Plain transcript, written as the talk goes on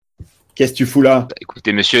Qu'est-ce que tu fous là?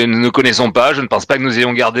 Écoutez, monsieur, nous ne nous connaissons pas. Je ne pense pas que nous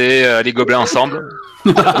ayons gardé les gobelins ensemble.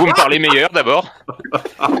 Vous me parlez meilleur, d'abord.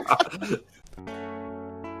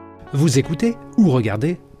 Vous écoutez ou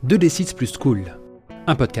regardez 2D6 plus Cool,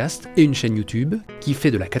 un podcast et une chaîne YouTube qui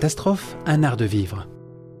fait de la catastrophe un art de vivre.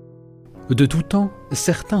 De tout temps,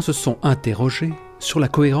 certains se sont interrogés sur la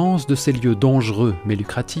cohérence de ces lieux dangereux mais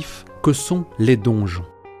lucratifs que sont les donjons.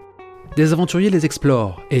 Des aventuriers les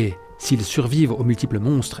explorent et, s'ils survivent aux multiples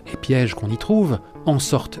monstres et pièges qu'on y trouve, en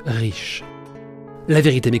sortent riches. La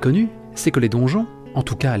vérité méconnue, c'est que les donjons, en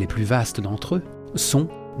tout cas les plus vastes d'entre eux, sont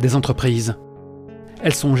des entreprises.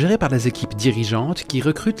 Elles sont gérées par des équipes dirigeantes qui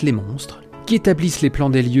recrutent les monstres, qui établissent les plans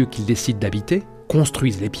des lieux qu'ils décident d'habiter,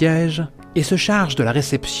 construisent les pièges et se chargent de la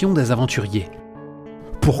réception des aventuriers.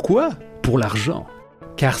 Pourquoi ? Pour l'argent.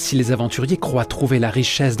 Car si les aventuriers croient trouver la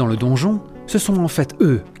richesse dans le donjon, ce sont en fait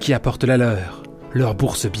eux qui apportent la leur. Leurs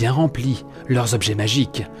bourses bien remplies, leurs objets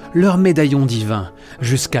magiques, leurs médaillons divins,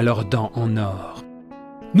 jusqu'à leurs dents en or.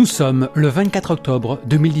 Nous sommes le 24 octobre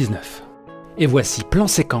 2019. Et voici Plan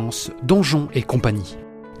Séquence, Donjons et compagnie.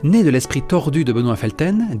 Né de l'esprit tordu de Benoît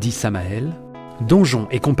Felten, dit Samael, Donjons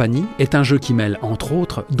et compagnie est un jeu qui mêle entre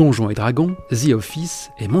autres Donjons et Dragons, The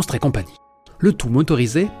Office et Monstres et compagnie. Le tout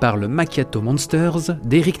motorisé par le Macchiato Monsters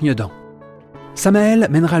d'Éric Niedan. Samael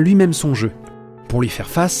mènera lui-même son jeu. Pour lui faire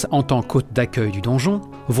face, en tant qu'hôte d'accueil du donjon,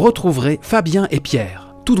 vous retrouverez Fabien et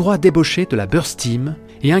Pierre, tout droit débauchés de la Burst Team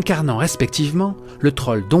et incarnant respectivement le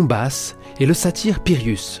troll Dombas et le satyre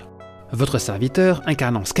Pyrrhus. Votre serviteur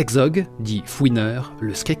incarnant Skekzog, dit Fouineur,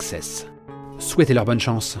 le Skekses. Souhaitez-leur bonne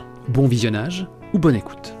chance, bon visionnage ou bonne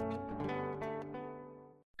écoute.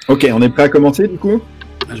 Ok, on est prêt à commencer du coup?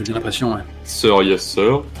 J'ai bien l'impression, ouais. Sir, yes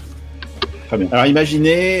sir. Très bien. Alors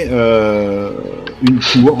imaginez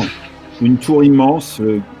une tour immense,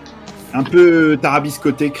 un peu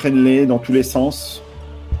tarabiscotée, crénelée dans tous les sens,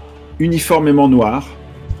 uniformément noire,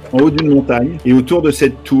 en haut d'une montagne. Et autour de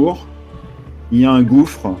cette tour, il y a un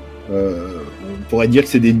gouffre. On pourrait dire que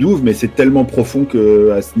c'est des douves, mais c'est tellement profond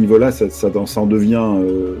qu'à ce niveau-là, ça en devient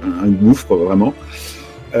un gouffre, vraiment.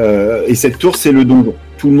 Et cette tour, c'est le donjon.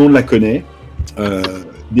 Tout le monde la connaît.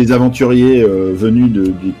 Des aventuriers venus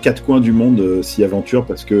des quatre coins du monde s'y aventurent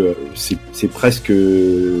parce que c'est presque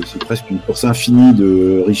une course infinie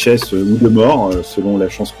de richesse ou de mort selon la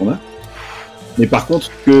chance qu'on a. Mais par contre,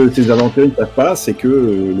 ce que ces aventuriers ne savent pas, c'est que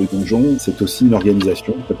le donjon, c'est aussi une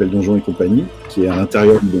organisation qui s'appelle Donjons et compagnie, qui est à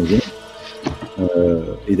l'intérieur du donjon.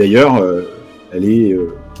 Et d'ailleurs, elle est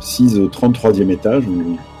sise au 33e étage,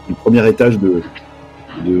 le premier étage de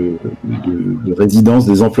résidence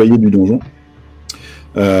des employés du donjon.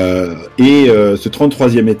 Ce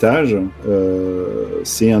 33e étage,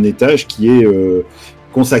 c'est un étage qui est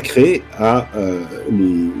consacré à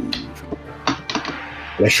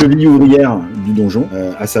la cheville ouvrière du donjon,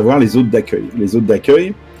 à savoir les hôtes d'accueil. Les hôtes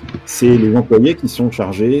d'accueil, c'est les employés qui sont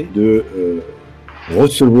chargés de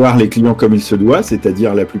recevoir les clients comme il se doit,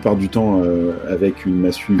 c'est-à-dire la plupart du temps avec une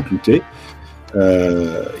massue cloutée,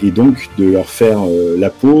 et donc de leur faire la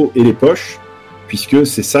peau et les poches, puisque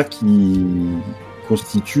c'est ça qui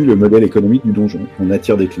constitue le modèle économique du donjon. On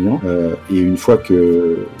attire des clients et une fois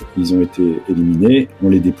qu'ils ont été éliminés, on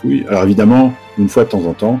les dépouille. Alors évidemment, une fois de temps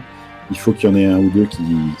en temps, il faut qu'il y en ait un ou deux qui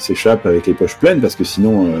s'échappent avec les poches pleines parce que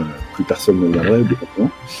sinon plus personne ne viendrait.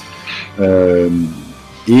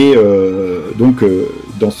 Donc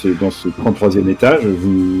dans ce 33e étage,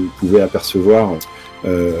 vous pouvez apercevoir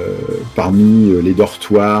parmi les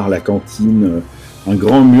dortoirs, la cantine, un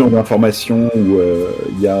grand mur d'information où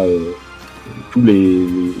il y a tous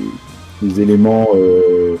les éléments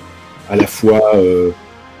à la fois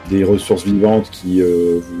des ressources vivantes qui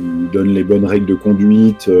vous donnent les bonnes règles de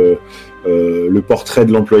conduite, le portrait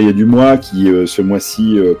de l'employé du mois qui ce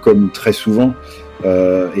mois-ci, comme très souvent,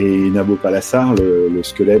 est Nabo Palassar, le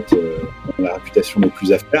squelette dont la réputation n'est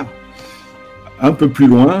plus à faire. Un peu plus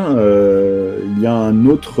loin, il y a un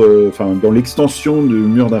autre, dans l'extension du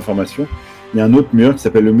mur d'information, il y a un autre mur qui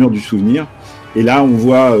s'appelle le mur du souvenir. Et là, on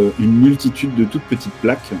voit une multitude de toutes petites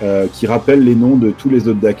plaques qui rappellent les noms de tous les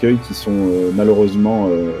hôtes d'accueil qui sont malheureusement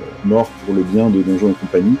morts pour le bien de Donjons et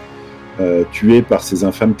compagnie, tués par ces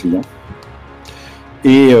infâmes clients.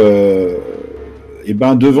 Et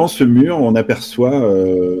devant ce mur, on aperçoit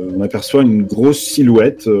une grosse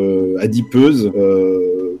silhouette adipeuse,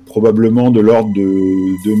 probablement de l'ordre de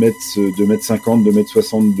 2 mètres 50, 2 mètres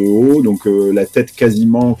 60 de haut, donc la tête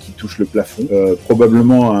quasiment qui touche le plafond,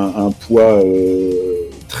 probablement un poids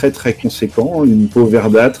très très conséquent, une peau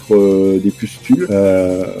verdâtre, des pustules,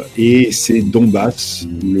 et c'est Dombas,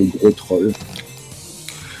 le gros troll.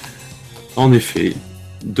 En effet,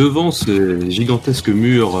 Devant ce gigantesque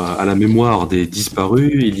mur à la mémoire des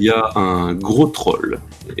disparus, il y a un gros troll.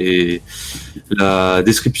 Et la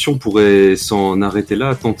description pourrait s'en arrêter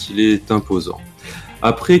là tant il est imposant.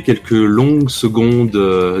 Après quelques longues secondes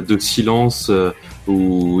de silence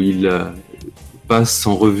où il passe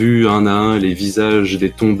en revue un à un les visages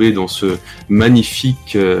des tombés dans cette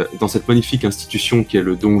magnifique institution qu'est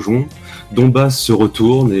le donjon, Dombas se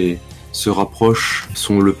retourne et se rapproche,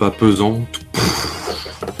 le pas pesant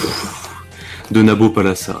de Nabo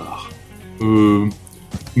Palassar.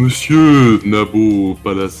 Monsieur Nabo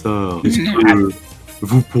Palassar, est-ce que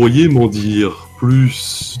vous pourriez m'en dire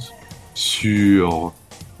plus sur...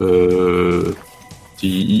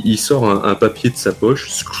 Il sort un papier de sa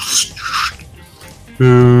poche.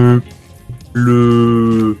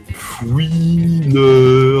 Le fouineur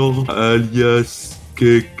alias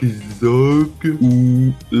Kekzog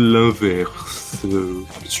ou l'inverse?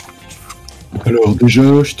 Alors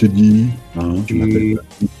déjà, je te dis, tu m'appelles pas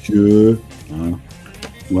monsieur,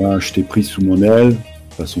 moi je t'ai pris sous mon aile,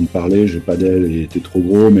 façon de parler, j'ai pas d'aile et t'es trop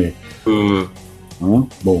gros, mais...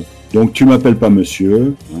 bon, donc tu m'appelles pas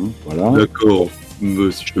monsieur, voilà. D'accord,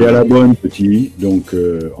 monsieur. T'es à la bonne, petit, donc,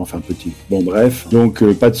 petit, bon bref, donc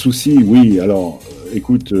pas de souci, oui, alors,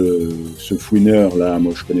 écoute, ce fouineur là,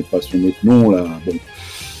 moi je connais pas son autre nom là, bon...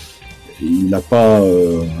 Il n'a pas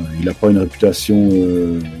une réputation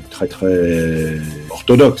très très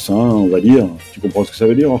orthodoxe, on va dire. Tu comprends ce que ça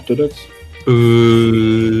veut dire, orthodoxe?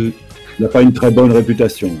 Il n'a pas une très bonne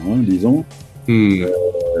réputation, disons.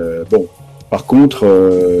 Bon, par contre,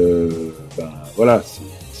 voilà,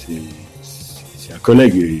 c'est un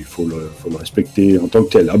collègue et il faut le respecter en tant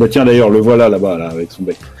que tel. Ah bah tiens, d'ailleurs, le voilà là-bas, là, avec son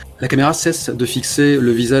bec. La caméra cesse de fixer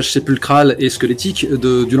le visage sépulcral et squelettique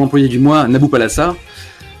de l'employé du mois, Nabou Palassar,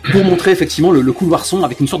 pour montrer effectivement le couloir sombre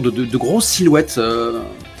avec une sorte de grosse silhouette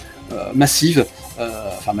massive,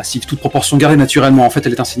 massive, toute proportion gardée naturellement. En fait,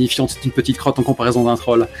 elle est insignifiante, c'est une petite crotte en comparaison d'un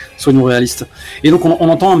troll. Soyons réalistes. Et donc, on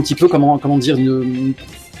entend un petit peu, comment dire,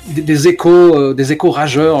 des échos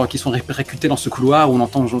rageurs qui sont répercutés dans ce couloir, où on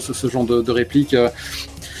entend ce genre de répliques.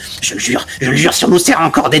 Je le jure, si on nous sert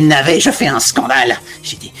encore des navets, je fais un scandale.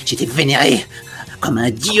 J'étais vénéré comme un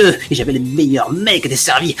dieu, et j'avais le meilleur mec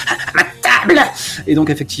desservi à ma table. Et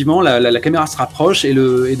donc effectivement, la caméra se rapproche, et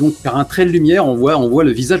donc par un trait de lumière, on voit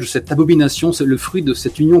le visage de cette abomination, c'est le fruit de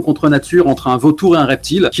cette union contre nature entre un vautour et un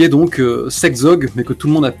reptile, qui est donc Sexzog, mais que tout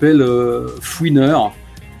le monde appelle fouineur,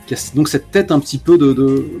 qui a donc cette tête un petit peu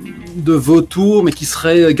de vautour, mais qui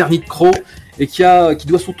serait garnie de crocs, et qui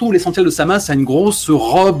doit surtout l'essentiel de sa masse à une grosse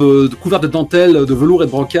robe couverte de dentelle, de velours et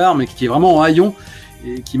de brocart, mais qui est vraiment en haillons,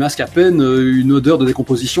 et qui masque à peine une odeur de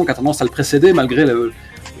décomposition qui a tendance à le précéder, malgré le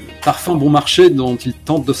parfum bon marché dont il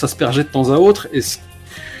tente de s'asperger de temps à autre. Et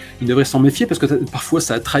il devrait s'en méfier, parce que parfois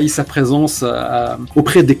ça trahit sa présence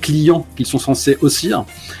auprès des clients qu'ils sont censés aussi.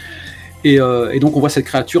 Et donc on voit cette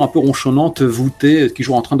créature un peu ronchonnante, voûtée, qui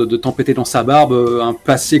joue en train de tempêter dans sa barbe un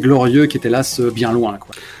passé glorieux qui est hélas bien loin,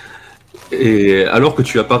 quoi. Et alors que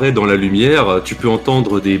tu apparais dans la lumière, tu peux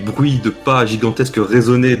entendre des bruits de pas gigantesques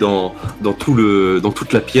résonner dans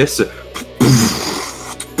toute la pièce.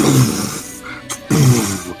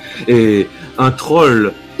 Et un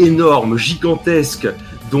troll énorme, gigantesque,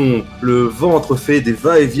 dont le ventre fait des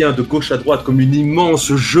va-et-vient de gauche à droite comme une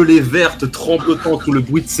immense gelée verte tremblotant sous le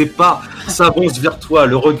bruit de ses pas, s'avance vers toi,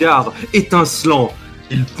 le regard étincelant.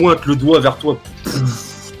 Il pointe le doigt vers toi.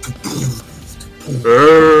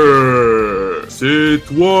 C'est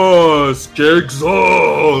toi,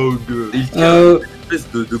 Skezog. Il tient une espèce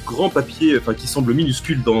de grand papier, qui semble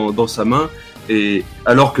minuscule dans sa main, et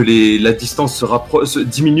alors que la distance se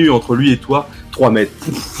diminue entre lui et toi, 3 mètres,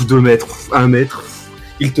 2 mètres, 1 mètre,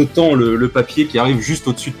 il te tend le papier qui arrive juste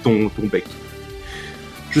au-dessus de ton bec.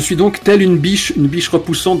 Je suis donc tel une biche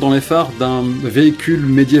repoussante dans les phares d'un véhicule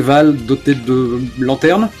médiéval doté de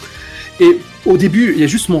lanternes, et au début, il y a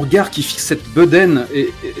juste mon regard qui fixe cette bedaine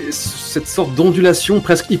et cette sorte d'ondulation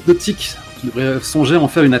presque hypnotique. Je devrais songer à en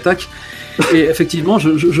faire une attaque. Et effectivement,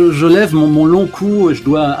 je lève mon long cou et je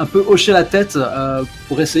dois un peu hocher la tête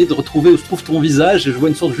pour essayer de retrouver où se trouve ton visage. Et je vois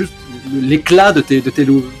une sorte juste l'éclat de tes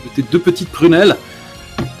 2 petites prunelles.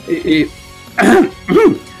 Et...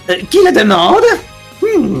 Qui la demande?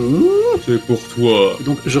 C'est pour toi.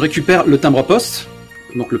 Donc je récupère le timbre-poste,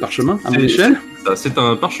 donc le parchemin à mon échelle. C'est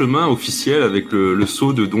un parchemin officiel avec le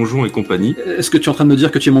sceau de Donjon et compagnie. Est-ce que tu es en train de me dire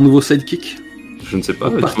que tu es mon nouveau sidekick? Je ne sais pas,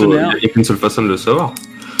 il n'y a qu'une seule façon de le savoir.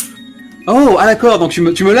 Oh, d'accord, donc tu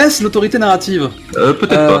me laisses l'autorité narrative. Peut-être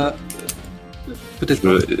pas. Peut-être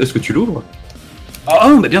pas. Est-ce que tu l'ouvres?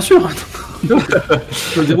 Oh, bah bien sûr.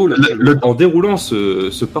 Je le déroule. En déroulant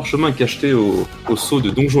ce parchemin cacheté au sceau de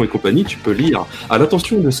Donjons et compagnie, tu peux lire « À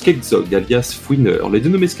l'attention de Skegzog, alias Fouiner, les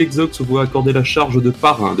dénommés Skegzog se voient accorder la charge de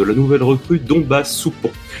parrain de la nouvelle recrue Dombas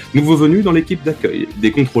Soupon. Nouveau venu dans l'équipe d'accueil.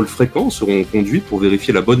 Des contrôles fréquents seront conduits pour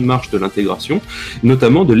vérifier la bonne marche de l'intégration,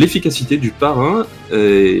 notamment de l'efficacité du parrain.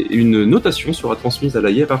 Une notation sera transmise à la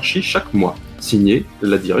hiérarchie chaque mois. Signé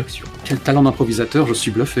la direction. » Quel talent d'improvisateur, je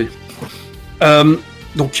suis bluffé.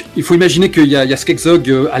 Donc, il faut imaginer qu'il y a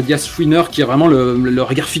Skegzog, alias Fouiner, qui a vraiment le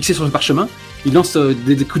regard fixé sur le parchemin. Il lance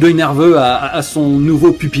des coups d'œil nerveux à son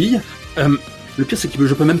nouveau pupille. Le pire, c'est que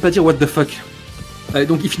je peux même pas dire what the fuck.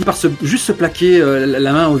 Donc, il finit par juste se plaquer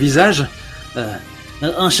la main au visage.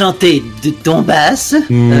 Enchanté de Dombas.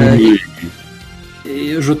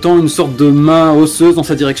 Et je tends une sorte de main osseuse dans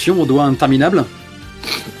sa direction, au doigt interminable.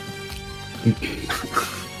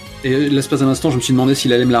 Et l'espace d'un instant, je me suis demandé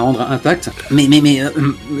s'il allait me la rendre intacte. Mais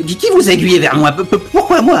qui vous aiguillez vers moi?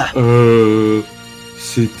 Pourquoi moi?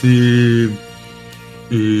 C'était...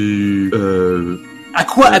 À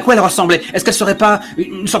quoi elle ressemblait? Est-ce qu'elle serait pas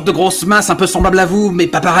une sorte de grosse masse un peu semblable à vous, mais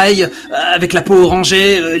pas pareil, avec la peau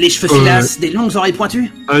orangée, les cheveux filasses, des longues oreilles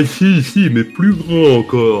pointues? Ah si, mais plus grand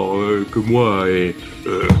encore que moi, et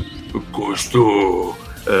costaud,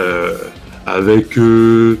 avec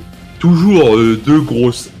toujours deux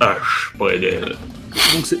grosses haches près d'elle.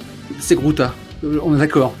 Donc c'est Gruta, on est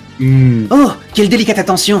d'accord. Oh, quelle délicate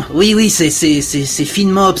attention. Oui, c'est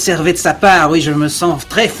finement observé de sa part. Oui, je me sens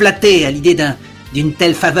très flatté à l'idée d'une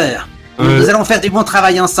telle faveur. Nous allons faire du bon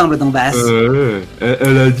travail ensemble, Dombas.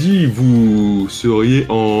 Elle a dit vous seriez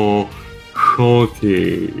enchanté.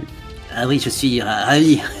 Ah oui, je suis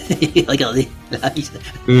ravi. Regardez,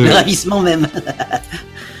 le ravissement même.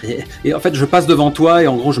 Et en fait, je passe devant toi et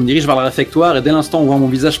en gros, je me dirige vers le réfectoire et dès l'instant où on voit mon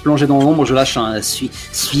visage plongé dans l'ombre, je lâche un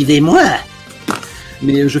 « Suivez-moi !»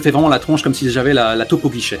 Mais je fais vraiment la tronche comme si j'avais la taupe au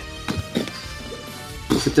guichet.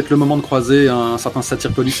 C'est peut-être le moment de croiser un certain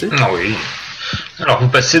satyre policé. Ah oui. Alors vous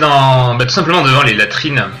passez tout simplement devant les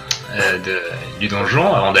latrines du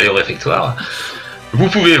donjon avant d'aller au réfectoire. Vous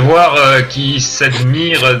pouvez voir qui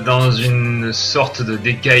s'admire dans une sorte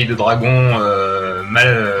d'écaille de dragon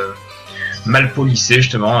mal polissée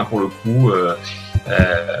justement, hein, pour le coup,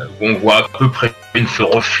 où on voit à peu près une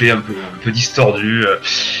reflet un peu distordu.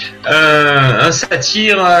 Un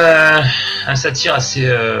satyre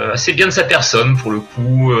assez bien de sa personne pour le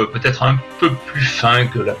coup, peut-être un peu plus fin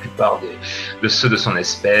que la plupart de ceux de son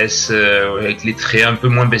espèce, avec les traits un peu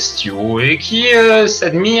moins bestiaux et qui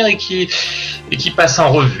s'admire et qui passe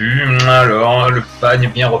en revue. Alors le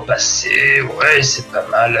pagne bien repassé, ouais c'est pas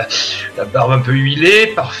mal, la barbe un peu huilée,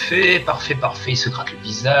 parfait, il se gratte le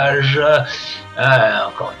visage.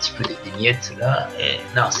 Encore un petit peu des miettes là.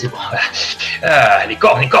 Non, c'est bon. Les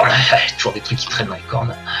cornes. Toujours des trucs qui traînent dans les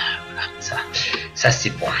cornes. Voilà, ça c'est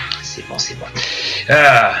bon. C'est bon.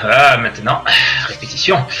 Maintenant,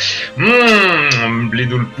 répétition.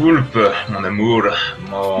 Blédo le poulpe, mon amour,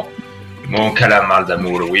 mon calamar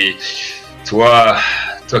d'amour, oui. Toi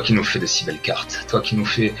qui nous fais de si belles cartes, toi qui nous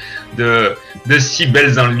fais de si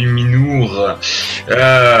belles enluminures,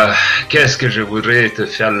 qu'est-ce que je voudrais te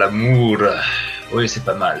faire l'amour. Oui, c'est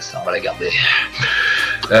pas mal, ça, on va la garder.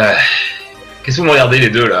 Qu'est-ce que vous me regardez les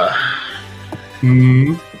deux, là?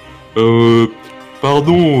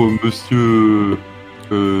 Pardon, monsieur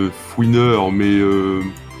Fouiner, mais...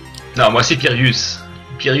 Non, moi c'est Pirius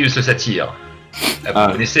le satyre.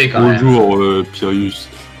 Vous connaissez quand même. Bonjour, Pirius.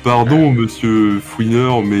 Pardon, monsieur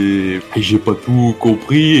Fouiner, mais j'ai pas tout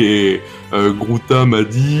compris et Gruta m'a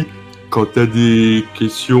dit, quand t'as des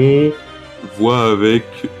questions, vois avec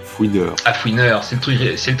Fouiner. Ah, Fouiner, c'est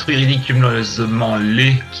le truc ridiculeusement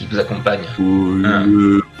laid qui vous accompagne.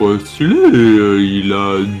 Il est pas stylé, il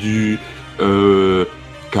a du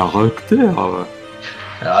caractère.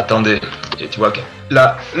 Alors attendez, et tu vois que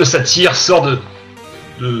là, le satyre sort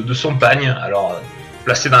de son pagne, alors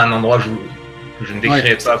placé dans un endroit que je ne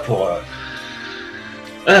décrirai pas pour...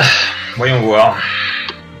 voyons voir.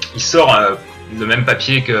 Il sort le même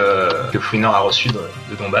papier que Fouiner a reçu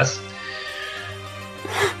de Dombas.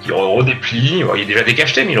 Il redéplie, il est déjà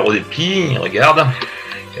décacheté, mais il redéplie, il regarde.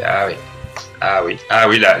 Ah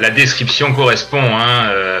oui, la description correspond.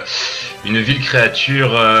 Une vile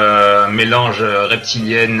créature, mélange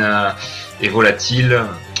reptilienne et volatile.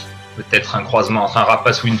 Peut-être un croisement entre un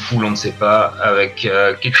rapace ou une poule, on ne sait pas, avec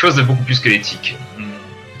quelque chose de beaucoup plus squelettique.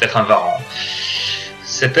 Peut-être un varan.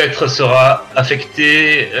 Cet être sera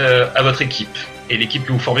affecté à votre équipe. Et l'équipe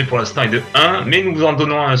que vous formez pour l'instant est de 1, mais nous vous en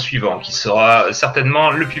donnons un suivant, qui sera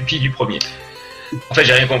certainement le pupille du premier. En fait,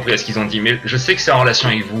 j'ai rien compris à ce qu'ils ont dit, mais je sais que c'est en relation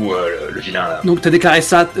avec vous, le vilain là. Donc t'as déclaré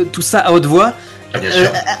tout ça à haute voix, Ah, bien sûr.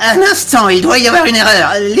 Un instant, il doit y avoir une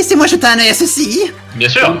erreur. Laissez-moi jeter un œil à ceci. Bien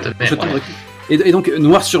sûr. Et donc,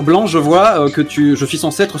 noir sur blanc, je vois que je suis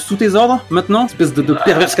censé être sous tes ordres maintenant, espèce de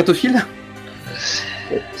pervers scatophile.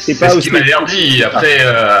 C'est pas ce qui m'a l'air dit. Après,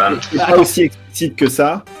 c'est pas aussi explicite que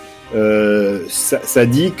ça. Ça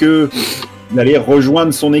dit que vous allez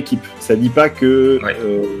rejoindre son équipe. Ça dit pas que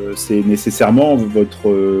c'est nécessairement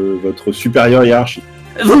votre supérieur hiérarchique.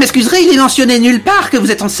 Vous m'excuserez, il est mentionné nulle part que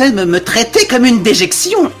vous êtes censé me traiter comme une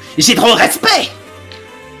déjection. J'ai trop de respect.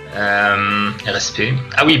 Respect.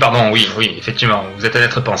 Ah oui, pardon, oui, effectivement. Vous êtes un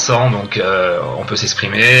être pensant, donc on peut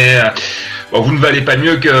s'exprimer. Bon, vous ne valez pas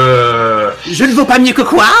mieux que... Je ne vaux pas mieux que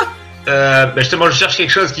quoi? Justement, je cherche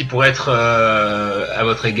quelque chose qui pourrait être à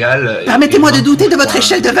votre égal. Permettez-moi de douter de votre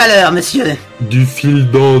échelle de valeur, monsieur. Du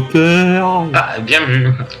fil dentaire. Ah, bien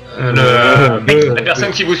vu. La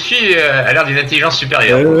personne qui vous suit a l'air d'une intelligence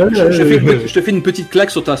supérieure. Je te fais une petite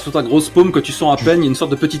claque sur ta grosse paume que tu sens à peine. Il y a une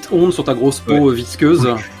sorte de petite onde sur ta grosse peau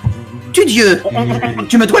visqueuse. Tu Dieu,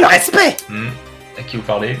 tu me dois le respect. À qui vous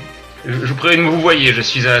parlez? Je vous préviens que vous voyez, je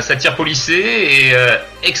suis un satyre policé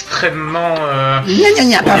et extrêmement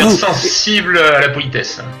sensible à la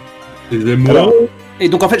politesse. Excusez-moi. Et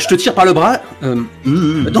donc en fait, je te tire par le bras.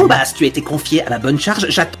 Donbass, tu as été confié à la bonne charge.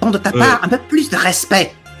 J'attends de ta part un peu plus de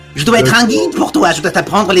respect. Je dois être un guide pour toi. Je dois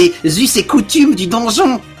t'apprendre les us et coutumes du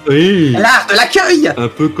donjon. Oui. L'art de l'accueil. Un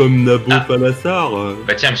peu comme Nabo Palassar.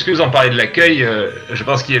 Bah tiens, puisque vous en parlez de l'accueil, je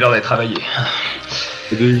pense qu'il est l'heure d'être travaillé.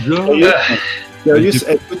 Déjà. Darius,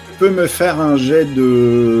 est-ce que tu peux me faire un jet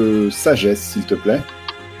de sagesse, s'il te plaît?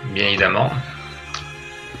 Bien évidemment.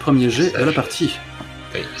 Premier jet de la partie.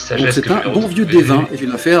 Oui, donc c'est un bon vieux D20 et tu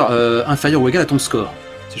dois faire inférieur ou égal à ton score.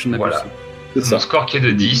 Si je ne m'abuse. Voilà. C'est mon score qui est de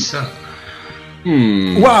 10.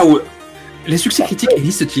 Waouh! Les succès critiques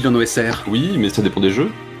existent-ils en OSR? Oui, mais ça dépend des jeux.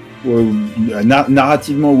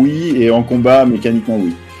 Narrativement, oui, et en combat, mécaniquement,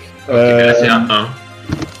 oui. Okay, là, c'est un 1.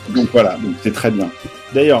 Donc voilà, donc c'est très bien.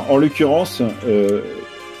 D'ailleurs, en l'occurrence,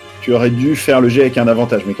 tu aurais dû faire le jet avec un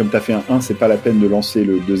avantage, mais comme tu as fait un 1, c'est pas la peine de lancer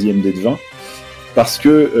le deuxième dé de 20, parce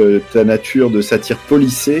que ta nature de satyre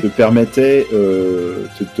policé te permettait,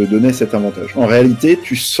 te donnait cet avantage. En réalité,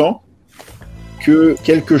 tu sens que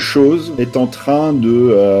quelque chose est en train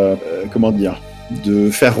de, de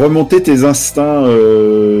faire remonter tes instincts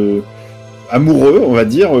amoureux, on va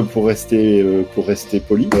dire, pour rester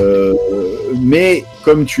poli. Mais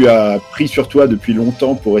comme tu as pris sur toi depuis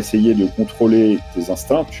longtemps pour essayer de contrôler tes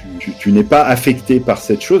instincts, tu n'es pas affecté par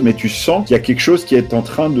cette chose, mais tu sens qu'il y a quelque chose qui est en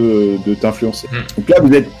train de t'influencer. Donc là,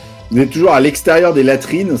 vous êtes toujours à l'extérieur des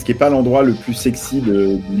latrines, ce qui n'est pas l'endroit le plus sexy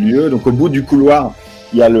du lieu. Donc au bout du couloir,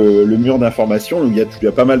 il y a le mur d'information, donc il y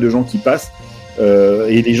a pas mal de gens qui passent.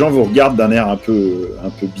 Et les gens vous regardent d'un air un peu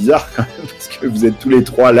bizarre quand même, parce que vous êtes tous les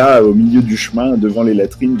trois là au milieu du chemin devant les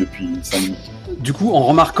latrines depuis 5 minutes. Du coup, en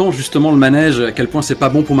remarquant justement le manège, à quel point c'est pas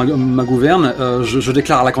bon pour ma gouverne, je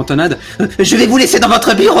déclare à la cantonade: je vais vous laisser dans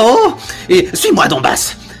votre bureau et suis-moi,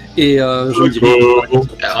 Donbass. Et je me dirige.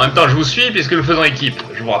 En même temps, je vous suis puisque nous faisons équipe,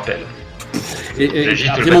 je vous rappelle. Et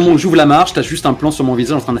à le moment où j'ouvre la marche, t'as juste un plan sur mon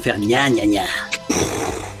visage en train de faire gna gna gna.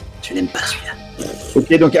 Je n'aime pas celui-là.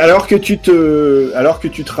 Ok, donc alors que tu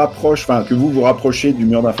te rapproches, enfin que vous rapprochez du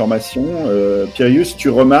mur d'information, Pirius, tu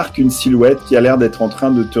remarques une silhouette qui a l'air d'être en train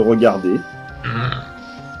de te regarder.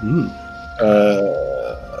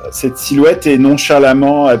 Cette silhouette est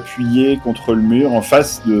nonchalamment appuyée contre le mur en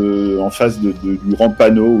face du grand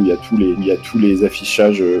panneau où il y a tous les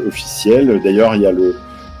affichages officiels. D'ailleurs, il y a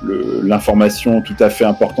l'information tout à fait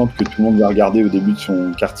importante que tout le monde va regarder au début de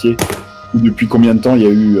son quartier. Depuis combien de temps il y a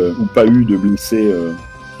eu ou pas eu de blessés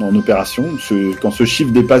en opération. Quand ce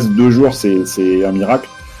chiffre dépasse 2 jours, c'est un miracle.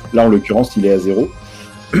 Là, en l'occurrence, il est à 0.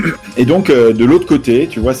 Et donc, de l'autre côté,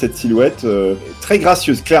 tu vois cette silhouette très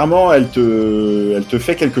gracieuse. Clairement, elle te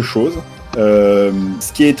fait quelque chose.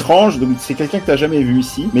 Ce qui est étrange, donc c'est quelqu'un que tu n'as jamais vu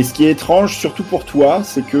ici, mais ce qui est étrange, surtout pour toi,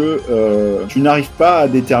 c'est que tu n'arrives pas à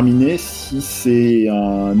déterminer si c'est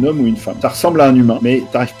un homme ou une femme. Ça ressemble à un humain, mais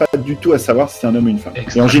tu n'arrives pas du tout à savoir si c'est un homme ou une femme.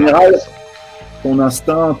 Et en général, ton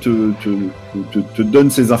instinct te donne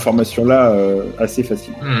ces informations-là assez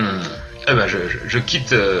facilement. Eh ben, je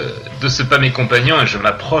quitte de ce pas mes compagnons et je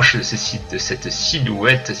m'approche de cette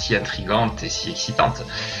silhouette si intrigante et si excitante.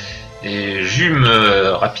 Et j'hume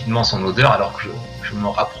rapidement son odeur alors que je me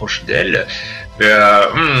rapproche d'elle.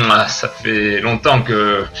 Ça fait longtemps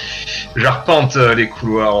que j'arpente les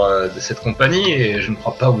couloirs de cette compagnie et je ne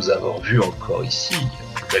crois pas vous avoir vu encore ici,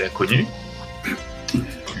 belle inconnue.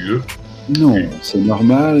 Non, c'est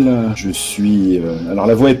normal. Je suis. Alors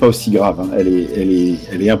la voix est pas aussi grave. Hein.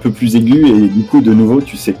 Elle est un peu plus aiguë et du coup, de nouveau,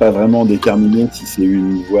 tu sais pas vraiment déterminer si c'est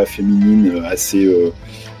une voix féminine assez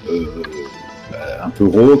un peu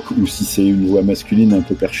rauque ou si c'est une voix masculine un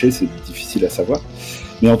peu perchée, c'est difficile à savoir.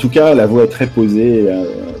 Mais en tout cas, la voix est très posée,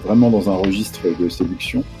 vraiment dans un registre de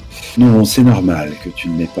séduction. Non, c'est normal que tu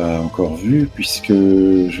ne m'aies pas encore vu, puisque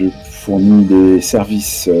je fournis des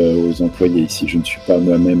services aux employés ici. Je ne suis pas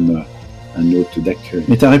moi-même un hôte d'accueil.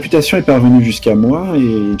 Mais ta réputation est parvenue jusqu'à moi,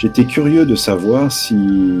 et j'étais curieux de savoir si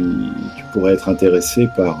tu pourrais être intéressé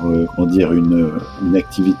par une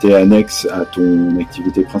activité annexe à ton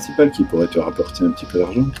activité principale qui pourrait te rapporter un petit peu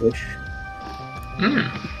d'argent de poche.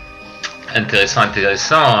 Intéressant.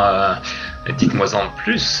 Dites-moi en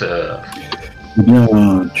plus. Eh bien,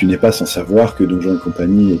 tu n'es pas sans savoir que Donjon &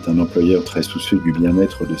 Compagnie est un employeur très soucieux du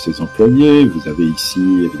bien-être de ses employés. Vous avez ici,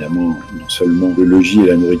 évidemment, non seulement le logis et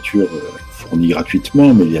la nourriture fournis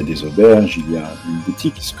gratuitement, mais il y a des auberges, il y a une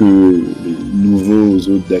boutique. Ce que les nouveaux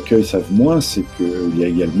hôtes d'accueil savent moins, c'est qu'il y a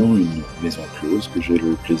également une maison close que j'ai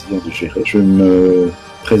le plaisir de gérer. Je me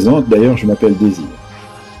présente, d'ailleurs, je m'appelle Désir.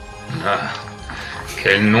 Ah,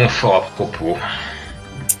 quel nom fort à propos.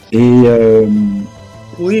 Et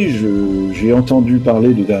oui, j'ai entendu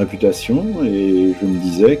parler de ta réputation et je me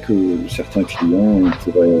disais que certains clients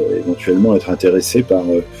pourraient éventuellement être intéressés par,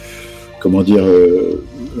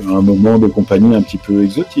 un moment de compagnie un petit peu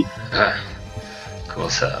exotique. Ah, comment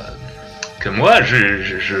ça? Que moi, je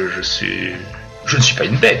ne suis pas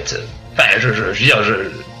une bête. Enfin, je veux dire,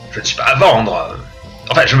 je ne suis pas à vendre.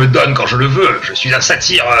 Enfin, je me donne quand je le veux. Je suis un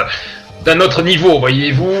satyre d'un autre niveau,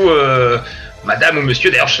 voyez-vous. Madame ou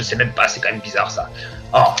monsieur, d'ailleurs, je sais même pas, c'est quand même bizarre ça.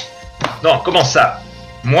 Oh, non, comment ça?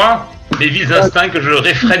 Moi, mes vils instincts que je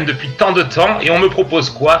réfrène depuis tant de temps, et on me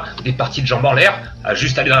propose quoi? Des parties de jambes en l'air? À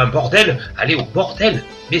juste aller dans un bordel? Aller au bordel?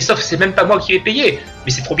 Mais sauf c'est même pas moi qui vais payer.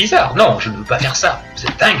 Mais c'est trop bizarre. Non, je ne veux pas faire ça. Vous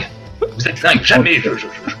êtes dingue. Vous êtes dingue. Jamais.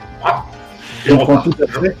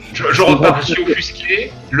 Je repars, je suis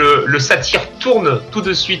offusqué. Le satyre tourne tout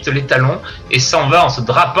de suite les talons et s'en va en se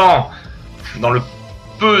drapant dans le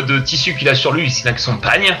peu de tissu qu'il a sur lui, il n'a que son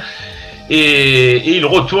pagne, et il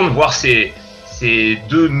retourne voir ses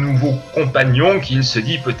deux nouveaux compagnons qui, il se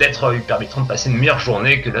dit, peut-être lui permettront de passer une meilleure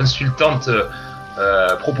journée que l'insultante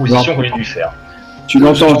proposition qu'on vient de lui faire. Tu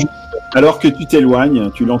l'entends juste, alors que tu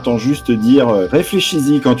t'éloignes, tu l'entends juste dire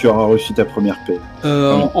réfléchis-y quand tu auras reçu ta première paie.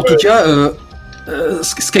 En tout cas,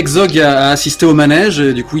 Skekzog a assisté au manège,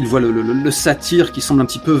 et du coup il voit le satyre qui semble un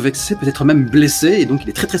petit peu vexé, peut-être même blessé, et donc il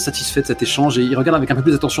est très très satisfait de cet échange, et il regarde avec un peu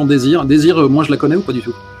plus d'attention Désir. Désir, moi je la connais ou pas du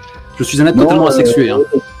tout? Je suis un être totalement asexué.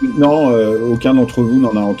 Non, aucun d'entre vous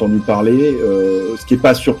n'en a entendu parler, ce qui n'est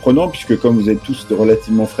pas surprenant, puisque comme vous êtes tous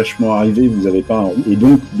relativement fraîchement arrivés, vous n'avez pas un rond, et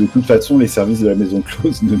donc de toute façon les services de la maison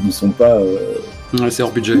close ne sont pas... Ouais, c'est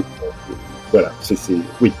hors budget. Voilà,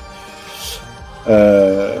 oui.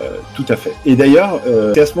 Tout à fait. Et d'ailleurs,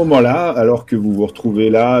 c'est à ce moment-là, alors que vous vous retrouvez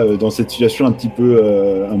là, dans cette situation un petit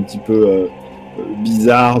peu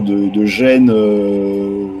bizarre de gêne,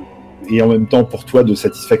 et en même temps pour toi de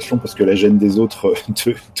satisfaction, parce que la gêne des autres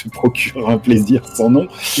te procure un plaisir sans nom.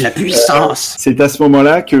 La puissance. C'est à ce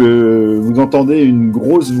moment-là que vous entendez une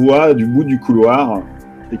grosse voix du bout du couloir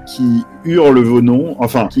qui hurle vos noms,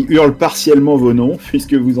 enfin qui hurle partiellement vos noms,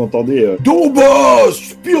 puisque vous entendez Dombas,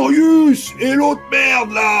 Spirius et l'autre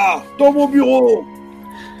merde là, dans mon bureau.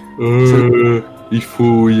 Il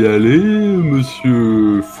faut y aller,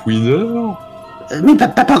 monsieur Fouineur. Mais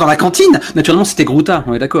pas dans la cantine. Naturellement, c'était Grouta,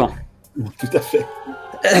 on est d'accord. Tout à fait.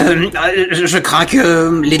 Je crains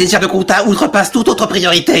que les désirs de Grouta outrepassent toute autre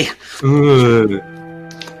priorité.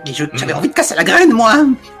 Et j'avais envie de casser la graine, moi.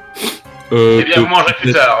 Eh bien, vous mangerez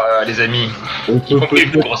plus tard, les amis. Y compris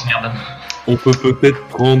une grosse merde. On peut peut-être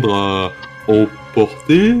prendre à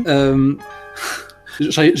emporter.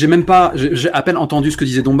 J'ai à peine entendu ce que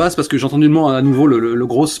disait Dombas, parce que j'ai entendu à nouveau le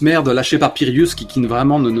grosse merde lâché par Pirius qui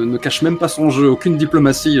vraiment ne cache même pas son jeu, aucune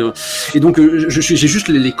diplomatie. Et donc j'ai juste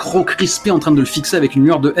les crocs crispés en train de le fixer avec une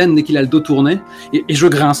lueur de haine dès qu'il a le dos tourné, et je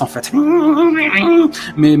grince en fait.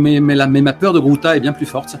 Mais ma peur de Grouta est bien plus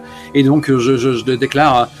forte. Et donc je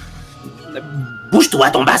déclare Bouge-toi,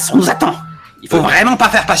 Dombas, on nous attend. Il faut vraiment pas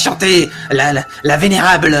faire patienter la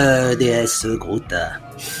vénérable déesse Grouta.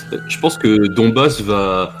 Je pense que Dombas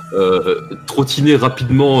va trottiner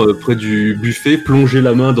rapidement près du buffet, plonger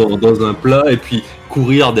la main dans un plat et puis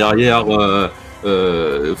courir derrière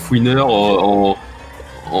Fouineur en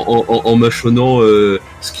mâchonnant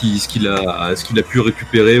ce qu'il a pu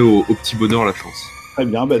récupérer au petit bonheur la chance. Très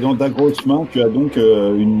bien, dans ta grosse main, tu as donc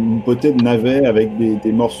une potée de navets avec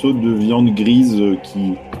des morceaux de viande grise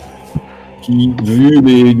qui vu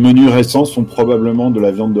les menus récents, sont probablement de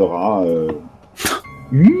la viande de rat.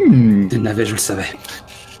 Des navets, je le savais.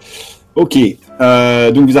 Ok,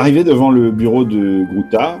 donc vous arrivez devant le bureau de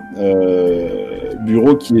Grouta.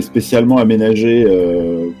 bureau qui est spécialement aménagé.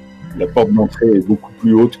 La porte d'entrée est beaucoup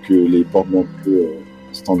plus haute que les portes d'entrée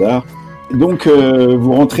standards. Donc,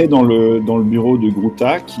 vous rentrez dans le bureau de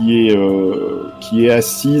Gruta, qui est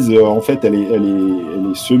assise. En fait, elle est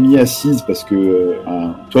semi-assise parce que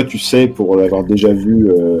toi, tu sais, pour l'avoir déjà vu,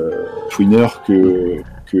 Twinner,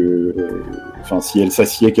 si elle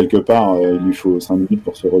s'assied quelque part, il lui faut 5 minutes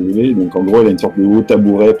pour se relever. Donc, en gros, elle a une sorte de haut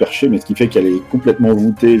tabouret perché, mais ce qui fait qu'elle est complètement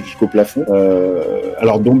voûtée jusqu'au plafond.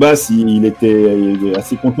 Alors, Dombas, il était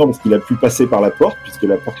assez content parce qu'il a pu passer par la porte, puisque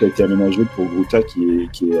la porte a été aménagée pour Gruta, qui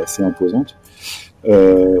est assez imposante.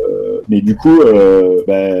 Mais du coup,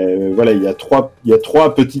 voilà, il y a trois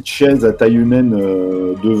petites chaises à taille humaine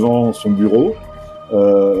devant son bureau.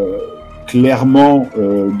 Clairement,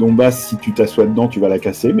 Dombas, si tu t'assois dedans, tu vas la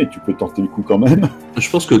casser, mais tu peux tenter le coup quand même. Je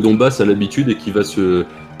pense que Dombas a l'habitude et qu'il va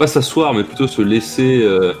pas s'asseoir, mais plutôt se laisser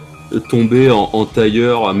tomber en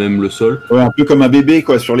tailleur à même le sol. Ouais, un peu comme un bébé,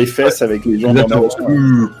 quoi, sur les fesses avec les jambes en avant.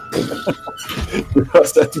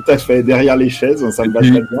 Ça, tout à fait, derrière les chaises, ça me va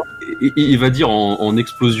très bien. Il va dire en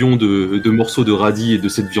explosion de morceaux de radis et de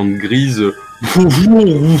cette viande grise, bonjour,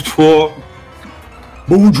 toi.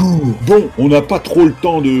 Bonjour. Bon, on n'a pas trop le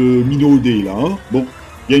temps de minauder là. Hein. Bon,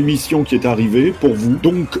 il y a une mission qui est arrivée pour vous.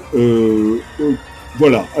 Donc,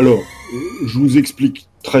 voilà. Alors, je vous explique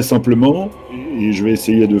très simplement, et je vais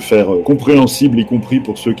essayer de faire compréhensible, y compris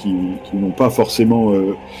pour ceux qui n'ont pas forcément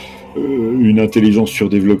une intelligence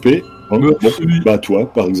surdéveloppée. Hein. Bon, bah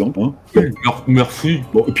toi, par exemple. Hein. Merci.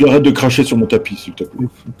 Bon, et puis arrête de cracher sur mon tapis, s'il te plaît.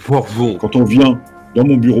 Pardon. Quand on vient dans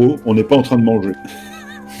mon bureau, on n'est pas en train de manger.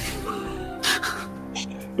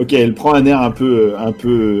 Ok, elle prend un air un peu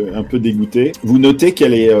dégoûté. Vous notez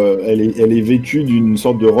qu'elle est vêtue d'une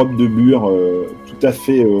sorte de robe de bure tout à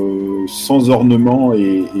fait sans ornement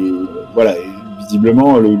et voilà. Et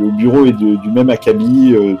visiblement, le bureau est du même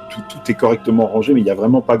acabit. Tout est correctement rangé, mais il n'y a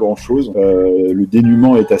vraiment pas grand-chose. Le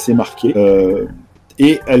dénuement est assez marqué.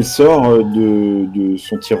 Et elle sort de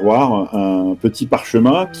son tiroir un petit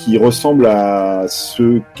parchemin qui ressemble à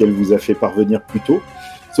ceux qu'elle vous a fait parvenir plus tôt,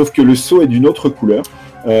 sauf que le sceau est d'une autre couleur.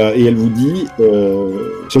 Et elle vous dit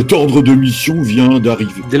cet ordre de mission vient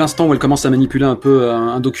d'arriver. Dès l'instant où elle commence à manipuler un peu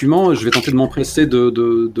un document, je vais tenter de m'empresser de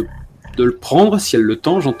le prendre, si elle le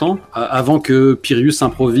tend, j'entends, avant que Pirius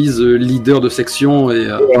improvise leader de section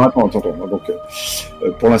et... Attends. Donc,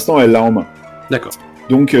 pour l'instant, elle l'a en main. D'accord.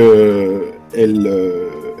 Donc, elle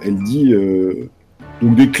dit...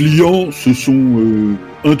 donc, des clients se sont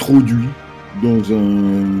introduits dans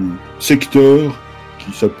un secteur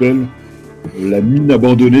qui s'appelle la mine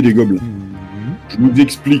abandonnée des gobelins. Je vous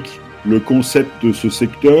explique le concept de ce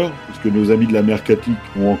secteur, parce que nos amis de la Mercatique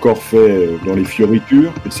ont encore fait dans les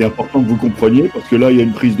fioritures, et c'est important que vous compreniez, parce que là, il y a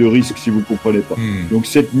une prise de risque si vous ne comprenez pas. Donc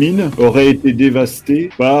cette mine aurait été dévastée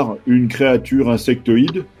par une créature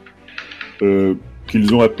insectoïde,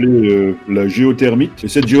 qu'ils ont appelée la géothermite. Et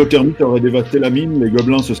cette géothermite aurait dévasté la mine, les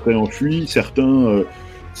gobelins se seraient enfuis, certains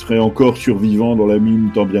seraient encore survivants dans la mine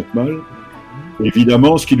tant bien que mal.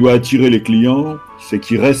 Évidemment, ce qui doit attirer les clients, c'est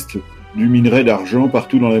qu'il reste du minerai d'argent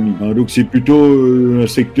partout dans la mine. Hein, donc c'est plutôt un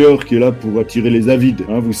secteur qui est là pour attirer les avides.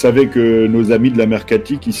 Hein, vous savez que nos amis de la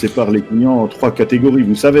Mercatique, ils séparent les clients en 3 catégories.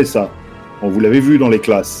 Vous savez ça. On vous l'avez vu dans les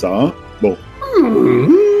classes, ça. Hein. Bon.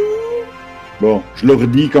 Bon, je leur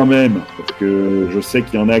dis quand même, parce que je sais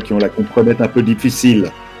qu'il y en a qui ont la comprenette un peu difficile.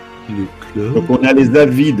 Donc on a les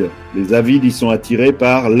avides. Les avides, ils sont attirés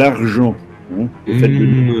par l'argent. Hein, au fait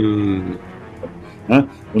de... Hein,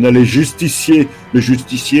 on a les justiciers. Les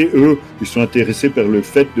justiciers, eux, ils sont intéressés par le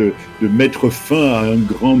fait de mettre fin à un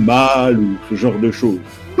grand mal ou ce genre de choses.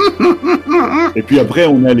 Et puis après,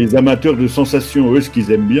 on a les amateurs de sensations. Eux, ce qu'ils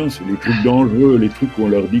aiment bien, c'est les trucs dangereux, les trucs où on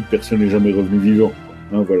leur dit que personne n'est jamais revenu vivant.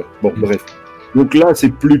 Hein, voilà. Bon, bref. Donc là,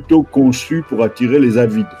 c'est plutôt conçu pour attirer les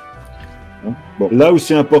avides. Hein, bon. Là où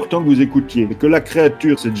c'est important que vous écoutiez, c'est que la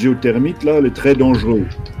créature, cette géothermite, là, elle est très dangereuse.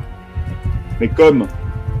 Mais comme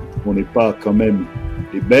on n'est pas quand même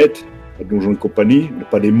des bêtes, à Donjons et compagnie, on n'est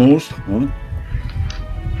pas des monstres, hein.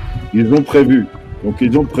 Ils ont prévu un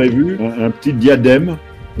petit diadème,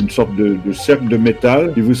 une sorte de cercle de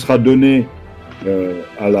métal qui vous sera donné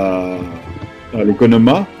à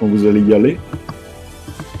l'économa quand vous allez y aller.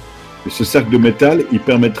 Et ce cercle de métal, il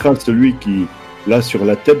permettra à celui qui l'a sur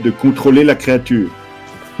la tête de contrôler la créature.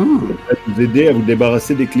 Vous aider à vous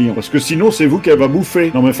débarrasser des clients. Parce que sinon, c'est vous qu'elle va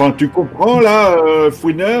bouffer. Non, mais enfin, tu comprends, là,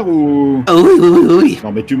 Fouiner, ou... Ah oui.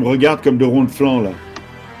 Non, mais tu me regardes comme de rond de flanc, là.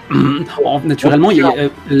 Naturellement, il y a,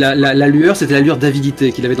 la lueur, c'était la lueur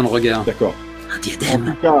d'avidité qu'il avait dans le regard. D'accord. Un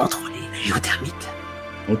diadème, contrôler la géothermite.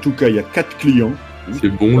 En tout cas, il y a 4 clients. C'est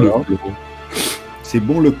bon, voilà. C'est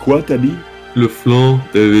bon le quoi, t'as dit ? Le flanc,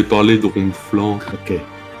 t'avais parlé de rond flanc. Ok,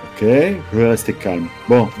 je vais rester calme.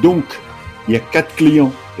 Bon, donc, il y a 4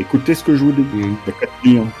 clients. Écoutez ce que je vous dis. Il y a 4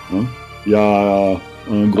 clients. Hein. Il y a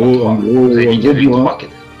un gros Vous avez dit qu'il y avait bourrin.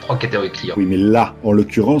 3 catégories de clients. Oui, mais là, en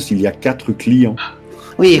l'occurrence, il y a 4 clients.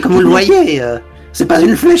 Oui, comme vous le voyez, c'est pas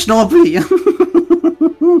une flèche non plus.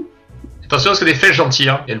 Attention parce que des flèches gentilles,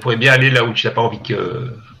 hein. Et elles pourraient bien aller là où tu n'as pas envie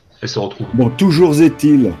qu'elles se retrouvent. Bon, toujours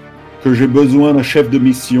est-il que j'ai besoin d'un chef de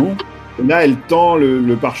mission. Et là, elle tend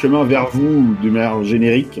le parchemin vers vous de manière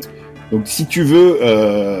générique. Donc, si tu veux,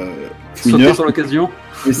 Fouineur, Sauter sur l'occasion.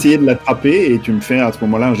 essayer de l'attraper et tu me fais à ce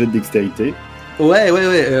moment-là un jet de dextérité. Ouais.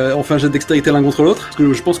 On fait un jet de dextérité l'un contre l'autre. Parce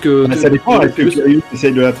que je pense que. Ça dépend, est-ce que Curious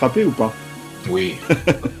essaye de l'attraper ou pas? Oui.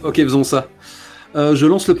 Ok, faisons ça. Je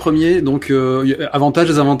lance le premier, donc avantage,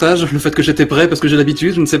 désavantage, le fait que j'étais prêt parce que j'ai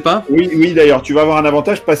l'habitude, je ne sais pas. Oui, d'ailleurs, tu vas avoir un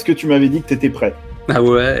avantage parce que tu m'avais dit que tu étais prêt. Ah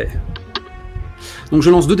ouais. Donc je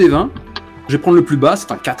lance 2d20, je vais prendre le plus bas,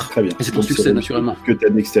 c'est un 4. Très bien. Et c'est un Donc, succès, ça naturellement. Que ta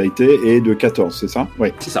dextérité est de 14, c'est ça?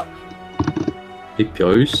 Oui. C'est ça. Et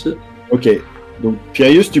Pyrrhus. Ok. Donc,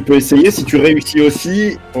 Pyrrhus, tu peux essayer. Si tu réussis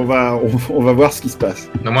aussi, on va voir ce qui se passe.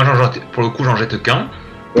 Donc moi, pour le coup, j'en jette qu'un.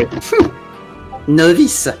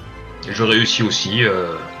 Novice. Et je réussis aussi,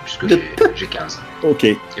 puisque j'ai 15. Ok.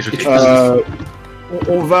 Et je fais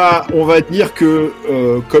On va dire que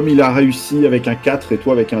comme il a réussi avec un 4 et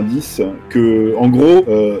toi avec un 10, que en gros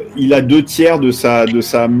il a 2 tiers de sa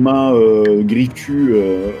main griffue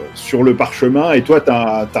sur le parchemin et toi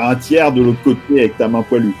t'as un tiers de l'autre côté avec ta main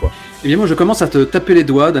poilue quoi. Et bien moi je commence à te taper les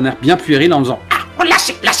doigts d'un air bien puéril en faisant Oh,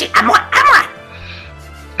 lâchez, à moi.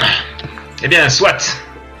 Eh bien, soit.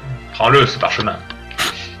 Prends-le, ce parchemin.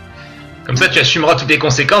 Comme ça, tu assumeras toutes les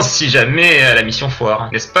conséquences si jamais la mission foire.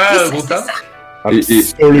 N'est-ce pas, Gruta?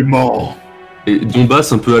 Absolument. Et Dombas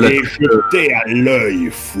un peu à la... Et jetez à l'œil,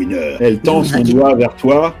 Fouineur. Elle tend son doigt vers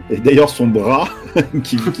toi, et d'ailleurs son bras,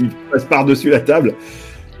 qui passe par-dessus la table,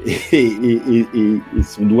 et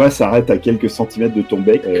son doigt s'arrête à quelques centimètres de ton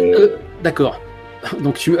bec. D'accord.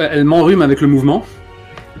 Donc elle m'enrhume avec le mouvement.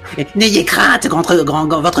 N'ayez crainte contre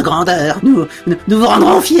votre grandeur. Nous vous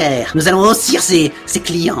rendrons fiers. Nous allons haussir ces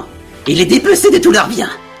clients et les dépecer de tous leurs biens.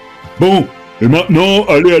 Bon, et maintenant,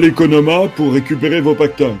 allez à l'Economa pour récupérer vos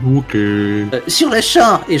pactanes. Ok. Sur le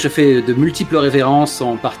champ. Et je fais de multiples révérences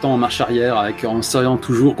en partant en marche arrière en serrant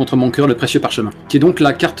toujours contre mon cœur le précieux parchemin. Qui est donc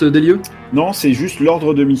la carte des lieux? Non, c'est juste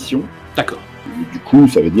l'ordre de mission. D'accord. Du coup,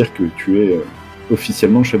 ça veut dire que tu es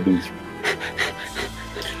officiellement chef de mission.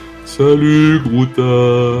 Salut,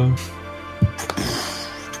 Gruta.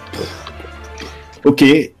 Ok,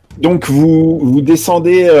 donc vous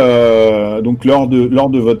descendez, donc lors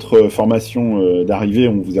de votre formation d'arrivée,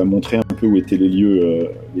 on vous a montré un peu où étaient les lieux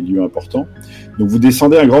importants. Donc vous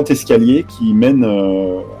descendez un grand escalier qui mène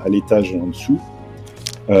à l'étage en dessous,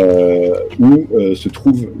 où se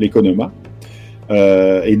trouve l'Economa.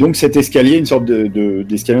 Et donc cet escalier, une sorte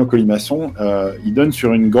d'escalier en colimaçon, il donne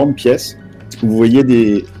sur une grande pièce où vous voyez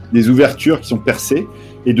des ouvertures qui sont percées.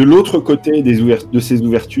 Et de l'autre côté de ces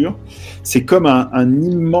ouvertures, c'est comme un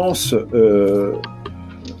immense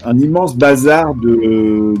bazar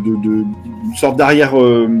une sorte d'arrière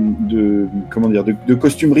de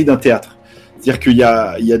costumerie d'un théâtre. C'est-à-dire qu'il y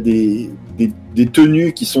a des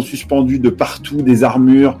tenues qui sont suspendues de partout, des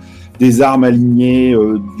armures, des armes alignées,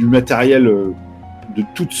 du matériel de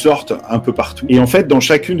toutes sortes un peu partout. Et en fait, dans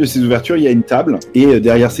chacune de ces ouvertures, il y a une table. Et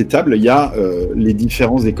derrière ces tables, il y a les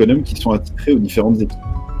différents économes qui sont attitrés aux différentes équipes.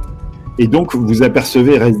 Et donc, vous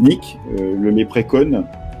apercevez Reznik, le léprécone,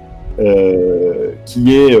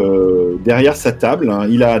 qui est derrière sa table. Hein.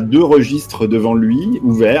 Il a 2 registres devant lui,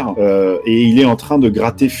 ouverts, et il est en train de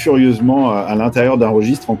gratter furieusement à l'intérieur d'un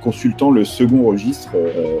registre en consultant le second registre.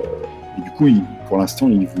 Et du coup, pour l'instant,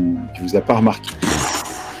 il vous a pas remarqué.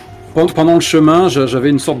 Pendant le chemin, j'avais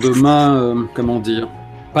une sorte de main,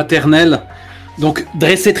 paternelle, donc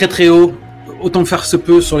dressée très très haut, autant que faire se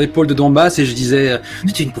peut sur l'épaule de Dombas, et je disais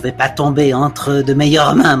Tu ne pouvais pas tomber entre de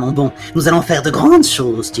meilleures mains, mon bon. Nous allons faire de grandes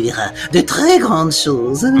choses, tu verras. De très grandes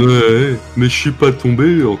choses. Ouais, mais je suis pas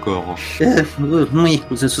tombé encore. Oui,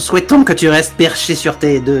 nous souhaitons que tu restes perché sur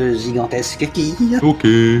tes 2 gigantesques quilles. Ok.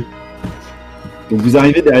 Donc vous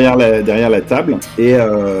arrivez derrière la table, et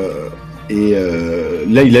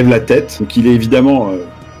là il lève la tête. Donc il est évidemment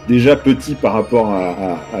déjà petit par rapport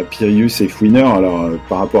à Pyrrhus et Fouineur. Alors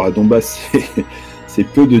par rapport à Dombas, c'est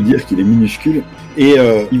peu de dire qu'il est minuscule. Et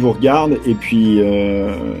il vous regarde et puis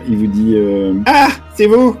il vous dit Ah, c'est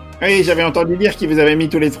vous? Oui, j'avais entendu dire qu'ils vous avaient mis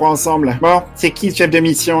tous les 3 ensemble. Bon, c'est qui le chef de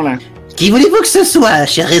mission là? Qui voulez-vous que ce soit,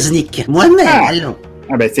 cher Reznik? Moi-même, allons.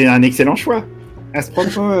 Ah ben c'est un excellent choix. À ce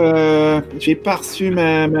propos, j'ai pas reçu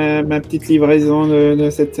ma petite livraison de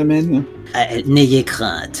cette semaine. N'ayez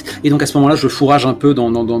crainte. Et donc à ce moment-là, je fourrage un peu dans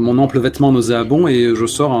mon ample vêtement nauséabond et je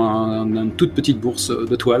sors une toute petite bourse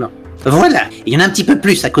de toile. Voilà, il y en a un petit peu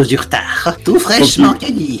plus à cause du retard. Tout fraîchement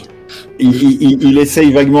cueilli. Il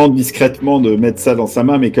essaye vaguement, discrètement de mettre ça dans sa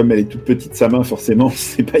main, mais comme elle est toute petite, sa main, forcément,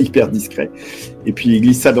 c'est pas hyper discret. Et puis il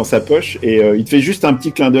glisse ça dans sa poche et il te fait juste un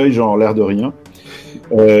petit clin d'œil, genre l'air de rien.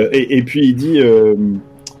 Et puis il dit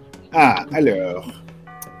ah, alors...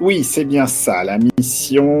 Oui, c'est bien ça, la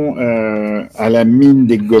mission à la mine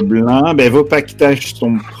des gobelins. Ben, vos pactages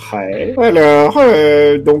sont prêts. Alors,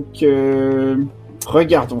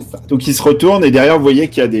 regardons ça. Donc, il se retourne et derrière, vous voyez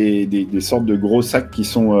qu'il y a des sortes de gros sacs qui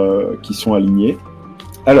sont alignés.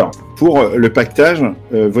 Alors, pour le pactage,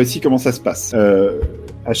 voici comment ça se passe.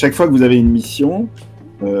 À chaque fois que vous avez une mission,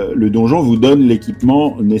 le donjon vous donne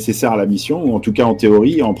l'équipement nécessaire à la mission, ou en tout cas en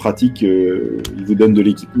théorie. En pratique, il vous donne de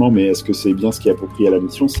l'équipement, mais est-ce que c'est bien ce qui est approprié à la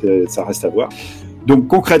mission, ça reste à voir. Donc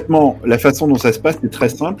concrètement, la façon dont ça se passe est très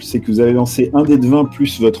simple, c'est que vous allez lancer un dé de 20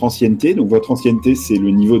 plus votre ancienneté. Donc votre ancienneté, c'est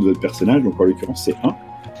le niveau de votre personnage, donc en l'occurrence c'est 1.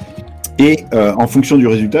 Et en fonction du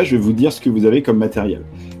résultat, je vais vous dire ce que vous avez comme matériel.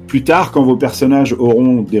 Plus tard, quand vos personnages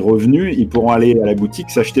auront des revenus, ils pourront aller à la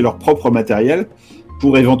boutique s'acheter leur propre matériel,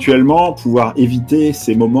 pour éventuellement pouvoir éviter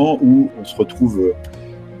ces moments où on se retrouve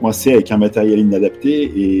coincé avec un matériel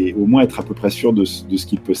inadapté et au moins être à peu près sûr de ce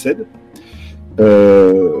qu'il possède.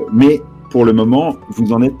 Mais pour le moment, vous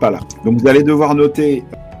n'en êtes pas là. Donc vous allez devoir noter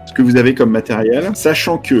ce que vous avez comme matériel,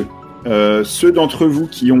 sachant que ceux d'entre vous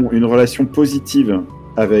qui ont une relation positive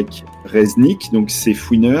avec Reznik, donc c'est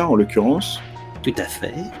Fouineur en l'occurrence, Tout à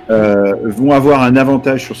fait. Vont avoir un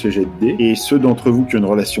avantage sur ces jets de dés, et ceux d'entre vous qui ont une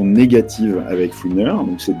relation négative avec Fouineur,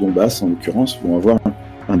 donc c'est Dombas en l'occurrence, vont avoir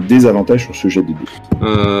un désavantage sur ce jet de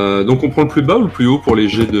dés. Donc on prend le plus bas ou le plus haut pour les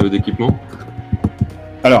jets d'équipement ?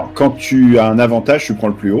 Alors, quand tu as un avantage, tu prends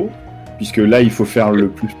le plus haut, puisque là, il faut faire le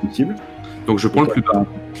plus possible. Donc je prends le plus bas.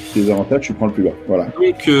 Des avantages, tu prends le plus bas. Voilà.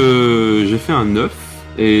 Donc j'ai fait un 9,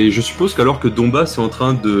 et je suppose qu'alors que Dombas est en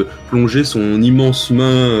train de plonger son immense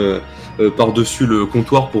main par-dessus le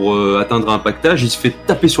comptoir pour atteindre un pactage, il se fait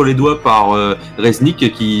taper sur les doigts par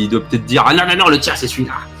Reznik qui doit peut-être dire « Ah non, le tir c'est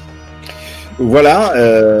celui-là !» Voilà,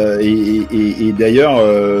 et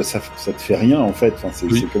d'ailleurs, ça te fait rien en fait. Enfin, c'est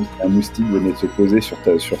comme si un moustique venait de se poser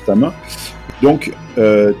sur ta main. Donc,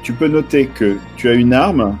 tu peux noter que tu as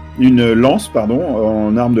une lance,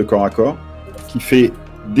 en arme de corps à corps, qui fait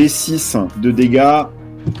D6 de dégâts.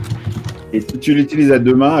 Et si tu l'utilises à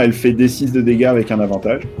deux mains, elle fait D6 de dégâts avec un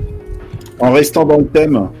avantage. En restant dans le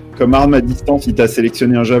thème, comme arme à distance, il t'a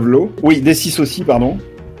sélectionné un javelot. Oui, D6 aussi, pardon.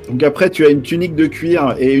 Donc après, tu as une tunique de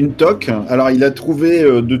cuir et une toque. Alors, il a trouvé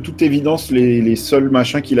de toute évidence les seuls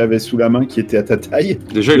machins qu'il avait sous la main qui étaient à ta taille.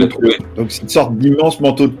 Déjà, il a trouvé. Donc, c'est une sorte d'immense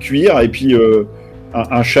manteau de cuir et puis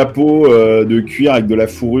un chapeau de cuir avec de la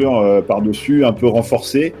fourrure par-dessus, un peu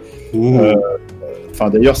renforcé. Enfin,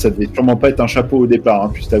 d'ailleurs, ça devait sûrement pas être un chapeau au départ,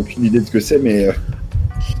 puisque tu n'as aucune idée de ce que c'est, mais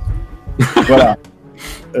voilà.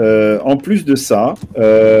 En plus de ça,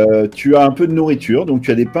 tu as un peu de nourriture, donc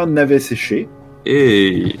tu as des pains de navet séchés.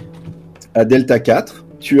 Et à Delta 4,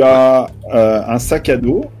 tu as un sac à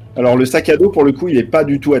dos. Alors le sac à dos, pour le coup, il est pas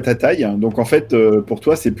du tout à ta taille. Donc en fait, pour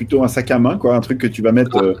toi, c'est plutôt un sac à main, quoi, un truc que tu vas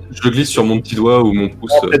mettre. Je le glisse sur mon petit doigt ou mon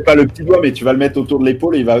pouce. Non, peut-être pas le petit doigt, mais tu vas le mettre autour de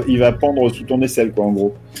l'épaule et il va pendre sous ton aisselle, quoi, en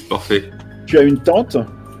gros. Parfait. Tu as une tente.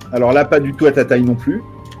 Alors là, pas du tout à ta taille non plus.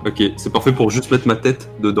 Ok, c'est parfait pour juste mettre ma tête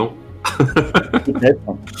dedans. Peut-être.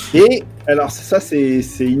 Et alors ça, c'est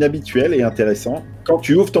inhabituel et intéressant. Quand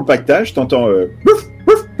tu ouvres ton pactage, t'entends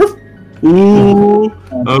Ouh,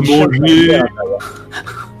 à manger.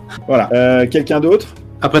 Voilà. Quelqu'un d'autre?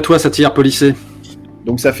 Après toi, satire policier.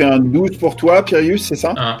 Donc ça fait un 12 pour toi, Pirius, c'est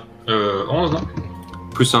ça? 11, non?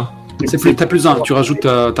 Plus 1. T'as plus 1, tu rajoutes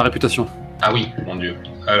ta réputation. Ah oui, mon dieu.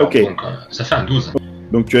 Alors, okay. Donc, ça fait un 12.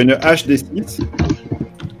 Donc tu as une hache des 6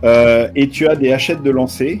 et tu as des hachettes de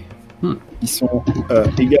lancer qui sont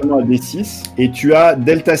également à D6 et tu as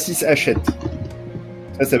Delta 6 hachettes.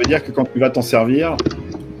 Ça veut dire que quand tu vas t'en servir,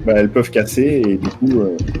 elles peuvent casser et du coup...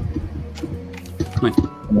 Oui.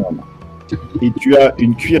 Et tu as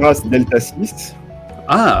une cuirasse Delta 6.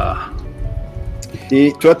 Ah.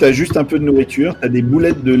 Et toi, tu as juste un peu de nourriture. Tu as des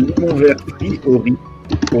boulettes de limon vert frit au riz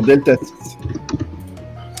pour Delta 6.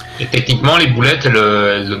 Et techniquement, les boulettes,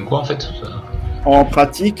 elles donnent quoi en fait? En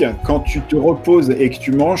pratique, quand tu te reposes et que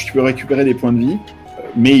tu manges, tu peux récupérer des points de vie,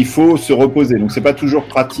 mais il faut se reposer. Donc c'est pas toujours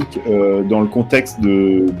pratique dans le contexte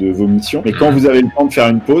de vos missions. Mais quand vous avez le temps de faire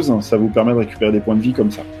une pause, ça vous permet de récupérer des points de vie comme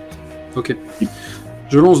ça. Ok.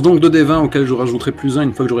 Je lance donc 2d20 auquel je rajouterai plus 1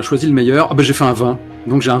 une fois que j'aurai choisi le meilleur. Ah bah j'ai fait un 20,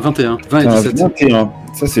 donc j'ai un 21. 20 et 17. 21,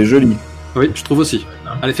 ça c'est joli. Oui, je trouve aussi.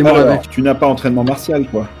 Allez, fais-moi Alors, rêver. tu n'as pas entraînement martial,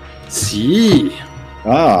 quoi. Si.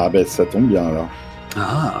 Ah, ben ça tombe bien alors.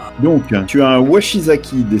 Ah. Donc, tu as un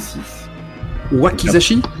Washizaki D6.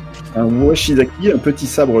 Wakizashi. Un Washizaki, un petit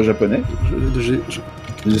sabre japonais. Je-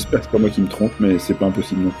 J'espère que c'est pas moi qui me trompe, mais c'est pas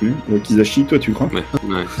impossible non plus. Wakizashi, toi tu crois?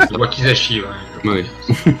 Ouais. Wakizashi, ouais. Ouais.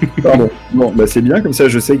 Pardon. Bon, bah c'est bien, comme ça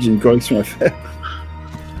je sais que j'ai une correction à faire.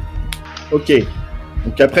 Ok.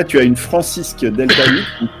 Donc après tu as une Francisque Delta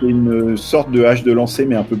 8, qui est une sorte de hache de lancer,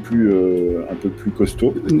 mais un peu plus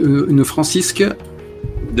costaud. Une Francisque.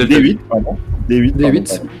 D8, pardon. D8. D8.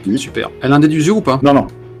 pardon, D8. Super. Elle a un dé d'usure ou pas? Non, non.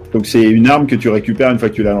 Donc c'est une arme que tu récupères une fois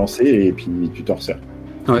que tu l'as lancée et puis tu t'en sers.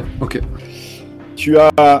 Ouais, ok. Tu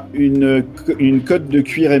as une cotte de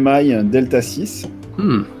cuir émail Delta 6,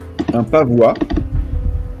 un pavois.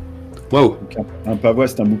 Waouh. Donc, un pavois,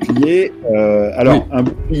 c'est un bouclier. Alors, Oui. un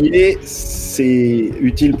bouclier, c'est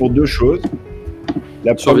utile pour deux choses.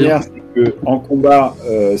 La Survie. première, c'est que en combat,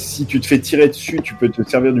 si tu te fais tirer dessus, tu peux te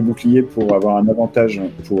servir du bouclier pour avoir un avantage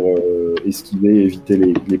pour esquiver, éviter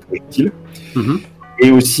les projectiles. Mhm.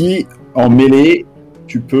 Et aussi, en mêlée,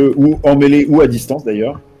 tu peux, ou en mêlée ou à distance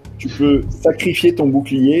d'ailleurs, tu peux sacrifier ton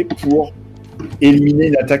bouclier pour éliminer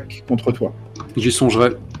une attaque contre toi. J'y songerai.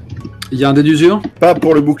 Il y a un dé d'usure? Pas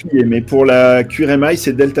pour le bouclier, mais pour la cuir émail,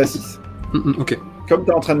 c'est Delta 6. Ok. Comme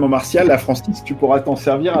tu as entraînement martial, la Francis, tu pourras t'en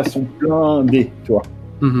servir à son plein dé, toi.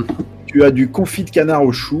 Mhm. Tu as du confit de canard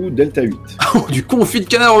au chou, Delta 8. Oh, du confit de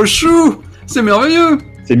canard au chou! C'est merveilleux!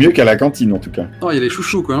 C'est mieux qu'à la cantine, en tout cas. Oh, il y a les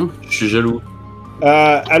chouchous, quoi. Hein. Je suis jaloux.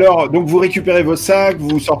 Alors, donc vous récupérez vos sacs,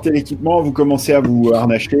 vous sortez l'équipement, vous commencez à vous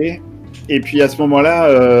harnacher. Et puis à ce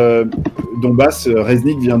moment-là, Donbass,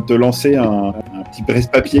 Reznik vient de te lancer un petit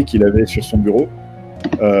presse-papier qu'il avait sur son bureau,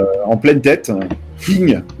 en pleine tête,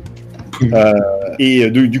 ping.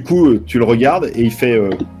 Et du coup, tu le regardes et il fait...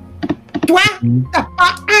 Toi, t'as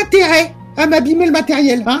pas intérêt à m'abîmer le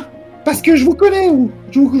matériel, hein? Parce que je vous connais,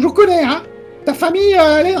 je vous connais, hein? Ta famille,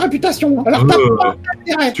 elle a une réputation, alors t'as pas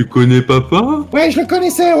intérêt. Tu connais papa? Ouais, je le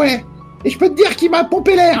connaissais, ouais. Et je peux te dire qu'il m'a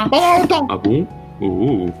pompé l'air pendant longtemps. Ah bon?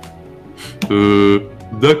 Oh.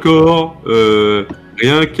 D'accord.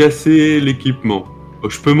 Rien casser l'équipement.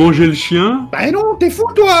 Je peux manger le chien? Bah non, t'es fou,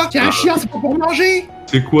 toi. C'est un chien, c'est pas pour manger.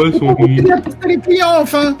 C'est quoi Faut son pas nom? continuer à pousser les clients,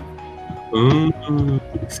 enfin.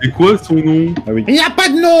 C'est quoi son nom? Ah oui. Il n'y a pas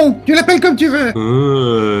de nom. Tu l'appelles comme tu veux.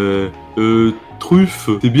 Truffe.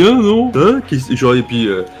 C'est bien, non? Hein? Genre, et puis,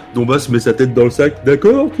 Donbass met sa tête dans le sac.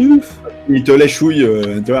 D'accord, Truffe? Il te léchouille,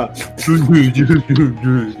 tu vois.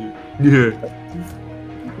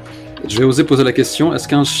 Je vais oser poser la question, est-ce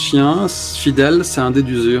qu'un chien fidèle, c'est un dé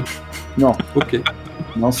d'usure? Non. Ok.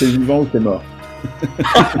 Non, c'est vivant ou c'est mort.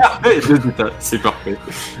 C'est parfait.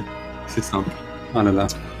 C'est simple. Ah là là.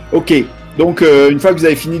 Ok, donc une fois que vous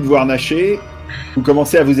avez fini de vous harnacher, vous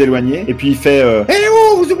commencez à vous éloigner, et puis il fait... Eh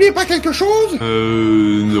oh, vous oubliez pas quelque chose?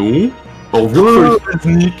 Non. Au revoir,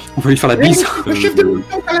 Reznik. On va lui faire la Eh, bise. le chef de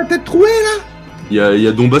mission qui a la tête trouée, là. Il y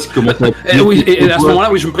a Donbass qui commence à... Oui, et à ce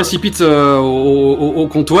moment-là, oui, je me précipite au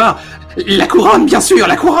comptoir. La couronne, bien sûr,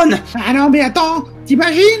 la couronne! Ah non, mais attends,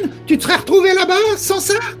 t'imagines? Tu te serais retrouvé là-bas sans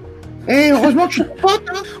ça? Eh, heureusement que je suis ton pote,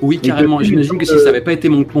 hein. Oui, carrément. J'imagine que si ça n'avait pas été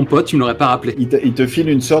mon pote, tu ne l'aurais pas rappelé. Il te file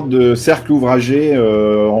une sorte de cercle ouvragé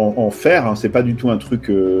en fer, hein, c'est pas du tout un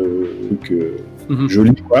truc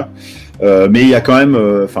joli, quoi. Mais il y a quand même...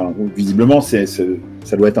 visiblement,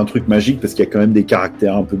 ça doit être un truc magique, parce qu'il y a quand même des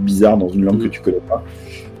caractères un peu bizarres dans une langue que tu connais pas,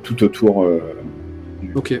 tout autour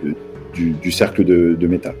du cercle de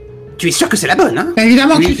métal. Tu es sûr que c'est la bonne, hein?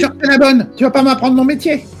 Évidemment que Oui, je suis sûr que c'est la bonne. Tu vas pas m'apprendre mon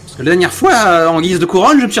métier. Parce que la dernière fois, en guise de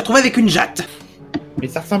couronne, je me suis retrouvé avec une jatte. Mais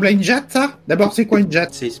ça ressemble à une jatte, ça? D'abord, c'est quoi une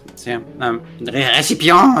jatte? C'est un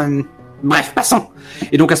récipient... Bref, passons.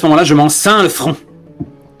 Et donc à ce moment-là, je m'en ceins le front.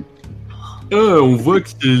 On voit que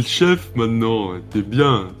c'est le chef maintenant. T'es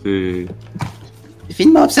bien. T'es...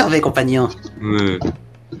 Finement observé, compagnon. Ouais.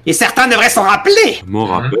 Et certains devraient s'en rappeler. Je m'en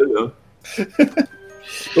rappelle, hein.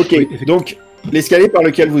 Ok, Oui, donc l'escalier par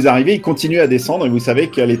lequel vous arrivez, il continue à descendre, et vous savez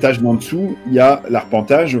qu'à l'étage d'en dessous, il y a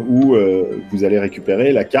l'arpentage où vous allez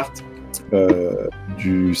récupérer la carte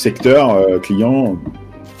du secteur client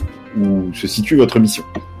où se situe votre mission.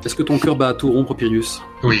 Est-ce que ton cœur bat à tout rompre, Pirius?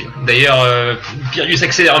 Oui, d'ailleurs, Pirius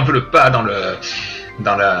accélère un peu le pas dans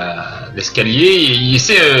l'escalier et il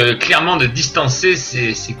essaie clairement de distancer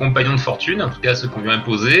ses compagnons de fortune, en tout cas ceux qu'on lui a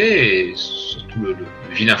imposés, et surtout le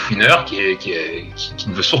vilain fouineur qui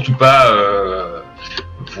ne veut surtout pas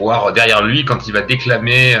voir derrière lui quand il va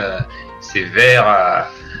déclamer ses vers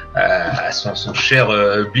à son cher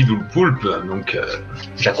Bidoul Poulpe. Donc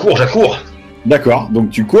j'accours. D'accord,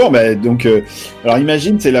 donc tu cours, alors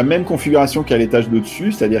imagine c'est la même configuration qu'à l'étage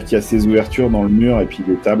d'au-dessus, c'est-à-dire qu'il y a ces ouvertures dans le mur et puis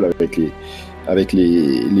des tables avec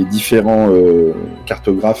les différents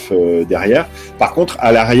cartographes derrière. Par contre,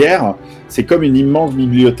 à l'arrière, c'est comme une immense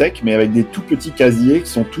bibliothèque, mais avec des tout petits casiers qui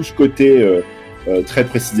sont tous cotés très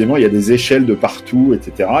précisément. Il y a des échelles de partout,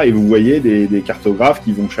 etc. Et vous voyez des cartographes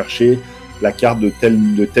qui vont chercher la carte de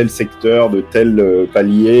tel secteur, de tel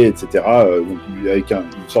palier, etc. Donc, avec une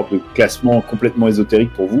sorte de classement complètement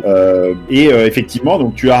ésotérique pour vous. Effectivement,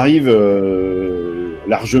 donc tu arrives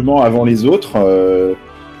largement avant les autres.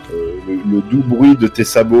 Le doux bruit de tes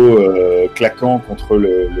sabots claquant contre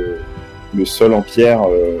le sol en pierre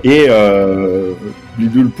et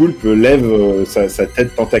Bidou le Poulpe lève sa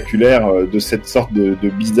tête tentaculaire de cette sorte de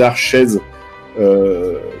bizarre chaise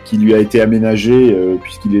qui lui a été aménagée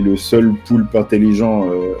puisqu'il est le seul poulpe intelligent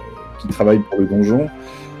qui travaille pour le donjon.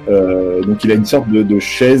 Donc il a une sorte de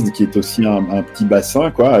chaise qui est aussi un petit bassin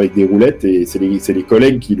quoi, avec des roulettes et c'est les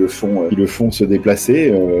collègues qui le font se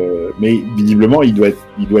déplacer. Mais visiblement il doit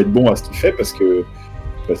être bon à ce qu'il fait parce que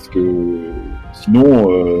sinon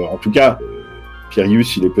en tout cas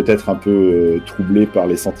Pirius il est peut-être un peu troublé par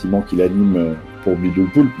les sentiments qu'il anime pour Bidou le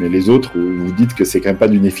Poulpe, mais les autres vous dites que c'est quand même pas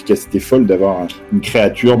d'une efficacité folle d'avoir une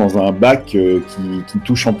créature dans un bac qui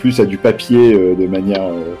touche en plus à du papier de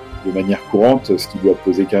manière courante, ce qui doit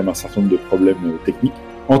poser quand même un certain nombre de problèmes techniques.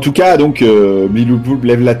 En tout cas, donc, Bidou le Poulpe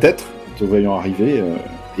lève la tête, te voyant arriver,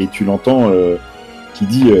 et tu l'entends qui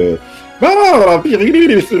dit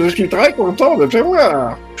Pirius, je suis très content de te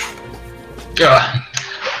voir. Ah,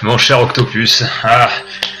 mon cher Octopus,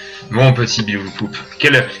 mon petit Bidou le Poulpe,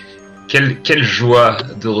 quelle joie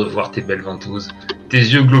de revoir tes belles ventouses, tes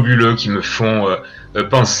yeux globuleux qui me font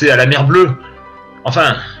penser à la mer bleue.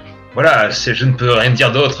 Enfin, voilà, je ne peux rien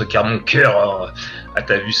dire d'autre car mon cœur à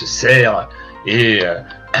ta vue se serre et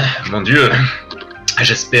mon Dieu,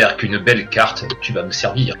 j'espère qu'une belle carte tu vas me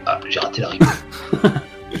servir. Ah, j'ai raté la rime.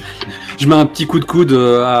 Je mets un petit coup de coude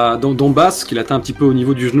à Donbass qui l'atteint un petit peu au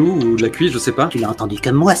niveau du genou ou de la cuisse, je sais pas. Tu l'as entendu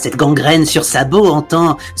comme moi, cette gangrène sur sabot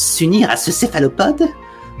entend s'unir à ce céphalopode.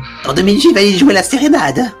 Dans 2 minutes, il va y jouer la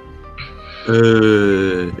sérénade.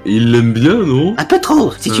 Il l'aime bien, non? Un peu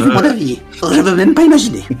trop, si tu veux mon avis. Je veux même pas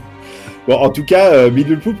imaginer. Bon, en tout cas,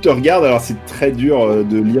 Bidou le Poulpe te regarde. Alors, c'est très dur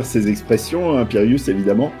de lire ses expressions, hein, Pirius,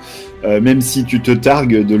 évidemment. Même si tu te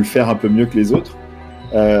targues de le faire un peu mieux que les autres.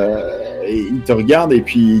 Et il te regarde et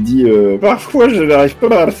puis il dit parfois, je n'arrive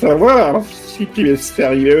pas à savoir si tu es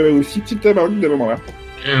sérieux ou si tu te manques de moment.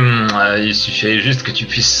 Il suffit juste que tu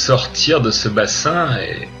puisses sortir de ce bassin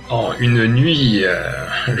et en une nuit,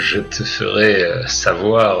 je te ferai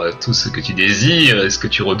savoir tout ce que tu désires et ce que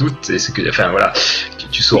tu redoutes et ce que... Enfin voilà,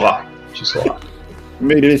 tu sauras.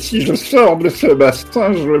 Mais si je sors de ce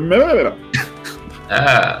bassin, je meurs.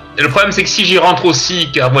 Le problème c'est que si j'y rentre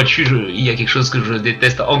aussi, car vois-tu, il y a quelque chose que je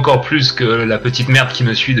déteste encore plus que la petite merde qui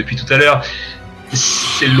me suit depuis tout à l'heure,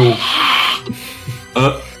 c'est l'eau.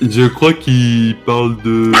 Ah, je crois qu'il parle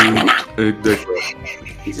de... D'accord.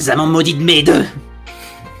 Les amants maudits de mes deux.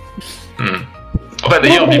 Enfin,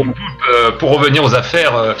 d'ailleurs, Bidou le Poulpe, pour revenir aux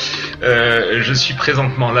affaires, je suis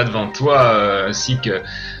présentement là devant toi, ainsi que...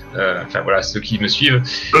 Enfin voilà, ceux qui me suivent,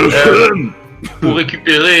 pour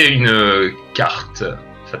récupérer une carte,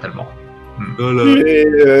 fatalement.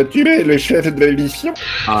 Voilà. Tu es le chef de la mission.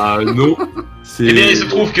 Ah non, c'est... Eh bien, il se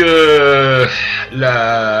trouve que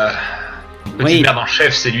la... Petit merde en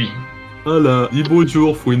chef, c'est lui. Voilà, dis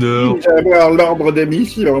bonjour, Fouineur. Je vais avoir l'ordre de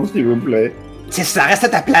mission, s'il vous plaît. C'est ça, reste à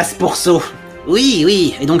ta place, Pourceau.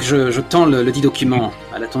 Oui. Et donc je tends le dit document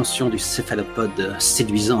à l'attention du céphalopode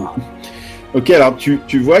séduisant. Ok, alors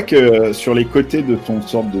tu vois que sur les côtés de ton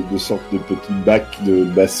sorte de petit bac de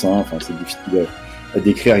bassin, enfin c'est difficile à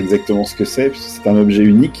décrire exactement ce que c'est un objet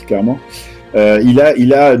unique, clairement. Il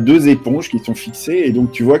a 2 éponges qui sont fixées et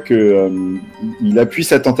donc tu vois que il appuie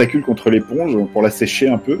sa tentacule contre l'éponge pour la sécher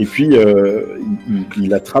un peu et puis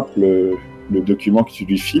il attrape le document que tu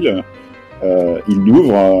lui files, il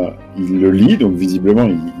l'ouvre, il le lit, donc visiblement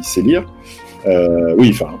il sait lire. Oui,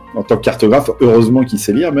 enfin en tant que cartographe, heureusement qu'il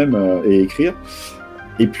sait lire même et écrire.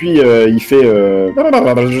 Et puis il fait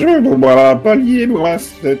je voilà palier loin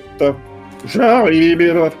cette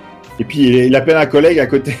j'arrive. Et puis il appelle un collègue à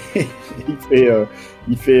côté.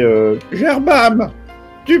 il fait Gerbam,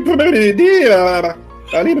 tu peux m'aider à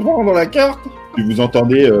aller prendre la carte. Et vous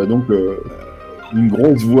entendez donc une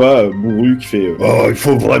grosse voix bourrue qui fait il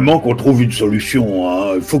faut vraiment qu'on trouve une solution,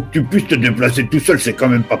 hein. Il faut que tu puisses te déplacer tout seul, c'est quand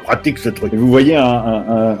même pas pratique ce truc. Et vous voyez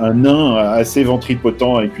un nain assez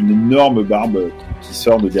ventripotent avec une énorme barbe qui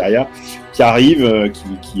sort de derrière, qui arrive,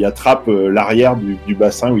 qui attrape l'arrière du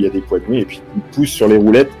bassin où il y a des poignées et puis il pousse sur les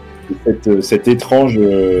roulettes. cet étrange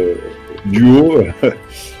duo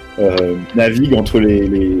navigue entre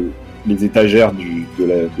les étagères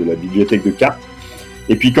de la bibliothèque de cartes.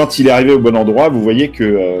 Et puis quand il est arrivé au bon endroit, vous voyez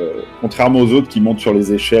que, contrairement aux autres qui montent sur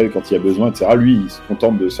les échelles quand il y a besoin, etc., lui, il se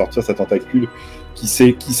contente de sortir sa tentacule qui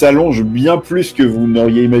s'allonge bien plus que vous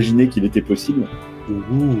n'auriez imaginé qu'il était possible.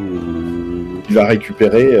 Il va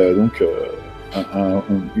récupérer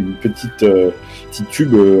une petite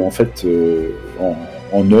tube en fait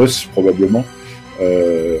en os probablement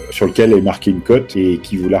sur lequel est marquée une cote et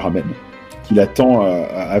qui vous la ramène. Il attend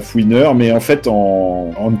à Fouineur, mais en fait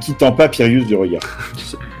en ne quittant pas Pirius du regard.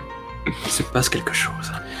 Il se passe quelque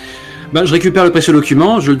chose. Ben, je récupère le précieux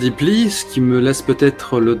document, je le déplie, ce qui me laisse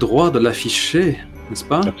peut-être le droit de l'afficher, n'est-ce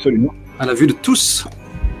pas ? Absolument. À la vue de tous.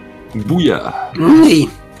 Bouillard. Oui.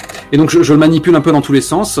 Et donc je le manipule un peu dans tous les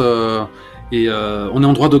sens, et on est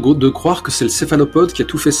en droit de croire que c'est le céphalopode qui a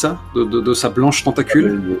tout fait ça, de sa blanche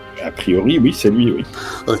tentacule. A priori, oui, c'est lui, oui.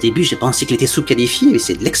 Au début, j'ai pensé qu'il était sous-qualifié, mais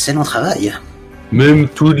c'est de l'excellent travail. Même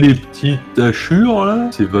toutes les petites tachures, là,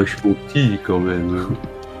 c'est vachement petit, quand même.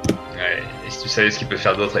 Ouais, et si tu savais ce qu'il peut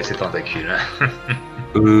faire d'autre avec ses tentacules.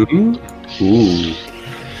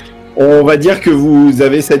 On va dire que vous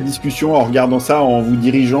avez cette discussion en regardant ça, en vous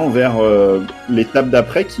dirigeant vers l'étape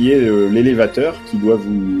d'après, qui est l'élévateur qui doit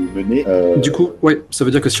vous mener. Du coup, ouais, ça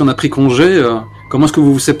veut dire que si on a pris congé, comment est-ce que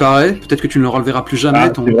vous vous séparez ? Peut-être que tu ne le reverras plus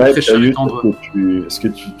jamais, ton très cher et tendre. Est-ce que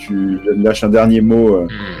tu lâches un dernier mot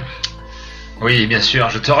Oui, bien sûr,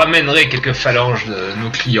 je te ramènerai quelques phalanges de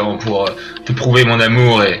nos clients pour te prouver mon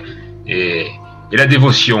amour et la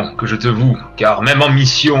dévotion que je te voue, car même en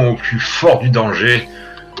mission au plus fort du danger,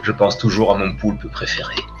 je pense toujours à mon poulpe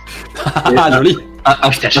préféré. Joli.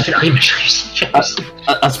 Putain, j'ai fait la rime, j'ai réussi.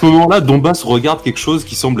 À ce moment-là, Dombas regarde quelque chose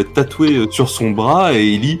qui semble être tatoué sur son bras et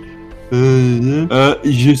il dit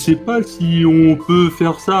je sais pas si on peut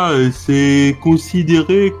faire ça, c'est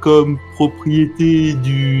considéré comme propriété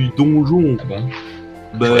du donjon. Ah bon ?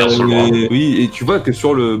 Oui, et tu vois que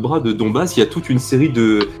sur le bras de Dombas, il y a toute une série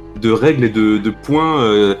de règles et de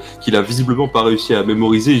points qu'il a visiblement pas réussi à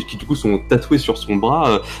mémoriser et qui du coup sont tatoués sur son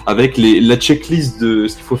bras avec la checklist de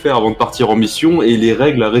ce qu'il faut faire avant de partir en mission et les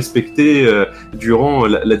règles à respecter durant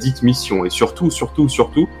la dite mission. Et surtout,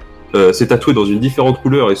 c'est tatoué dans une différente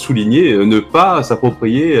couleur et souligné ne pas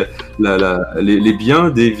s'approprier les biens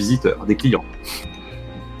des visiteurs, des clients.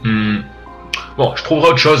 Bon, je trouverai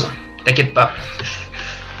autre chose, t'inquiète pas.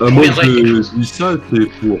 Moi, je dis ça, c'est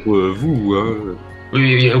pour vous. Hein.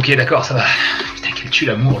 Oui, ok, d'accord, ça va. Putain, quel tue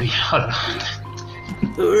l'amour, lui. Oh là là.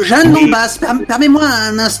 Jeanne Dombas, permets-moi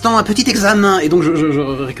un instant, un petit examen. Et donc je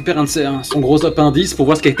récupère son gros appendice pour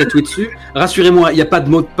voir ce qui est tatoué dessus. Rassurez-moi, il n'y a pas de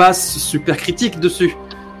mot de passe super critique dessus.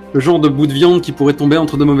 Le genre de bout de viande qui pourrait tomber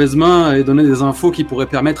entre de mauvaises mains et donner des infos qui pourraient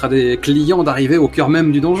permettre à des clients d'arriver au cœur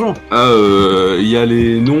même du donjon. Il y a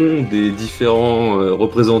les noms des différents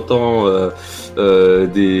représentants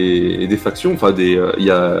des factions. Enfin, il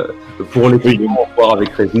y a pour les clients, on va voir avec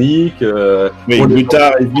Reznik. Oui,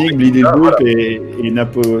 Buta, Reznik, Blidegoop et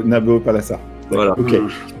Nabo Palassar. Voilà. Ok.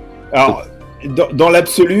 Alors, dans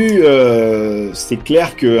l'absolu, c'est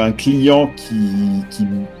clair qu'un client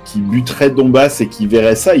qui buterait Dombas et qui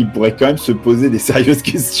verrait ça, il pourrait quand même se poser des sérieuses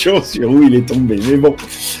questions sur où il est tombé. Mais bon,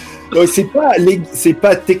 donc c'est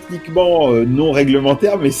pas techniquement non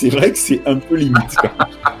réglementaire, mais c'est vrai que c'est un peu limite, quoi.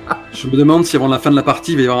 Je me demande si avant la fin de la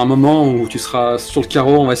partie, il va y avoir un moment où tu seras sur le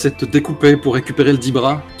carreau, on va essayer de te découper pour récupérer le 10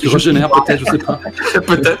 bras. Tu régénères peut-être, je sais pas.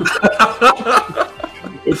 Peut-être.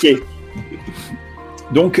 Ok.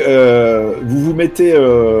 Donc, vous vous mettez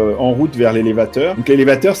en route vers l'élévateur. Donc,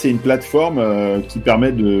 l'élévateur, c'est une plateforme qui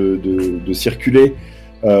permet de circuler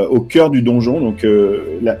au cœur du donjon. Donc,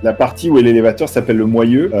 la partie où est l'élévateur s'appelle le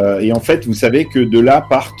moyeu. Et en fait, vous savez que de là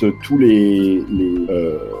partent tous les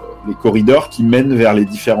corridors qui mènent vers les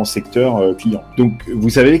différents secteurs clients. Donc, vous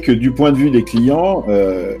savez que du point de vue des clients,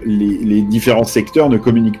 les différents secteurs ne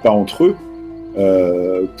communiquent pas entre eux.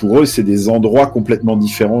 Pour eux, c'est des endroits complètement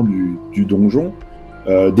différents du donjon.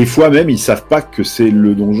 Des fois même, ils savent pas que c'est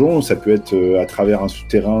le donjon. Ça peut être à travers un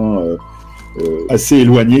souterrain assez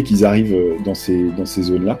éloigné qu'ils arrivent dans ces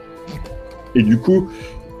zones-là. Et du coup,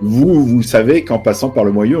 vous savez qu'en passant par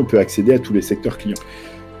le moyeu, on peut accéder à tous les secteurs clients.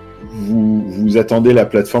 Vous attendez la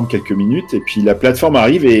plateforme quelques minutes, et puis la plateforme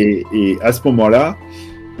arrive, et à ce moment-là,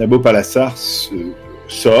 Nabo Palassar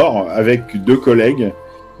sort avec 2 collègues,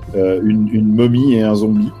 une momie et un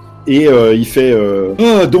zombie. Et il fait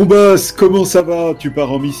Ah, Dombas, comment ça va? Tu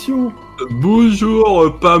pars en mission?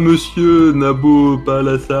 Bonjour, pas monsieur Nabo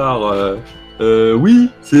Palassar. Oui,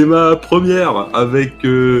 c'est ma première avec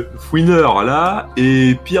Fouineur là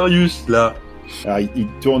et Pirius là. Alors il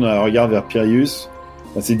tourne un regard vers Pirius.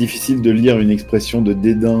 c'est difficile de lire une expression de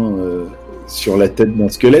dédain sur la tête d'un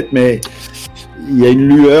squelette, mais il y a une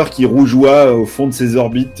lueur qui rougeoie au fond de ses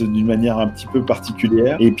orbites d'une manière un petit peu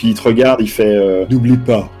particulière. Et puis il te regarde, il fait n'oublie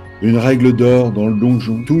pas, une règle d'or dans le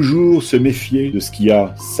donjon, toujours se méfier de ce qui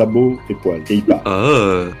a sabots et poils. Et il part.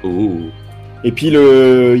 Et puis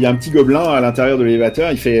il y a un petit gobelin à l'intérieur de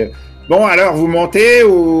l'élévateur, il fait bon alors vous montez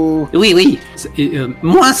ou... Oui.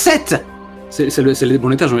 Moins 7. C'est le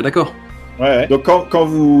bon étage, on est d'accord. Ouais. Donc quand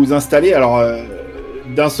vous vous installez, alors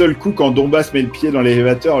d'un seul coup, quand Donbass met le pied dans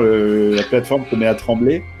l'élévateur, la plateforme se met à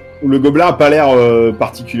trembler. Le gobelin n'a pas l'air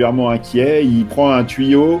particulièrement inquiet. Il prend un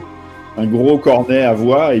tuyau, un gros cornet à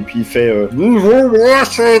voix, et puis il fait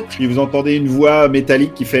Puis vous entendez une voix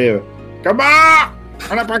métallique qui fait comment?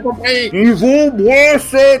 On n'a pas compris. Niveau moins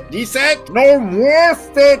 7. 17. Non, moins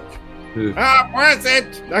 7. Ah, moins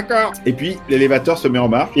 7. D'accord. Et puis l'élévateur se met en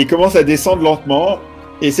marche et commence à descendre lentement.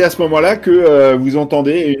 Et c'est à ce moment-là que vous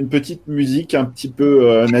entendez une petite musique un petit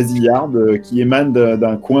peu nasillarde qui émane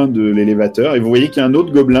d'un coin de l'élévateur. Et vous voyez qu'il y a un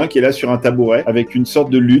autre gobelin qui est là sur un tabouret avec une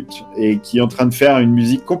sorte de luth et qui est en train de faire une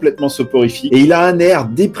musique complètement soporifique. Et il a un air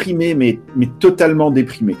déprimé, mais totalement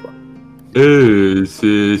déprimé, quoi.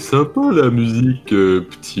 C'est sympa la musique,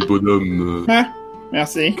 petit bonhomme. Ah,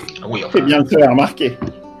 merci. Oui, C'est bien de te faire remarquer.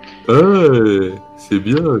 C'est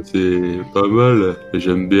bien, c'est pas mal,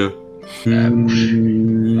 j'aime bien.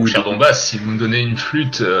 Mon cher Donbass, si vous me donnez une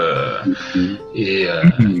flûte et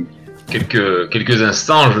quelques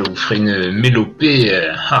instants, je vous ferai une mélopée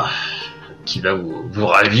qui va vous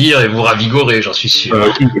ravir et vous ravigorer, j'en suis sûr.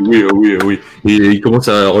 Oui. Et il commence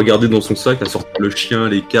à regarder dans son sac, à sortir le chien,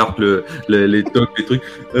 les cartes, les tocs, les trucs.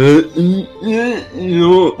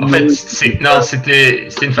 Non. En fait, c'était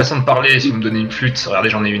une façon de parler. Si vous me donnez une flûte, regardez,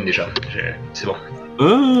 j'en ai une déjà. C'est bon.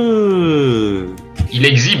 Il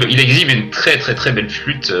exhibe une très très très belle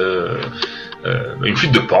flûte, une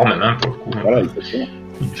flûte de porc même, hein, pour le coup. Voilà,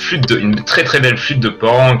 Une très très belle flûte de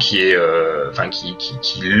porc qui est,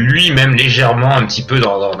 qui lui-même légèrement un petit peu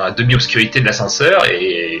dans la demi-obscurité de l'ascenseur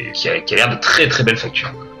et qui a l'air de très très belle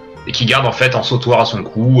facture. Et qui garde en fait en sautoir à son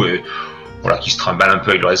cou et voilà, qui se trimballe un peu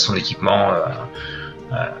avec le reste de son équipement.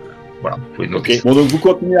 Voilà, vous pouvez noter. Okay. Bon, donc vous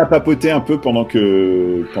continuez à papoter un peu pendant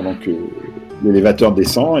que l'élévateur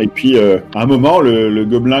descend, et puis à un moment, le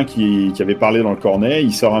gobelin qui avait parlé dans le cornet,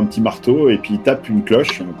 il sort un petit marteau, et puis il tape une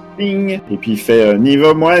cloche, ping, et puis il fait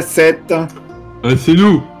niveau moins 7. C'est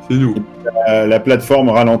nous. La plateforme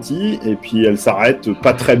ralentit, et puis elle s'arrête,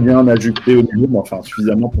 pas très bien ajustée au niveau, mais enfin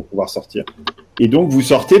suffisamment pour pouvoir sortir. Et donc vous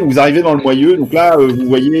sortez, donc vous arrivez dans le moyeu, donc là vous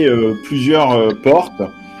voyez plusieurs portes,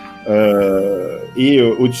 et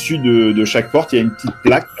au-dessus de chaque porte, il y a une petite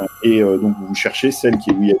plaque, et donc vous cherchez celle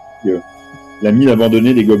où il y a la mine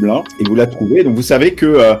abandonnée des gobelins, et vous la trouvez. Donc vous savez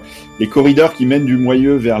que les corridors qui mènent du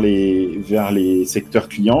moyeu vers les secteurs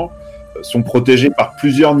clients sont protégés par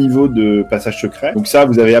plusieurs niveaux de passage secret. Donc ça,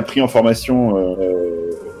 vous avez appris en formation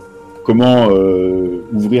comment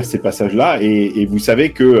ouvrir ces passages-là, et vous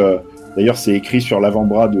savez que, d'ailleurs c'est écrit sur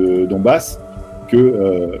l'avant-bras de Donbass,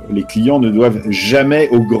 que les clients ne doivent jamais,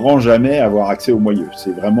 au grand jamais, avoir accès au moyeu.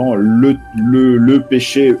 C'est vraiment le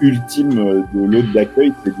péché ultime de l'hôte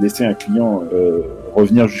d'accueil, c'est de laisser un client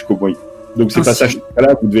revenir jusqu'au moyeu. Donc ces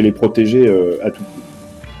passages-là, vous devez les protéger à tout prix.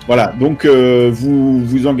 Voilà, donc vous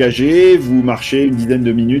vous engagez, vous marchez une dizaine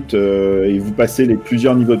de minutes et vous passez les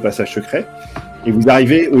plusieurs niveaux de passage secret, et vous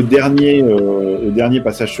arrivez au dernier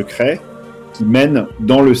passage secret qui mène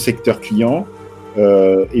dans le secteur client.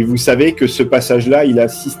 Et vous savez que ce passage-là, il a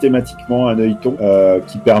systématiquement un œilleton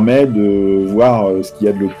qui permet de voir ce qu'il y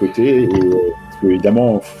a de l'autre côté. Et parce que,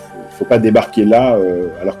 évidemment, faut pas débarquer là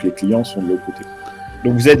alors que les clients sont de l'autre côté.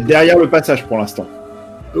 Donc vous êtes derrière le passage pour l'instant.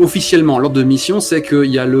 Officiellement, l'ordre de mission, c'est qu'il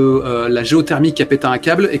y a la géothermie qui a pété un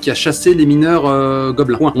câble et qui a chassé les mineurs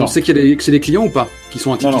gobelins. On sait que c'est des clients ou pas qui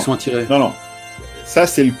sont attirés. Non. Ça,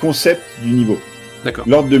 c'est le concept du niveau. D'accord.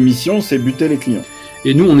 L'ordre de mission, c'est buter les clients.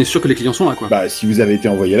 Et nous, on est sûr que les clients sont là, quoi. Bah, si vous avez été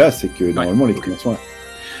envoyé là, c'est que normalement les clients sont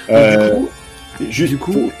là. Du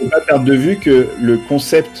coup, faut pas perdre de vue que le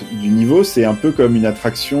concept du niveau, c'est un peu comme une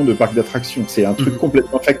attraction de parc d'attractions. C'est un truc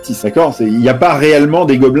complètement factice, d'accord ? Il n'y a pas réellement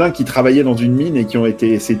des gobelins qui travaillaient dans une mine et qui ont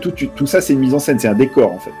été. C'est tout ça, c'est une mise en scène, c'est un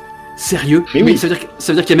décor en fait. Sérieux ? Mais oui. Ça veut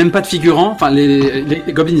dire qu'il n'y a même pas de figurants. Enfin, les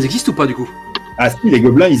gobelins, ils existent ou pas du coup ? Ah si, les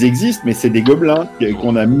gobelins, ils existent, mais c'est des gobelins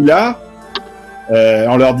qu'on a mis là.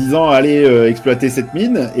 En leur disant allez exploiter cette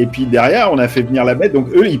mine, et puis derrière on a fait venir la bête, donc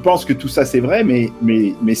eux ils pensent que tout ça c'est vrai, mais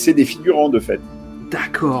c'est des figurants de fait.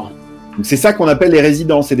 D'accord. Donc c'est ça qu'on appelle les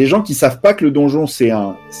résidents, c'est des gens qui savent pas que le donjon c'est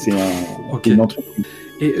une entreprise.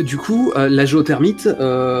 Et du coup, la géothermite,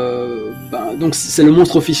 donc c'est le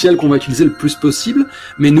monstre officiel qu'on va utiliser le plus possible.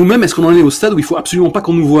 Mais nous-mêmes, est-ce qu'on en est au stade où il faut absolument pas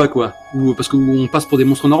qu'on nous voit, quoi? Ou parce qu'on passe pour des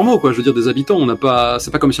monstres normaux, quoi. Je veux dire, des habitants,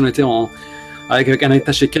 c'est pas comme si on était avec un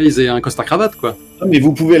attaché case et un costard cravate, quoi. Non, mais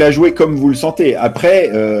vous pouvez la jouer comme vous le sentez.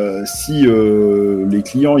 Après, si les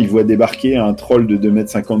clients ils voient débarquer un troll de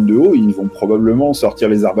 2,50 m de haut, ils vont probablement sortir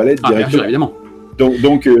les arbalètes directement. Bien sûr, évidemment.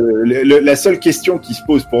 Donc la seule question qui se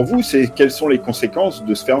pose pour vous, c'est quelles sont les conséquences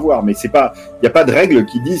de se faire voir. Mais il n'y a pas de règle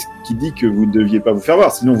qui dit que vous ne deviez pas vous faire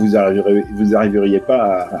voir, sinon vous arriveriez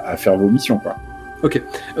pas à faire vos missions, quoi. Ok.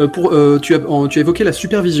 Tu as évoqué la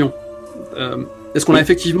supervision. Est-ce qu'on a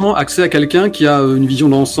effectivement accès à quelqu'un qui a une vision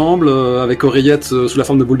d'ensemble avec oreillette sous la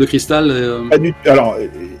forme de boule de cristal Pas du tout. Alors,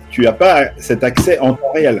 tu n'as pas cet accès en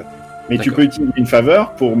temps réel, mais tu peux utiliser une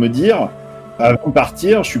faveur pour me dire. Avant de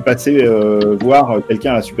partir, je suis passé voir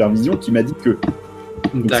quelqu'un à la supervision qui m'a dit que.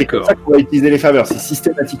 Donc c'est comme ça qu'on va utiliser les faveurs. C'est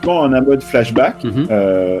systématiquement un mode flashback qui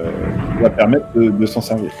va permettre de s'en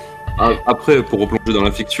servir. Après, pour replonger dans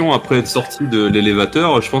la fiction, après être sorti de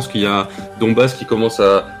l'élévateur, je pense qu'il y a Dombas qui commence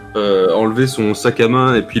à enlever son sac à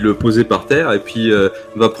main et puis le poser par terre et puis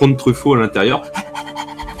va prendre Truffaut à l'intérieur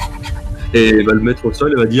et va le mettre au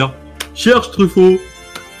sol et va dire « Cherche Truffaut,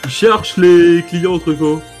 cherche les clients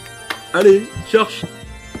Truffaut. Allez, cherche !»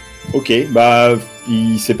 Ok,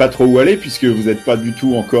 il sait pas trop où aller puisque vous n'êtes pas du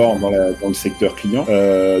tout encore dans le secteur client.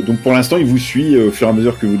 Donc pour l'instant, il vous suit au fur et à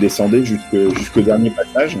mesure que vous descendez jusqu'au dernier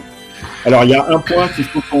passage. Alors il y a un point qu'il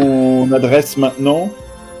faut qu'on adresse maintenant,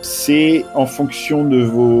 c'est en fonction de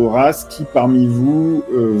vos races qui parmi vous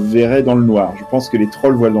verrait dans le noir. Je pense que les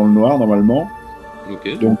trolls voient dans le noir normalement.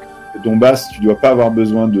 Ok. Donc Dombas, tu dois pas avoir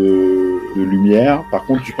besoin de lumière. Par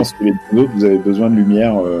contre, je pense que les deux autres, vous avez besoin de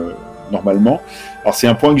lumière normalement. Alors c'est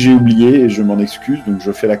un point que j'ai oublié et je m'en excuse, donc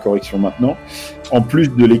je fais la correction maintenant. En plus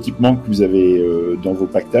de l'équipement que vous avez dans vos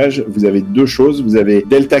pactages, vous avez deux choses. Vous avez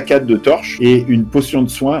Delta 4 de torche et une potion de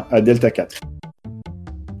soin à Delta 4.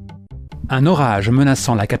 Un orage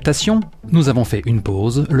menaçant la captation, nous avons fait une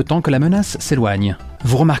pause, le temps que la menace s'éloigne.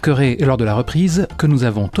 Vous remarquerez lors de la reprise que nous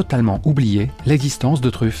avons totalement oublié l'existence de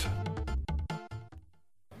Truffe.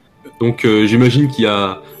 Donc j'imagine qu'il y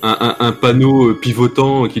a un panneau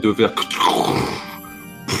pivotant qui doit faire...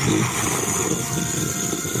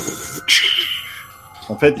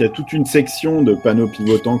 En fait, il y a toute une section de panneaux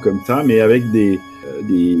pivotants comme ça, mais avec des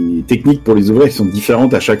techniques pour les ouvrir qui sont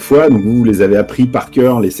différentes à chaque fois. Donc vous les avez appris par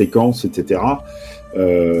cœur, les séquences, etc.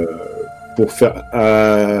 Pour faire.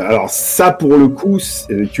 Alors ça, pour le coup,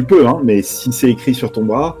 tu peux, hein, mais si c'est écrit sur ton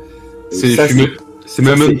bras, c'est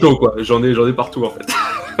même un temps, quoi. J'en ai partout en fait.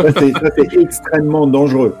 Ça, c'est extrêmement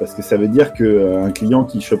dangereux parce que ça veut dire qu'un client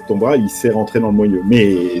qui chope ton bras, il sait rentrer dans le moyeu.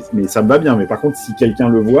 Mais ça me va bien. Mais par contre, si quelqu'un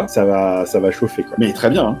le voit, ça va chauffer, quoi. Mais très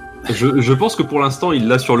bien. Hein. Je pense que pour l'instant, il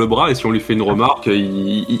l'a sur le bras et si on lui fait une remarque,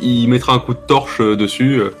 il mettra un coup de torche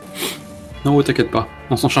dessus. Non, t'inquiète pas,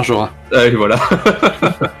 on s'en chargera. Allez, voilà.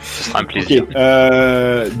 Ce sera un plaisir.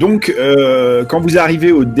 Okay. Donc, quand vous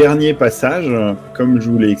arrivez au dernier passage, comme je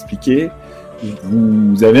vous l'ai expliqué,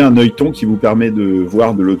 vous avez un œilleton qui vous permet de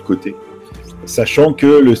voir de l'autre côté. Sachant que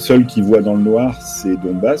le seul qui voit dans le noir, c'est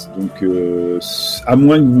Dombas. Donc, à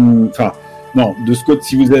moins que vous... Enfin, non, de ce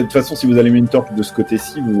côté, de toute façon, si vous allumez une torche de ce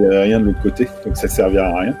côté-ci, vous n'avez rien de l'autre côté. Donc, ça ne servira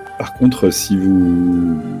à rien. Par contre, si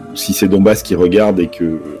c'est Dombas qui regarde et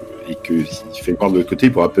que s'il fait voir de l'autre côté,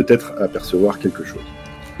 il pourra peut-être apercevoir quelque chose.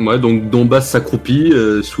 Ouais, donc Dombas s'accroupit,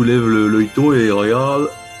 soulève l'œilleton et regarde...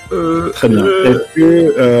 Très bien. Est-ce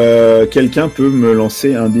que quelqu'un peut me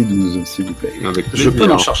lancer un D12, s'il vous plaît? Je peux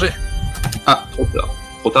m'en charger. Ah,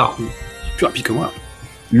 trop tard. Plus rapide que moi.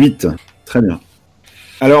 8. Très bien.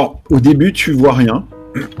 Alors, au début, tu vois rien.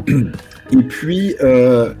 Et puis,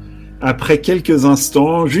 après quelques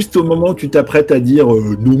instants, juste au moment où tu t'apprêtes à dire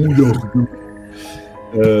non,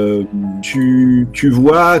 tu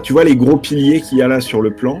vois les gros piliers qu'il y a là sur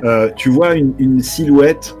le plan. Tu vois une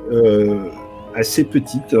silhouette assez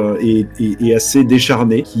petite et assez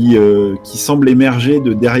décharnée qui semble émerger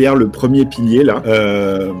de derrière le premier pilier là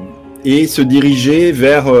et se diriger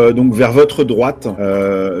vers votre droite,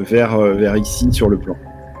 vers ici sur le plan.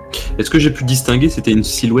 Est-ce que j'ai pu distinguer c'était une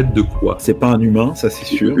silhouette de quoi? C'est pas un humain, ça c'est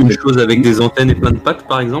sûr. Une chose avec des antennes et plein de pattes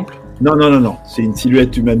par exemple? Non, c'est une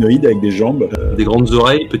silhouette humanoïde avec des jambes. Des grandes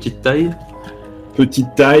oreilles, petite taille?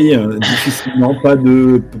 Petite taille, difficilement, pas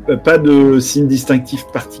de signe distinctif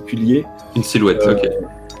particulier. Une silhouette, ok.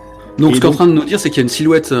 Donc, ce qu'est en train de nous dire, c'est qu'il y a une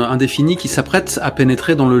silhouette indéfinie qui s'apprête à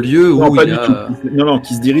pénétrer dans le lieu où il y a... Non,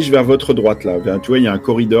 qui se dirige vers votre droite, là. Tu vois, il y a un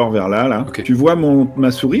corridor vers là. Okay. Tu vois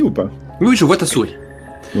ma souris ou pas? Oui, je vois ta souris.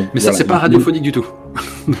 Donc, mais voilà, ça, c'est pas radiophonique du tout.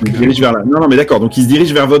 Il se dirige vers là. Non, mais d'accord. Donc, il se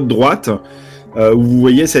dirige vers votre droite. où vous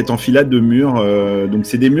voyez cette enfilade de murs. Donc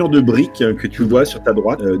c'est des murs de briques que tu vois sur ta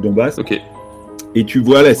droite, Dombas. Ok. Et tu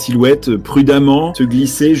vois la silhouette prudemment se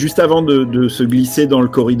glisser, juste avant de se glisser dans le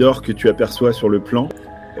corridor que tu aperçois sur le plan.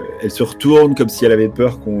 Elle se retourne comme si elle avait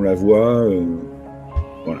peur qu'on la voie.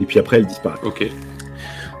 Voilà. Et puis après, elle disparaît. Ok.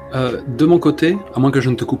 De mon côté, à moins que je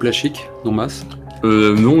ne te coupe la chic, Dombas.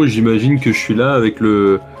 Non, j'imagine que je suis là avec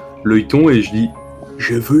l'œilleton et je dis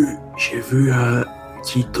j'ai vu un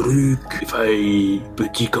petit truc, enfin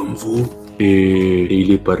petit comme vous, et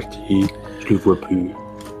il est parti, je le vois plus.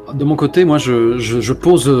 De mon côté, moi, je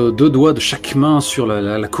pose 2 doigts de chaque main sur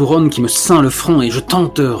la couronne qui me ceint le front et je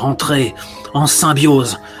tente de rentrer en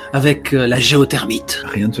symbiose avec la géothermite.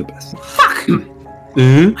 Rien ne se passe. Fuck.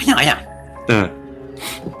 Rien. Ah.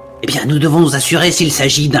 Eh bien, nous devons nous assurer s'il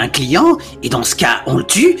s'agit d'un client, et dans ce cas, on le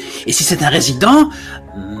tue, et si c'est un résident,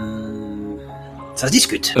 ça se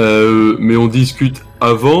discute. Mais on discute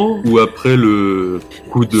avant ou après le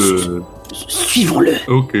coup de... Suivons-le.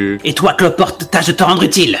 Ok. Et toi, Cloporte, tâche de te rendre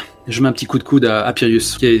utile. Je mets un petit coup de coude à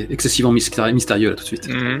Pyrrhus, qui est excessivement mystérieux là tout de suite.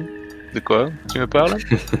 De quoi tu me parles?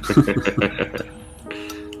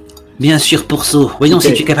 Bien sûr, Pourceau. Voyons Ok.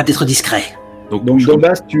 si tu es capable d'être discret. Donc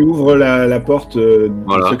Dombas, tu ouvres la porte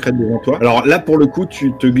secrète devant toi. Alors là, pour le coup,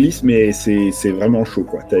 tu te glisses, mais c'est vraiment chaud,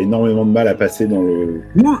 quoi. T'as énormément de mal à passer dans le...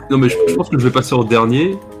 Non mais je pense que je vais passer en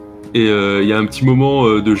dernier. Et il y a un petit moment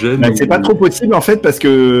de gêne. Bah, c'est pas trop possible, en fait, parce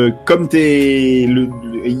que comme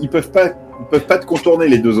ils peuvent pas te contourner,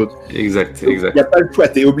 les 2 autres. Exact. Il n'y a pas le choix,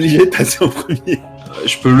 t'es obligé de passer en premier.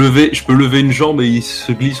 Je peux lever une jambe et il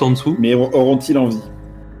se glisse en dessous. Mais auront-ils envie?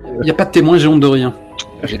 Il n'y a pas de témoin, j'ai honte de rien.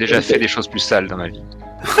 J'ai déjà fait des choses plus sales dans ma vie.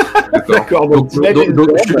 D'accord, Donc,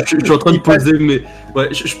 je suis en train de poser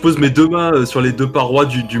je pose mes 2 mains sur les 2 parois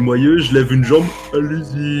du moyeu, je lève une jambe.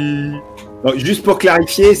 Allez-y. Donc, juste pour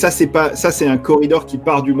clarifier, ça c'est un corridor qui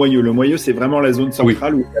part du moyeu. Le moyeu, c'est vraiment la zone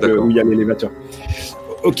centrale où il y a l'élévateur.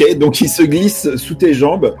 Ok, donc il se glisse sous tes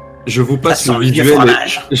jambes. Je vous passe Ça sent le le vieux visuel.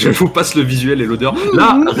 fromage. Je vous passe le visuel et l'odeur.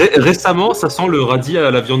 Là, récemment, ça sent le radis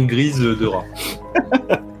à la viande grise de rat.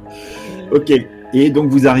 Ok. Et donc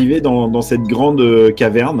vous arrivez dans cette grande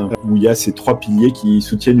caverne où il y a ces 3 piliers qui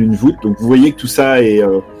soutiennent une voûte. Donc vous voyez que tout ça est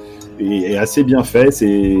assez bien fait.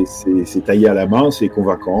 C'est taillé à la main, c'est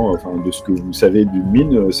convaincant. Enfin, de ce que vous savez d'une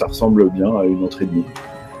mine, ça ressemble bien à une entrée de mine.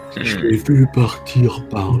 Je l'ai vu partir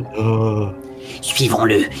par là.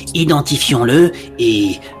 Suivons-le, identifions-le,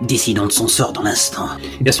 et décidons de son sort dans l'instant.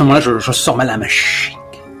 Et à ce moment-là, je sors ma lame.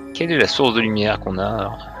 Quelle est la source de lumière qu'on a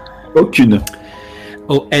alors? Aucune.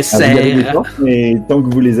 Au Ah, vous avez des SR. portes, mais tant que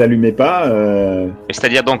vous les allumez pas,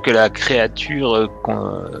 C'est-à-dire donc que la créature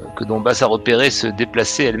que Dombas a repérée se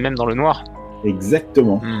déplaçait elle-même dans le noir?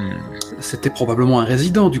 exactement. C'était probablement un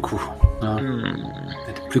résident, du coup. Il y a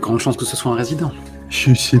de plus grande chance que ce soit un résident.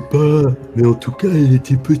 Je sais pas, mais en tout cas, il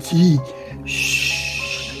était petit.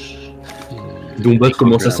 Dombas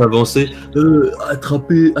commence à s'avancer.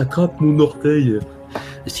 Attrape mon orteil.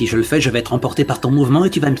 Si je le fais, je vais être emporté par ton mouvement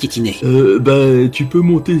et tu vas me piétiner. Tu peux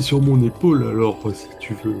monter sur mon épaule alors, si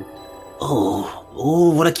tu veux. Oh,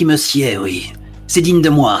 voilà qui me sied, oui. C'est digne de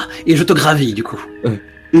moi, et je te gravis, du coup.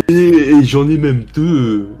 Et j'en ai même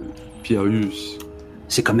 2, Pyrrhus.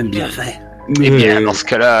 C'est quand même bien fait. Eh bien, dans ce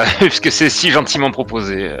cas-là, puisque c'est si gentiment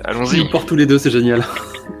proposé, allons-y. Ils portent tous les 2, c'est génial.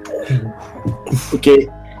 Ok.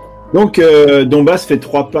 Donc, Dombas fait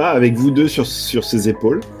 3 pas avec vous 2 sur ses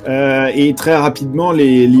épaules. Et très rapidement,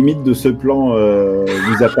 les limites de ce plan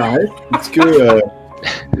vous apparaissent, puisque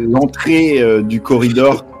l'entrée du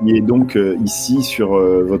corridor, qui est donc ici sur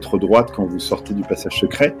votre droite quand vous sortez du passage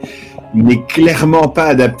secret, n'est clairement pas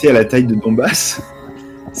adaptée à la taille de Dombas.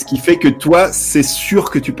 Ce qui fait que toi, c'est sûr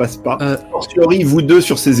que tu passes pas. Fortiori, vous 2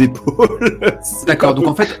 sur ses épaules. D'accord, donc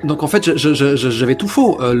en fait, j'avais tout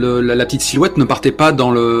faux. La petite silhouette ne partait pas dans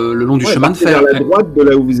le long du chemin de fer. Vers la droite de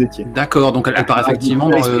là où vous étiez. D'accord, donc elle part effectivement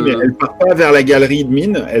dans Elle part pas vers la galerie de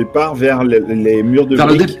mine, elle part vers les murs de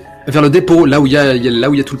briques. vers le dépôt, là où il y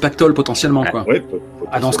a tout le pactole potentiellement, quoi. Ouais,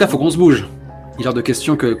 Dans ce cas, faut qu'on se bouge. Il est hors de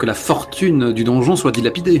question que la fortune du donjon soit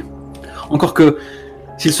dilapidée. Encore que,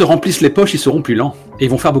 s'ils se remplissent les poches, ils seront plus lents. Et ils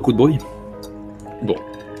vont faire beaucoup de bruit. Bon.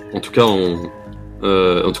 En tout cas,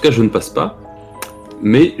 je ne passe pas.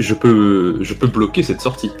 Mais je peux bloquer cette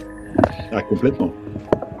sortie. Ah, complètement.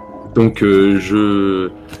 Donc, je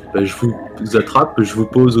vous attrape, je vous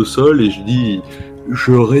pose au sol et je dis «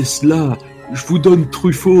 Je reste là, je vous donne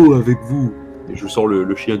Truffaut avec vous ». Et je sors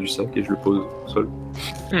le chien du sac et je le pose au sol.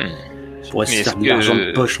 On pourrait se faire de l'argent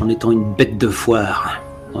de poche en étant une bête de foire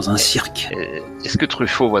dans un cirque. Est-ce que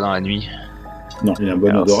Truffaut voit dans la nuit? Non, il y a un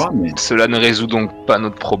bon odorat, mais... Cela ne résout donc pas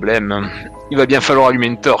notre problème. Il va bien falloir allumer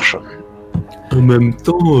une torche. En même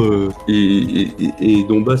temps, et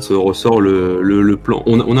Dombas ressort le plan.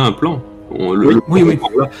 On a un plan. Oui.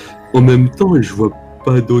 Là. En même temps, je vois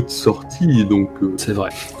pas d'autres sorties, donc. C'est vrai.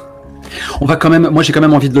 On va quand même. Moi, j'ai quand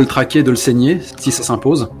même envie de le traquer, de le saigner, si ça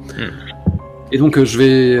s'impose. Et donc, je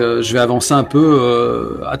vais avancer un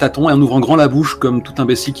peu à tâtons et en ouvrant grand la bouche, comme tout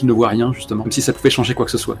imbécile qui ne voit rien, justement, comme si ça pouvait changer quoi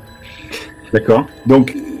que ce soit. D'accord.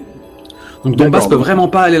 Donc Dombas peut vraiment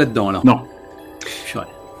pas aller là-dedans, alors. Non. Purée.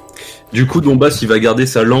 Du coup, Dombas, il va garder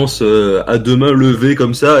sa lance à deux mains levée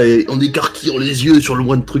comme ça et en écarquillant les yeux sur le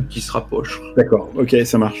moindre truc qui se rapproche. D'accord. Ok,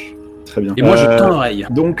 ça marche. Très bien. Et moi, je tends l'oreille.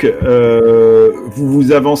 Donc,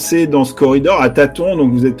 vous avancez dans ce corridor à tâtons,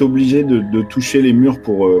 donc vous êtes obligé de toucher les murs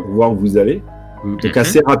pour voir où vous allez. Donc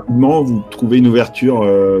assez rapidement, vous trouvez une ouverture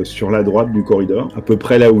sur la droite du corridor, à peu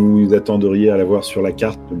près là où vous attendriez à la voir sur la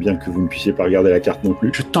carte, bien que vous ne puissiez pas regarder la carte non plus.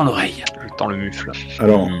 Je tends l'oreille. Je tends le mufle.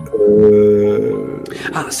 Alors,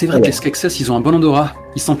 Ah, c'est vrai que les Skeksis, ils ont un bon odorat.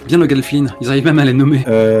 Ils sentent bien le Gelflin. Ils arrivent même à les nommer.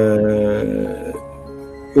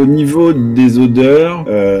 au niveau des odeurs,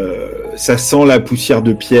 ça sent la poussière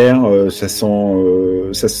de pierre, ça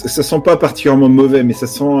sent pas particulièrement mauvais, mais ça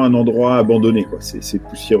sent un endroit abandonné, quoi. C'est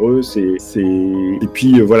poussiéreux, et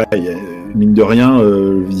puis voilà, mine de rien,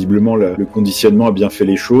 visiblement le conditionnement a bien fait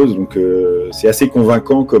les choses, donc c'est assez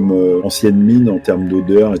convaincant comme ancienne mine en termes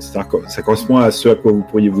d'odeur, etc. Ça correspond à ce à quoi vous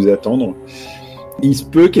pourriez vous attendre. Il se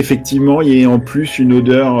peut qu'effectivement il y ait en plus une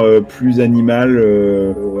odeur plus animale,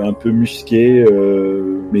 un peu musquée,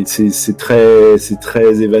 mais c'est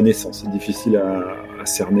très évanescent, c'est difficile à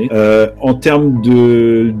cerner. En termes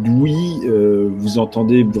d'ouïe, vous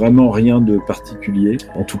entendez vraiment rien de particulier.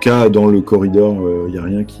 En tout cas, dans le corridor, il n'y a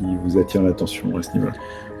rien qui vous attire l'attention à ce niveau-là.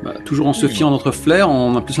 Bah, toujours en se fiant à notre flair,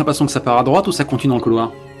 on a plus l'impression que ça part à droite ou ça continue dans le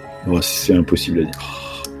couloir? Bon, c'est impossible à dire.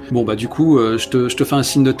 Bon bah du coup, je te fais un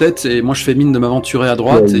signe de tête et moi je fais mine de m'aventurer à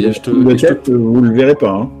droite et je te... Vous le verrez pas.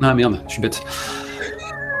 Hein. Ah merde, je suis bête.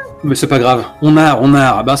 Mais c'est pas grave. On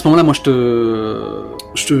a. Bah à ce moment-là, moi je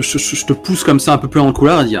te pousse comme ça un peu plus dans le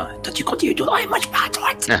couloir et dire toi tu continues tout droit et moi je pars à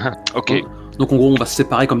droite. Ok. Donc en gros, on va se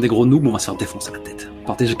séparer comme des gros noobs, on va se faire défoncer la tête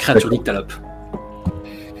par des créatures d'Ictalope.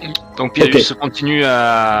 Donc Piagus continue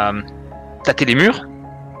à tâter les murs.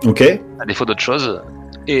 Ok. À défaut d'autre chose.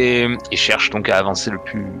 Et cherche donc à avancer le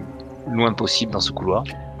plus loin possible dans ce couloir.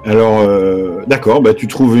 Alors, d'accord, bah tu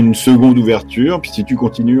trouves une seconde ouverture, puis si tu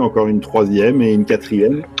continues, encore une troisième et une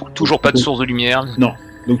quatrième. Toujours pas de source de lumière. Non.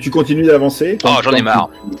 Donc tu continues d'avancer. Oh, j'en ai marre.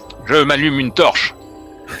 Je m'allume une torche.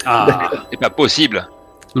 Ah, c'est pas possible.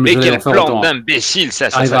 Non, mais quel plan d'imbécile ça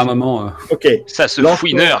arrive à un moment. Ok. Ça se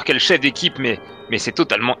fouineur, quel chef d'équipe, mais c'est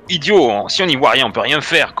totalement idiot. Si on n'y voit rien, on peut rien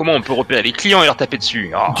faire. Comment on peut repérer les clients et leur taper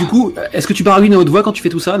dessus? Du coup, est-ce que tu baragouines à haute voix quand tu fais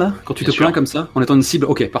tout ça, là? Quand tu te plains comme ça, en étant une cible?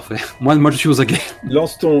 Ok, parfait. Moi je suis aux aguets.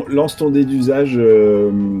 Lance ton dé d'usage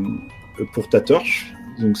pour ta torche.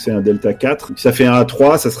 Donc c'est un delta 4. Si ça fait un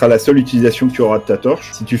A3, ça sera la seule utilisation que tu auras de ta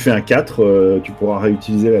torche. Si tu fais un 4, tu pourras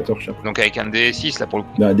réutiliser la torche après. Donc avec un D6 là pour le coup.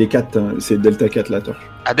 Non, un D4, c'est delta 4 la torche.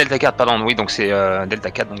 Ah, delta 4, pardon, oui, donc c'est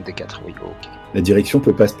delta 4, donc D4, oui, ok. La direction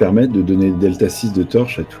peut pas se permettre de donner delta 6 de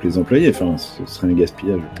torche à tous les employés, enfin, ce serait un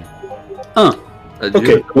gaspillage. 1.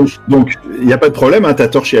 Ok, donc il n'y a pas de problème, hein, ta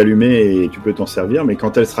torche est allumée et tu peux t'en servir, mais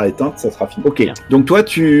quand elle sera éteinte, ça sera fini. Ok, donc toi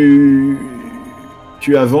tu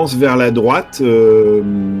avances vers la droite,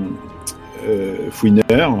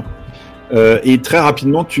 fouineur, et très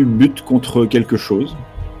rapidement tu butes contre quelque chose.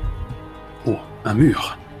 Oh, un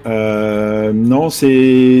mur. Non,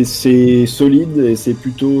 c'est solide et c'est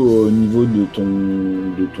plutôt au niveau de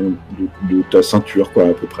ta ceinture, quoi,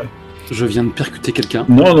 à peu près. Je viens de percuter quelqu'un.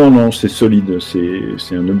 Non, c'est solide,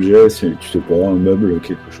 c'est un objet, tu sais pas, un meuble,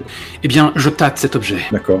 quelque chose. Eh bien, je tâte cet objet.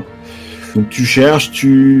 D'accord. Donc tu cherches,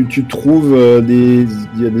 tu trouves il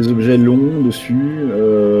y a des objets longs dessus,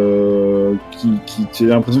 qui tu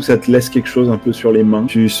as l'impression que ça te laisse quelque chose un peu sur les mains.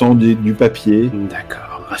 Tu sens du papier. D'accord.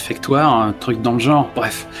 Réfectoire, un truc dans le genre.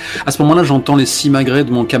 Bref. À ce moment-là, j'entends les simagrées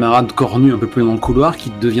de mon camarade cornu un peu plus dans le couloir, qui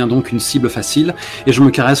devient donc une cible facile, et je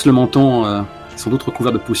me caresse le menton, sans doute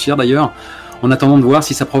recouvert de poussière d'ailleurs, en attendant de voir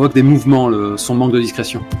si ça provoque des mouvements, son manque de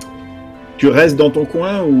discrétion. Tu restes dans ton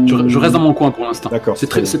coin ou... Je reste dans mon coin pour l'instant. D'accord. C'est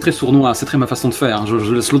très sournois, c'est très ma façon de faire.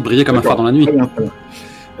 Je laisse l'autre briller comme un phare dans la nuit. Très bien.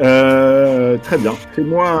 Très bien.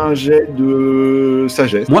 Fais-moi un jet de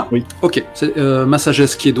sagesse. Moi ? Oui. Ok. C'est ma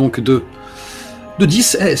sagesse qui est donc de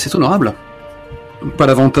 10. C'est honorable. Pas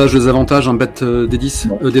l'avantage, les avantages, un bête des 10,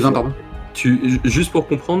 des 20, pardon. Juste pour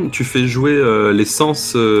comprendre, tu fais jouer les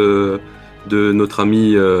sens de notre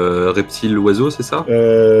ami reptile oiseau, c'est ça?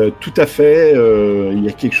 Tout à fait. Il y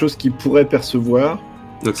a quelque chose qu'il pourrait percevoir.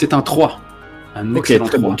 Donc c'est un 3. Un excellent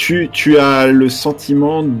 3. Tu as le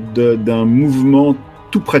sentiment d'un mouvement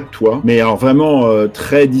tout près de toi, mais alors vraiment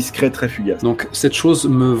très discret, très fugace. Donc cette chose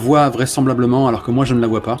me voit vraisemblablement alors que moi je ne la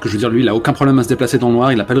vois pas. Que je veux dire, lui il a aucun problème à se déplacer dans le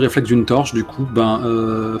noir, il n'a pas le réflexe d'une torche, du coup dans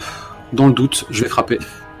le doute je vais frapper.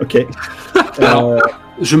 Ok. Alors,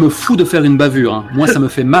 je me fous de faire une bavure, hein. Moi ça me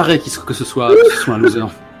fait marrer que ce soit un loser.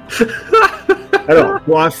 Alors,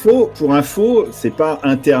 pour info, c'est pas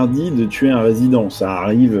interdit de tuer un résident, ça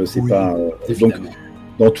arrive, c'est pas... donc,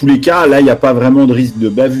 dans tous les cas, là, il n'y a pas vraiment de risque de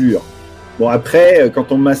bavure. Bon, après,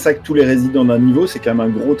 quand on massacre tous les résidents d'un niveau, c'est quand même un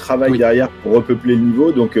gros travail derrière pour repeupler le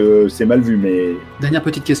niveau, donc c'est mal vu, mais... Dernière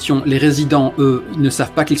petite question, les résidents, eux, ils ne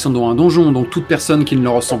savent pas qu'ils sont dans un donjon, donc toute personne qui ne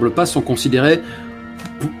leur ressemble pas sont considérées...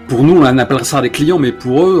 Pour nous, on appellera ça des clients, mais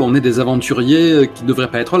pour eux, on est des aventuriers qui ne devraient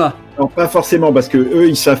pas être là. Non, pas forcément, parce que eux,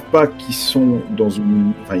 ils savent pas qu'ils sont dans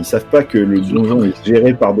une... Enfin, ils savent pas que le donjon est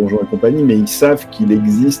géré par Donjons et compagnie, mais ils savent qu'il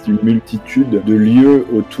existe une multitude de lieux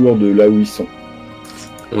autour de là où ils sont.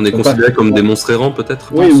 On est considérés comme des monstres errants,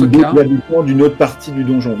 peut-être ? Oui, ou des habitants d'une autre partie du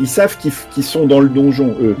donjon. Ils savent qu'ils sont dans le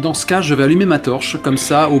donjon, eux. Dans ce cas, je vais allumer ma torche, comme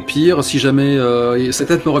ça, au pire, si jamais cette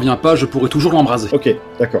tête me revient pas, je pourrai toujours l'embraser. Ok,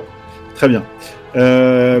 d'accord. Très bien.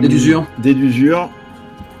 Des d'usure.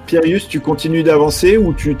 Pirius, tu continues d'avancer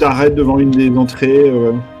ou tu t'arrêtes devant une des entrées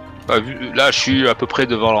Là, je suis à peu près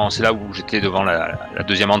devant. C'est là où j'étais devant la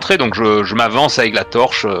deuxième entrée, donc je m'avance avec la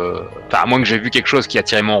torche. À moins que j'ai vu quelque chose qui a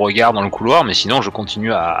attiré mon regard dans le couloir, mais sinon, je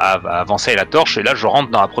continue à avancer avec la torche. Et là, je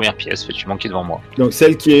rentre dans la première pièce, effectivement, qui est devant moi. Donc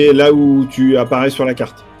celle qui est là où tu apparais sur la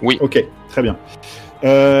carte. Oui. Ok, très bien.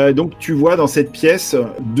 Donc tu vois dans cette pièce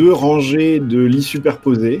 2 rangées de lits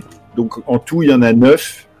superposés. Donc en tout, il y en a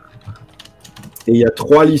 9. Et il y a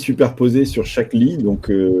 3 lits superposés sur chaque lit. Donc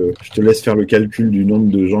je te laisse faire le calcul du nombre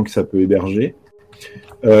de gens que ça peut héberger.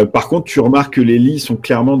 Par contre, tu remarques que les lits sont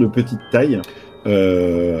clairement de petite taille.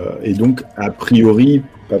 Et donc, a priori,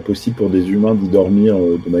 pas possible pour des humains d'y dormir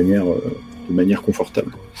de manière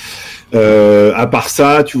confortable. À part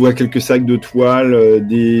ça, tu vois quelques sacs de toile,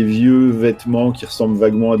 des vieux vêtements qui ressemblent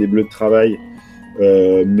vaguement à des bleus de travail.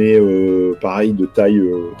 Mais pareil de taille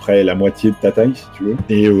près la moitié de ta taille si tu veux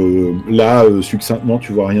et là succinctement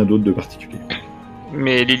tu vois rien d'autre de particulier.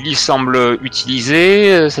 Mais les lits semblent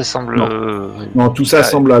utilisés, ça semble... Non, tout ça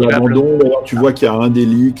semble à l'abandon. D'ailleurs, tu vois qu'il y a un des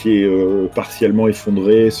lits qui est partiellement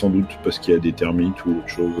effondré, sans doute parce qu'il y a des termites ou autre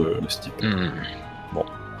chose de ce type. Bon,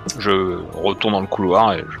 je retourne dans le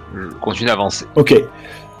couloir et je continue d'avancer. Ok.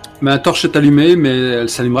 Ma torche est allumée, mais elle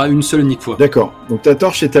s'allumera une seule unique fois. D'accord. Donc ta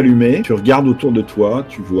torche est allumée, tu regardes autour de toi,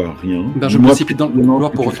 tu vois rien. Je me précipite dans le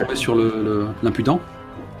couloir pour retomber sur l'impudent.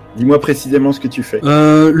 Dis-moi précisément ce que tu fais.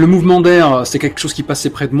 Le mouvement d'air, c'est quelque chose qui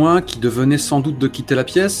passait près de moi, qui devenait sans doute de quitter la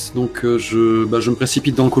pièce, donc je me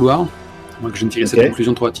précipite dans le couloir, moi que je ne tirais cette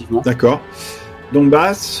conclusion trop hâtivement. D'accord. Donc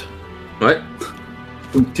Bass. Ouais.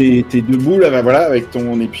 Donc t'es debout là, voilà, avec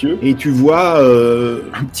ton épieu, et tu vois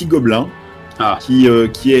un petit gobelin. Qui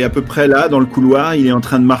est à peu près là dans le couloir. Il est en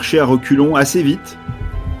train de marcher à reculons assez vite.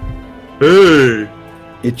 Hey.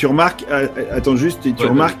 Et tu remarques,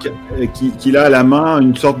 remarques qu'il a à la main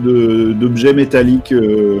une sorte d'objet métallique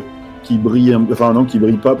qui brille, enfin non, qui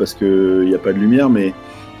brille pas parce que y a pas de lumière, mais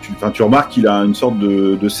tu remarques qu'il a une sorte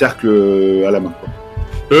de cercle à la main. Quoi.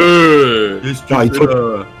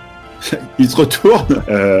 Il se retourne.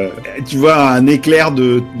 Tu vois un éclair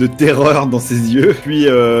de terreur dans ses yeux. Puis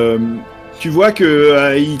tu vois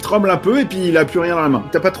que il tremble un peu et puis il a plus rien dans la main.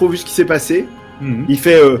 T'as pas trop vu ce qui s'est passé. Il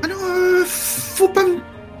fait Alors, faut pas me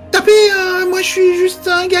taper, moi je suis juste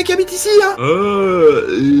un gars qui habite ici, hein.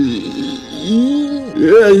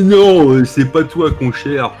 Non, c'est pas toi qu'on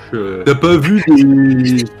cherche. T'as pas vu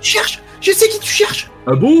des... Je sais qui tu cherches.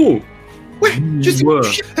 Ah bon? Ouais, je sais qui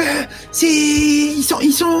tu cherches.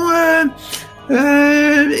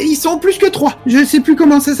 Ils sont plus que 3. Je sais plus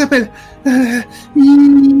comment ça s'appelle. Il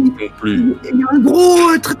y a un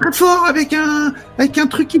gros très très fort avec un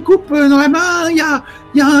truc qui coupe dans la main. Il y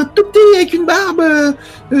a un tout petit avec une barbe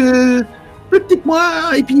plus petit que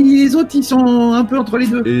moi. Et puis les autres ils sont un peu entre les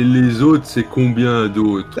deux. Et les autres c'est combien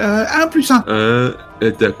d'autres? 1 plus 1.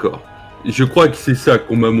 D'accord. Je crois que c'est ça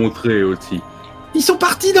qu'on m'a montré aussi. Ils sont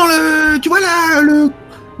partis dans tu vois là,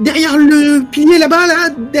 derrière le pilier là-bas, là,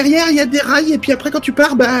 derrière, il y a des rails, et puis après, quand tu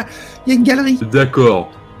pars, il y a une galerie. D'accord.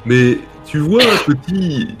 Mais, tu vois,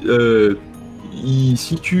 petit,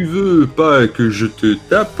 si tu veux pas que je te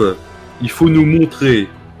tape, il faut nous montrer.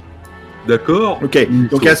 D'accord? Ok.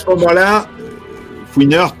 Donc, à ce moment-là,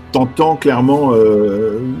 Fouineur, t'entends clairement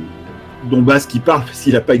Dombas qui parle,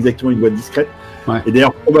 s'il n'a pas exactement une voix discrète. Ouais. Et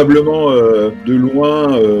d'ailleurs, probablement, de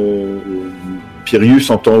loin, Pirius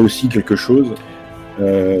entend aussi quelque chose.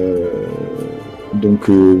 Donc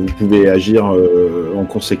vous pouvez agir en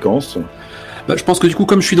conséquence. Bah, je pense que du coup,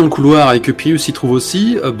 comme je suis dans le couloir et que Pius s'y trouve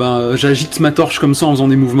aussi, j'agite ma torche comme ça en faisant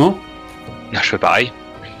des mouvements. Là, je fais pareil.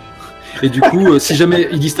 Et du coup, si jamais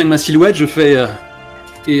il distingue ma silhouette, je fais...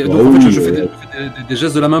 donc en fait, je fais des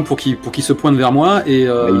gestes de la main pour qu'il se pointe vers moi, et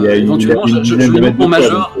éventuellement, je lui montre mon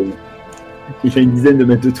major. Il fait une dizaine de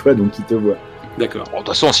mètres de toi, donc il te voit. D'accord. Bon, de toute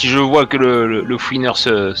façon, si je vois que le fouineur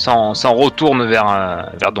s'en retourne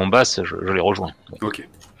vers Donbass, je les rejoins. Ok.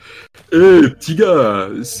 Petit gars,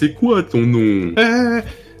 c'est quoi ton nom?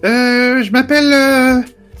 Je m'appelle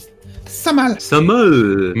Samal.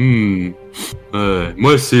 Samal.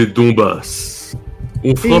 Moi, c'est Donbass.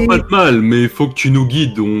 On fera pas de mal, mais faut que tu nous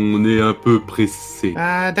guides, on est un peu pressé.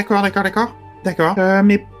 D'accord.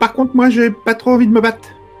 Mais par contre, moi, j'ai pas trop envie de me battre.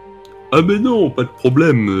 Ah mais non, pas de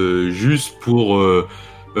problème, juste pour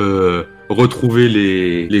retrouver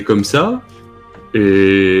les comme ça,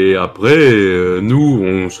 et après, nous,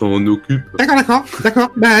 on s'en occupe. D'accord.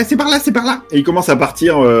 Bah, c'est par là. Et il commence à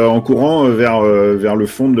partir en courant vers le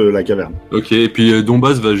fond de la caverne. Ok, et puis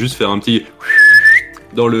Donbass va juste faire un petit...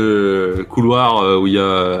 dans le couloir où il y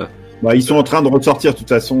a... Bah, ils sont en train de ressortir de toute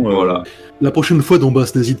façon. Voilà. La prochaine fois,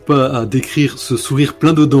 Donbass, n'hésite pas à décrire ce sourire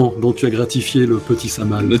plein de dents dont tu as gratifié le petit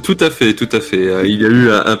Samal. Tout à fait. Il y a eu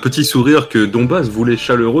un petit sourire que Donbass voulait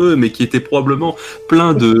chaleureux, mais qui était probablement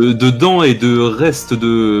plein de dents et de restes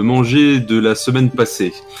de manger de la semaine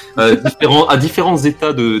passée. À différents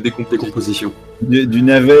états de décomposition. Du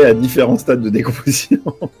navet à différents stades de décomposition.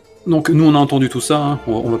 Donc nous, on a entendu tout ça, hein.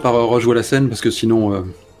 On va pas rejouer la scène, parce que sinon...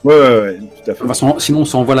 Ouais, tout à fait. Sinon, on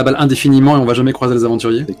s'envoie la balle indéfiniment et on va jamais croiser les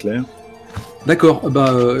aventuriers. C'est clair. D'accord,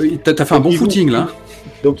 t'as fait un bon footing là.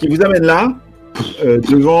 Donc il vous amène là,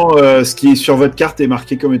 devant ce qui est sur votre carte est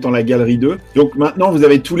marqué comme étant la galerie 2. Donc maintenant vous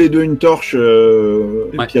avez tous les deux une torche,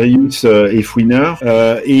 Pyrius et Fouineur,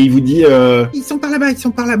 et il vous dit... Ils sont par là-bas, ils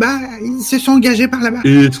se sont engagés par là-bas.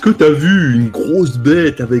 Et est-ce que t'as vu une grosse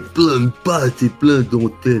bête avec plein de pattes et plein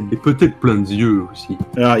d'antennes, et peut-être plein de yeux aussi?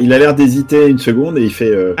 Alors il a l'air d'hésiter une seconde et il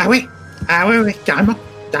fait... Ah ouais, carrément.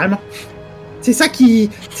 C'est ça qui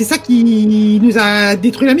nous a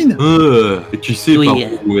détruit la mine. Et tu sais par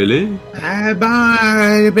où elle est? Elle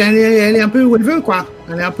est un peu où elle veut, quoi.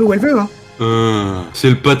 Hein.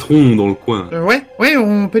 C'est le patron dans le coin. Ouais,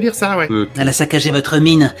 on peut dire ça, ouais. Elle a saccagé votre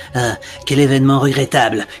mine. Quel événement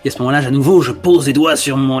regrettable. Et à ce moment-là, à nouveau, je pose les doigts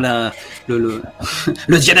sur le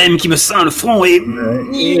diadème qui me ceint le front et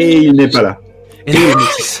il n'est pas là. Elle est la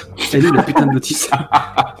notice. Elle est la putain de notice.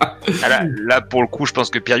 Là, pour le coup, je pense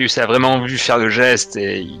que Pyrius a vraiment vu faire le geste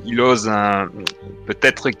et il ose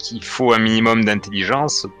peut-être qu'il faut un minimum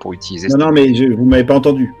d'intelligence pour utiliser ça. Non, mais vous m'avez pas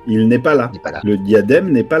entendu. Il n'est pas là. Le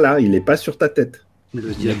diadème n'est pas là. Il n'est pas sur ta tête. Le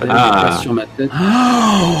diadème n'est pas sur ma tête.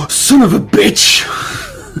 Oh, son of a bitch.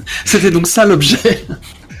 C'était donc ça l'objet.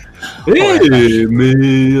 Mais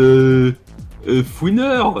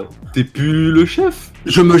Fouineur, t'es plus le chef?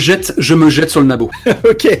 Je me jette sur le nabot.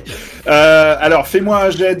 Ok. Alors, fais-moi un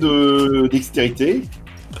jet de dextérité.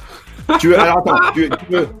 Tu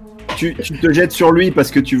te jettes sur lui parce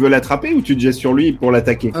que tu veux l'attraper ou tu te jettes sur lui pour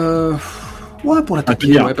l'attaquer? Ouais, pour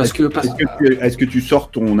l'attaquer. Ouais, est-ce que tu sors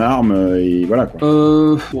ton arme et voilà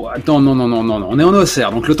quoi? Attends, non. On est en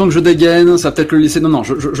OSR, donc le temps que je dégaine, ça va peut-être le laisser. Non,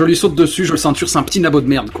 je lui saute dessus, je le ceinture, c'est un petit nabot de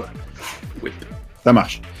merde, quoi. Oui. Ça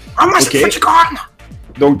marche. Ah, moi, c'est foutu couronne.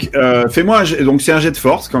 Donc, fais-moi donc c'est un jet de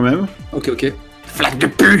force quand même. Ok. Flaque de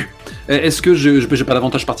pu. Est-ce que j'ai pas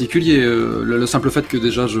d'avantage particulier, le simple fait que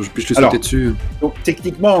déjà je puisse lui sauter dessus? Donc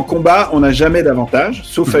techniquement en combat, on n'a jamais d'avantage,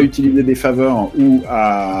 sauf à utiliser des faveurs ou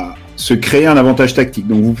à se créer un avantage tactique.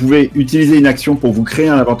 Donc vous pouvez utiliser une action pour vous créer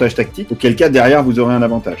un avantage tactique, auquel cas derrière vous aurez un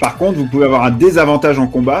avantage. Par contre, vous pouvez avoir un désavantage en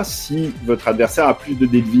combat si votre adversaire a plus de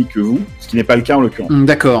dés de vie que vous, ce qui n'est pas le cas en l'occurrence.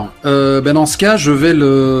 D'accord. Dans ce cas, je vais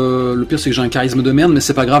le pire c'est que j'ai un charisme de merde, mais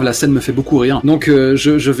c'est pas grave, la scène me fait beaucoup rire. Donc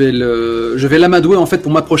je vais l'amadouer en fait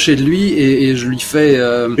pour m'approcher de lui et je lui fais...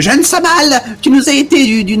 Jeune Samal, tu nous as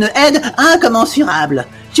été d'une aide incommensurable.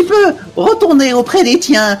 Tu peux retourner auprès des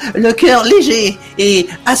tiens, le cœur léger, et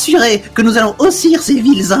assurer que nous allons haussir ces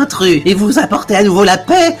vils intrus et vous apporter à nouveau la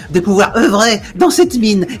paix de pouvoir œuvrer dans cette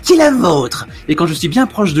mine qui est la vôtre. Et quand je suis bien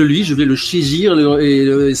proche de lui, je vais le saisir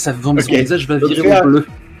et sa son visage va virer au bleu.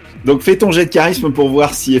 Donc fais ton jet de charisme pour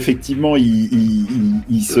voir si effectivement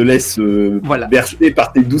il se laisse bercer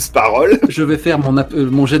par tes douces paroles. Je vais faire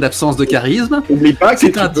mon jet d'absence de charisme. N'oublie pas que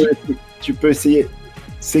tu peux essayer.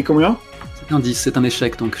 C'est combien? Un 10, c'est un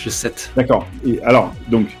échec, donc j'ai 7. D'accord. Et alors,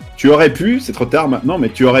 donc, tu aurais pu, c'est trop tard maintenant, mais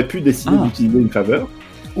tu aurais pu décider d'utiliser une faveur.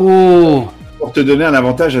 Oh! Pour te donner un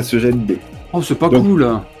avantage à ce jet de dés. Oh, c'est pas cool.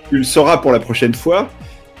 Tu le sauras pour la prochaine fois.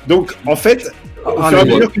 Donc, en fait, Au fur et à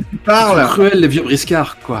mesure que tu parles, Cruel, les vieux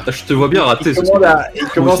briscards, quoi. Je te vois bien rater. il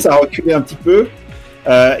commence à reculer un petit peu.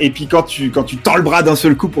 Et puis quand tu tends le bras d'un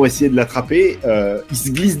seul coup pour essayer de l'attraper, il se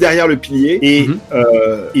glisse derrière le pilier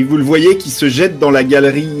et vous le voyez qui se jette dans la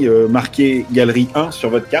galerie marquée galerie 1 sur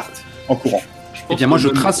votre carte en courant. Eh bien, moi, je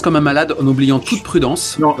trace comme un malade en oubliant toute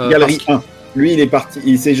prudence. Non, galerie 1. Lui, il est parti.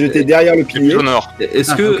 Il s'est jeté derrière le pilier.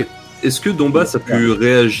 Est-ce que Dombas a pu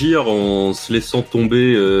réagir en se laissant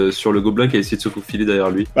tomber sur le gobelin qui a essayé de se faufiler derrière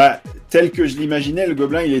lui? Tel que je l'imaginais, le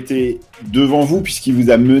gobelin, il était devant vous puisqu'il vous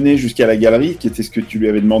a mené jusqu'à la galerie, qui était ce que tu lui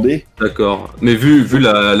avais demandé. D'accord. Mais vu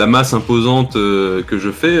la masse imposante que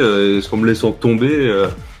je fais, est-ce qu'en me laissant tomber,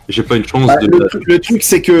 j'ai pas une chance de... Le truc,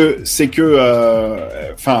 c'est que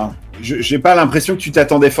j'ai pas l'impression que tu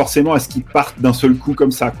t'attendais forcément à ce qu'il parte d'un seul coup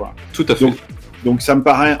comme ça, quoi. Tout à fait. Donc ça me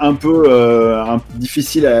paraît un peu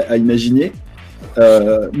difficile à imaginer.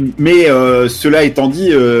 Mais cela étant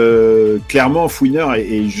dit, clairement, Fouineur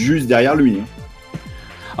est juste derrière lui.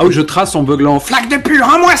 Ah oui, je trace en beuglant. Flaque de pu,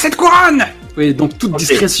 rends-moi cette couronne! Oui, donc toute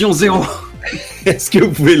discrétion, 0. Est-ce que vous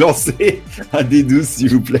pouvez lancer un D12, s'il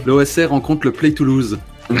vous plaît? L'OSR rencontre le Play Toulouse.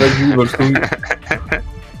 Vas-y, Wolfgang.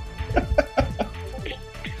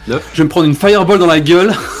 9. Je vais me prendre une fireball dans la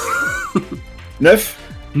gueule. 9.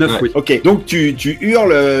 9, oui. Ok, donc tu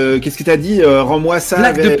hurles, qu'est-ce que t'as dit? Rends-moi ça.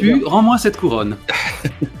 Flaque de pu, rends-moi cette couronne.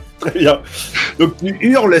 Très bien. Donc tu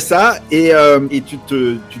hurles ça et tu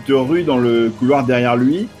te rues dans le couloir derrière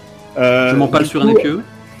lui. Je m'empale sur un épieu.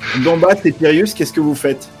 Dombas et Pirius, qu'est-ce que vous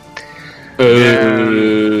faites?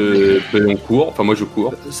 On court, enfin moi je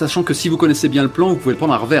cours. Sachant que si vous connaissez bien le plan, vous pouvez le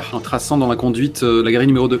prendre à revers en traçant dans la conduite la galerie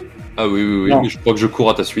numéro 2. Ah oui, mais je crois que je cours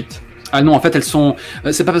à ta suite. Ah non, en fait, elles sont.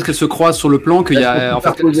 C'est pas parce qu'elles se croisent sur le plan qu'il y a. En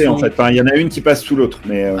fait, il y en a une qui passe sous l'autre.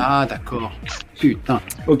 Mais Ah, d'accord. Putain.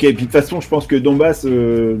 Ok, puis de toute façon, je pense que Dombas,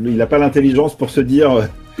 il n'a pas l'intelligence pour se dire.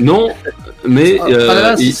 Non, mais.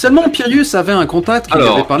 Si seulement Pirius avait un contact qui lui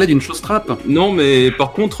avait parlé d'une chose trappe. Non, mais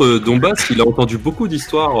par contre, Dombas, il a entendu beaucoup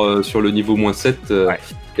d'histoires sur le niveau -7.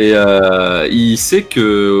 Et il sait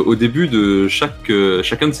qu'au début de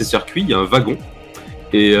chacun de ces circuits, il y a un wagon.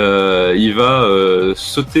 Et il va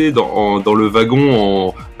sauter dans le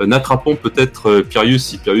wagon en attrapant peut-être Pirius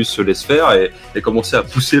si Pirius se laisse faire et commencer à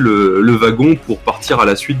pousser le wagon pour partir à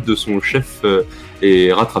la suite de son chef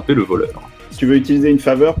et rattraper le voleur. Tu veux utiliser une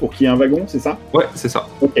faveur pour qu'il y ait un wagon, c'est ça? Ouais, c'est ça.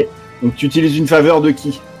 Ok. Donc tu utilises une faveur de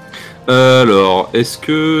qui? Alors, est-ce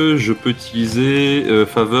que je peux utiliser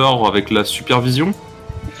faveur avec la supervision?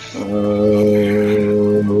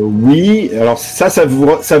 Oui, alors ça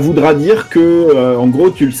voudra dire que, en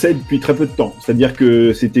gros, tu le sais depuis très peu de temps. C'est-à-dire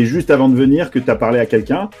que c'était juste avant de venir que tu as parlé à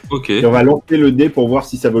quelqu'un. Ok. Et on va lancer le dé pour voir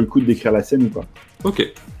si ça vaut le coup de décrire la scène ou pas. Ok.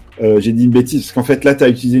 J'ai dit une bêtise, parce qu'en fait, là, tu as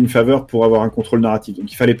utilisé une faveur pour avoir un contrôle narratif.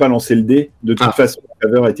 Donc, il fallait pas lancer le dé. De toute façon, la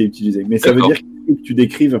faveur a été utilisée. Mais ça veut dire que tu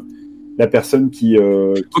décrives la personne qui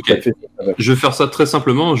t'a fait cette faveur. Je vais faire ça très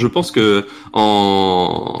simplement. Je pense que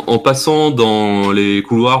en passant dans les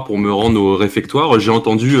couloirs pour me rendre au réfectoire, j'ai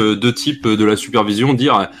entendu deux types de la supervision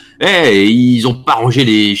dire ils ont pas rangé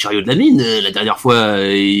les chariots de la mine la dernière fois.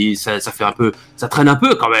 Et ça fait un peu, ça traîne un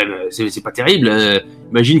peu quand même. C'est pas terrible.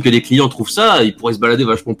 Imagine que des clients trouvent ça, ils pourraient se balader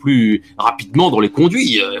vachement plus rapidement dans les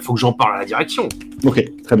conduits. Il faut que j'en parle à la direction. Ok,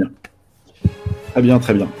 très bien. Très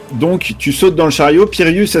bien. Donc, tu sautes dans le chariot.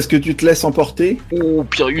 Pirius, est-ce que tu te laisses emporter? Oh,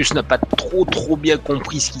 Pirius n'a pas trop bien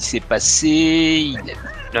compris ce qui s'est passé. Il y a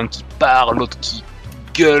l'un qui part, l'autre qui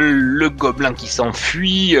gueule, le gobelin qui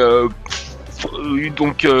s'enfuit.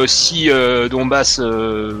 Donc, si Dombas,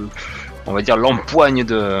 on va dire, l'empoigne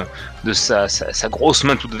de sa grosse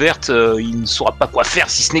main toute verte, il ne saura pas quoi faire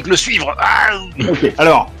si ce n'est que le suivre. Ok,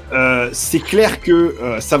 alors, c'est clair que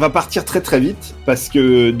ça va partir très très vite parce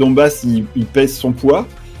que Dombas il pèse son poids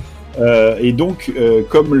et donc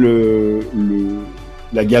comme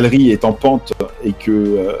la galerie est en pente et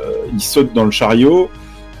que il saute dans le chariot,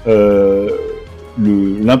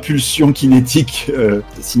 l'impulsion cinétique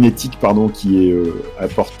qui est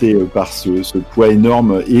apportée par ce poids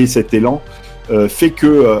énorme et cet élan fait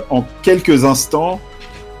que en quelques instants,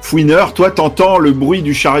 Fouineur, toi t'entends le bruit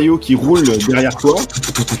du chariot qui roule derrière toi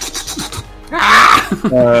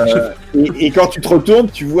et quand tu te retournes,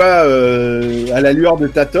 tu vois à la lueur de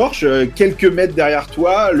ta torche, quelques mètres derrière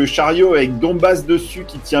toi, le chariot avec Dombas dessus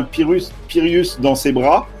qui tient Pirius dans ses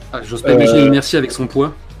bras. J'ose pas imaginer l'inertie avec son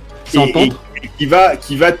poids. Sans pendre. Qui va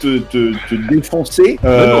te défoncer. Je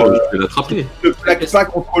vais l'attraper. Ne te plaque pas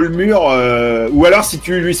contre le mur, ou alors si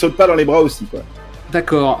tu lui sautes pas dans les bras aussi, quoi.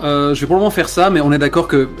 D'accord, je vais probablement faire ça, mais on est d'accord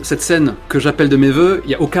que cette scène que j'appelle de mes vœux,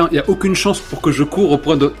 il y a aucune chance pour que je cours au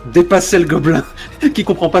point de dépasser le gobelin qui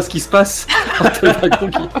comprend pas ce qui se passe.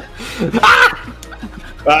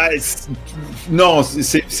 Bah, non,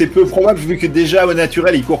 c'est peu probable vu que déjà au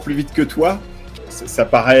naturel il court plus vite que toi. Ça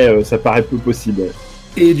paraît peu possible.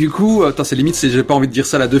 Et du coup, attends, c'est limite, j'ai pas envie de dire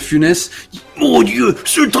ça là, De Funès. Mon Dieu,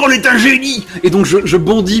 ce troll est un génie. Et donc je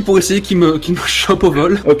bondis pour essayer qu'il me chope au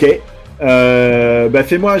vol. Ok. Bah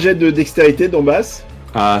fais-moi un jet de dextérité, Donbass.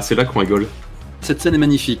 Ah, c'est là qu'on rigole. Cette scène est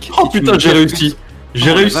magnifique. Oh putain, j'ai réussi.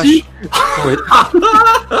 J'ai réussi. Ouais.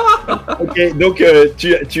 Ok, donc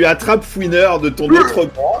tu attrapes Fouineur de ton autre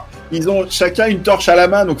bras. Ils ont chacun une torche à la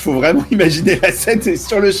main, donc faut vraiment imaginer la scène. C'est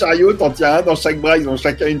sur le chariot, t'en tiens un dans chaque bras, ils ont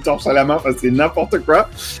chacun une torche à la main. Enfin, c'est n'importe quoi.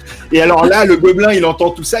 Et alors là, le gobelin, il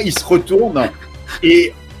entend tout ça, il se retourne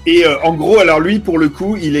et en gros, alors lui, pour le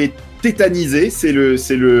coup, il est tétanisé. C'est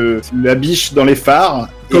la biche dans les phares.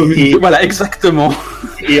 Voilà, exactement.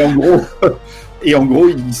 Et en gros,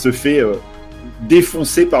 il se fait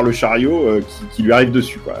défoncer par le chariot qui lui arrive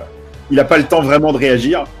dessus, quoi. Il n'a pas le temps vraiment de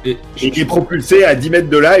réagir. Et il est propulsé à 10 mètres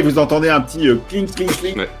de là et vous entendez un petit clink, clink,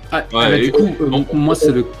 clink. Ouais. Du coup, moi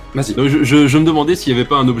c'est le... Vas-y. Donc, je me demandais s'il n'y avait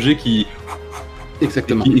pas un objet qui...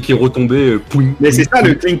 Exactement. Qui est retombé... Mais c'est ça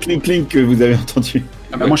le clink, clink, clink que vous avez entendu.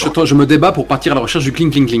 Moi je me débat pour partir à la recherche du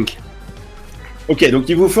clink, clink, clink. Ok, donc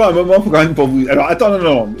il vous faut un moment quand même pour vous... Alors attends,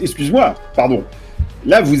 non, excuse-moi, pardon.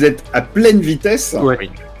 Là, vous êtes à pleine vitesse. Ouais.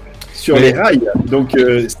 Sur les rails, donc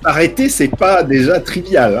s'arrêter, c'est pas déjà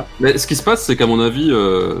trivial. Hein. Mais ce qui se passe, c'est qu'à mon avis,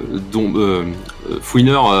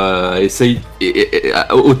 Fouineur essaye,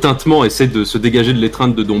 au tintement, essaie de se dégager de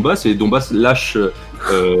l'étreinte de Donbass, et Donbass lâche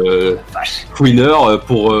Fouineur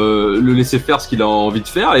pour le laisser faire ce qu'il a envie de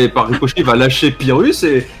faire, et par ricochet, il va lâcher Pyrrhus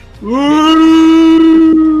et...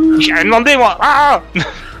 J'ai rien demandé, moi. Ah,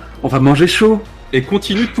 On va manger chaud. Et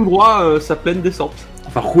continue tout droit sa pleine descente. On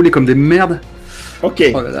va rouler comme des merdes.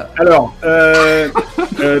 Ok, Oh là là. alors,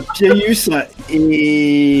 Pyrrhus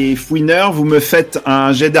et Fouineur, vous me faites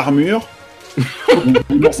un jet d'armure.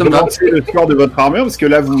 Ça me va. Lancez le score de votre armure, parce que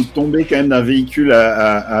là, vous tombez quand même d'un véhicule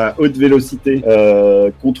à haute vélocité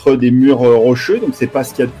contre des murs rocheux, donc c'est pas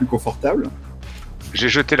ce qu'il y a de plus confortable. j'ai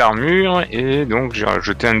jeté l'armure et donc j'ai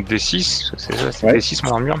jeté un D6. C'est ça, c'est Ouais. D6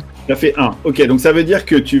 mon armure. Ça fait 1. Ok, donc ça veut dire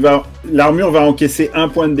que l'armure va encaisser 1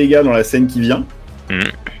 point de dégâts dans la scène qui vient.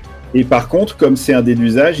 Et par contre, comme c'est un dé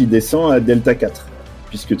d'usage, il descend à Delta 4,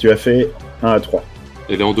 puisque tu as fait 1 à 3.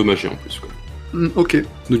 Elle est endommagée en plus, quoi. Ok.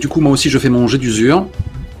 Donc du coup, moi aussi, je fais mon jet d'usure.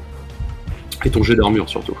 Et ton jet d'armure,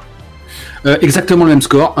 surtout. Exactement le même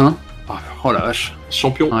score, hein. Oh la vache.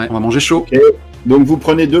 Champion. Ouais, on va manger chaud. Ok. Donc vous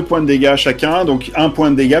prenez 2 points de dégâts chacun, donc 1 point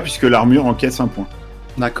de dégâts, puisque l'armure encaisse 1 point.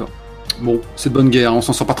 D'accord. Bon, c'est de bonne guerre, on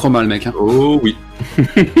s'en sort pas trop mal, mec. Hein. Oh oui.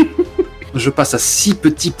 Je passe à 6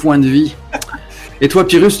 petits points de vie. Et toi,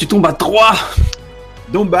 Pyrrhus, tu tombes à 3.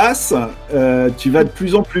 Donbass, tu vas de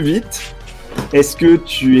plus en plus vite. Est-ce que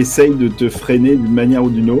tu essayes de te freiner d'une manière ou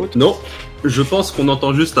d'une autre? Non, je pense qu'on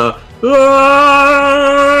entend juste un... Donc,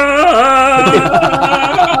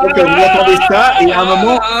 vous entendez ça, et à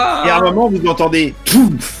un moment, vous entendez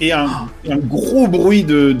pouf, et un gros bruit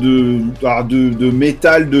de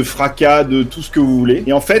métal, de fracas, de tout ce que vous voulez.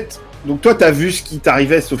 Et en fait, donc toi, t'as vu ce qui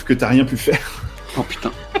t'arrivait, sauf que t'as rien pu faire. Oh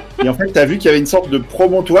putain. Et en fait, t'as vu qu'il y avait une sorte de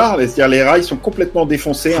promontoire, c'est-à-dire les rails sont complètement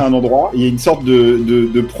défoncés à un endroit. Il y a une sorte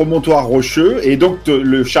de promontoire rocheux, et donc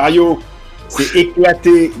le chariot s'est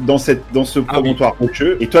éclaté dans ce promontoire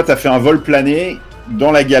rocheux. Et toi, t'as fait un vol plané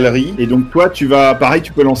dans la galerie. Et donc toi, tu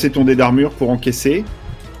peux lancer ton dé d'armure pour encaisser.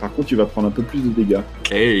 Par contre, tu vas prendre un peu plus de dégâts.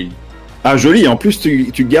 Hey. Ah, joli. En plus,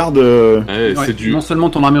 tu gardes... Ouais, c'est du... Non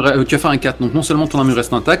seulement ton armure, tu as fait un 4, donc non seulement ton armure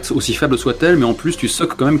reste intacte, aussi faible soit-elle, mais en plus tu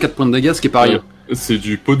soques quand même 4 points de dégâts, ce qui est pas rien. C'est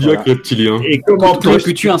du Podiac reptilien. Et comme en Tu aurais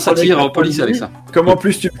plus, pu tuer un satyre en police avec ça. Comme en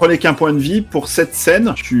plus tu prenais qu'un point de vie, pour cette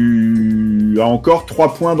scène, tu as encore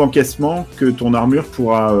 3 points d'encaissement que ton armure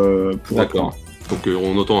pourra D'accord. Donc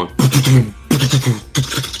on entend un...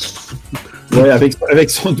 Ouais, avec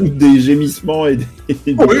sans doute des gémissements et des...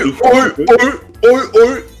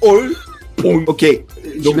 Ok. Donc,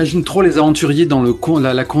 J'imagine trop les aventuriers dans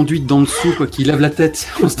la conduite d'en dessous, quoi, qui lèvent la tête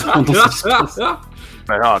en se demandant ce qui se passe.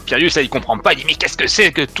 Alors, Pyrrhus, là, il comprend pas. Il dit, mais qu'est-ce que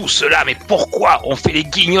c'est que tout cela? Mais pourquoi on fait les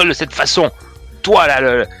guignols de cette façon? Toi,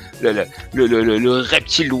 là, le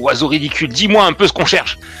reptile, l'oiseau ridicule, dis-moi un peu ce qu'on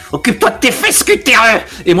cherche. Occupe-toi de tes fesses, cutéreux!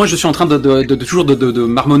 Et moi, je suis en train de toujours de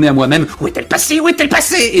marmonner à moi-même. Où est-elle passée? Où est-elle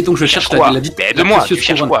passée? Et donc, je cherche quoi? la Aide-moi, tu précieuse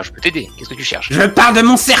cherches couronne. quoi? Je peux t'aider. Qu'est-ce que tu cherches? Je parle de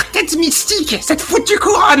mon serre-tête mystique! Cette foutue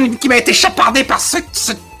couronne qui m'a été chapardée par ce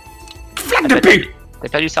flaque de pu! T'as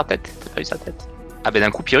perdu sa tête? Ah ben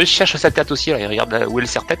d'un coup, Pyrrhus cherche sa tête aussi, là. Il regarde là, où est le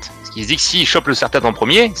serre-tête. Parce qu'il se dit que s'il chope le serre-tête en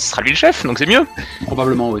premier, ce sera lui le chef, donc c'est mieux.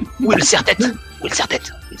 Probablement, oui. Où est le serre-tête?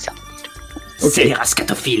 C'est les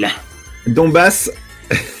rascatophiles. Donbass,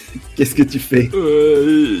 qu'est-ce que tu fais?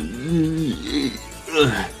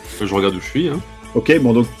 Je regarde où je suis. Hein. Ok,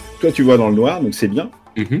 bon, donc toi tu vois dans le noir, donc c'est bien.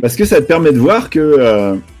 Mhm. Parce que ça te permet de voir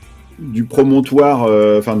que du promontoire,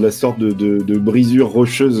 enfin de la sorte de brisure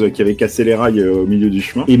rocheuse qui avait cassé les rails au milieu du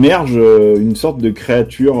chemin, émerge une sorte de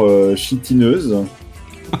créature chitineuse.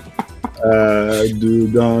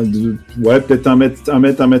 Peut-être 1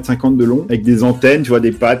 mètre 50 de long, avec des antennes, tu vois,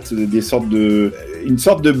 des pattes, une sorte de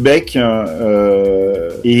bec,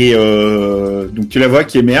 donc tu la vois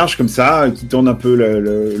qui émerge comme ça, qui tourne un peu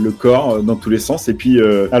le corps dans tous les sens, et puis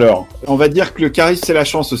alors, on va dire que le charisme c'est la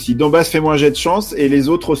chance aussi. Dombas fait moins jet de chance, et les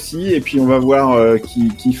autres aussi, et puis on va voir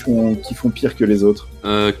qui font pire que les autres.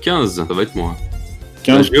 15, ça va être moins.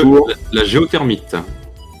 15 pour... La géothermite.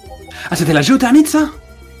 Ah, c'était la géothermite, ça?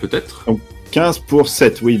 Peut-être. Donc 15 pour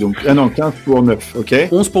 7, oui, donc... Ah non, 15 pour 9, ok.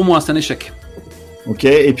 11 pour moi, c'est un échec. Ok,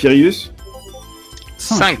 et Pirius?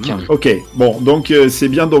 5. Ok, bon, donc c'est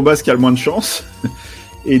bien Dombas qui a le moins de chance.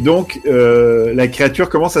 Et donc, la créature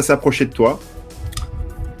commence à s'approcher de toi.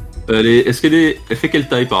 Elle fait quelle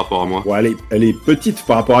taille par rapport à moi? Bon, elle est petite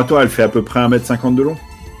par rapport à toi, elle fait à peu près 1m50 de long.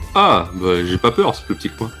 Ah, bah j'ai pas peur, c'est plus petit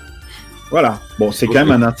que moi. Voilà, bon, c'est quand même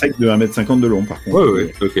un insecte de 1m50 de long par contre.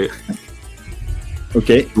 Ouais, ok.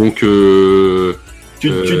 Ok. Donc, Tu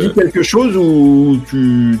dis quelque chose ou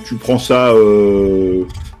tu prends ça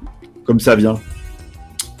comme ça vient?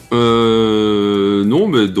 Non,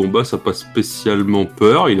 mais Dombas a pas spécialement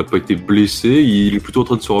peur, il a pas été blessé, il est plutôt en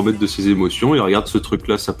train de se remettre de ses émotions, il regarde ce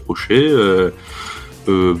truc-là s'approcher,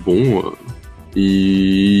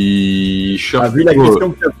 il cherche... vu la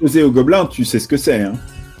question que tu as posée au gobelin, tu sais ce que c'est, hein?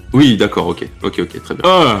 Oui, d'accord, ok, très bien.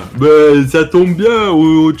 Ah, bah ça tombe bien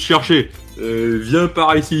où te chercher, viens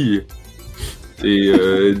par ici. Et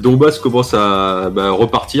Dombas commence à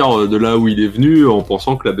repartir de là où il est venu en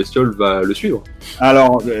pensant que la bestiole va le suivre.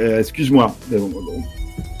 Alors, excuse-moi.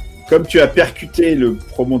 Comme tu as percuté le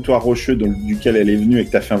promontoire rocheux duquel elle est venue et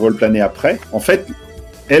que tu as fait un vol plané après, en fait,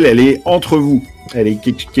 elle est entre vous. Elle est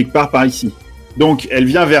quelque part par ici. Donc, elle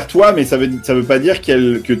vient vers toi, mais ça veut pas dire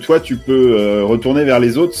que toi, tu peux retourner vers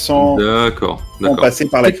les autres sans passer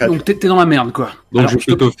par la créature. Donc, t'es dans la merde, quoi. Donc, alors, je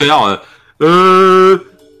peux te faire...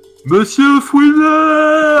 Monsieur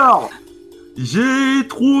Fouiner, j'ai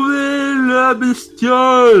trouvé la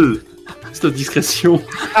bestiole. C'est notre discrétion.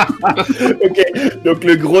 Ok, donc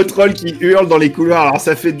le gros troll qui hurle dans les couloirs, alors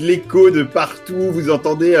ça fait de l'écho de partout, vous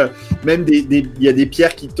entendez même il y a des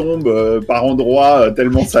pierres qui tombent par endroits,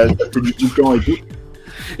 tellement ça fait du boucan et tout.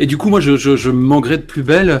 Et du coup, moi, je m'engrais de plus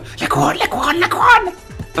belle. La couronne.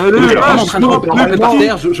 Allez, je suis en train de reprendre par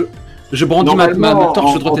terre, je brandis ma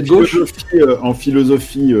torche droite et de gauche. En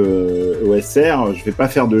philosophie OSR, je vais pas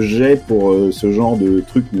faire de jet pour ce genre de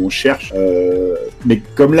truc où on cherche. Mais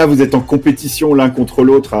comme là, vous êtes en compétition l'un contre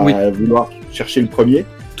l'autre à vouloir chercher le premier.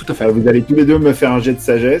 Tout à fait. Vous allez tous les deux me faire un jet de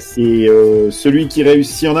sagesse. Et celui qui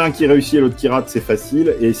réussit, s'il y en a un qui réussit et l'autre qui rate, c'est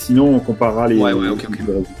facile. Et sinon, on comparera les résultats.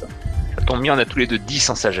 Ça tombe bien, on a tous les deux 10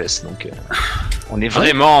 en sagesse. Donc, on est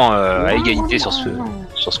vraiment à égalité sur ce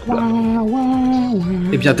coup-là.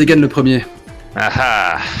 Eh bien, dégaine le premier.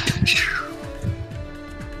 Ah.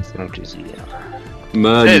 C'est mon plaisir.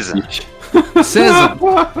 Magnifique. 16.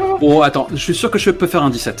 Oh, attends, je suis sûr que je peux faire un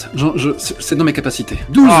 17. C'est dans mes capacités.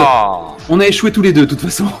 12. On a échoué tous les deux, de toute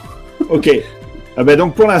façon. Ok. Ah bah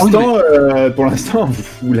donc pour l'instant,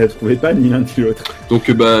 vous la trouvez pas ni l'un ni l'autre.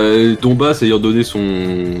 Donc Dombas ayant donné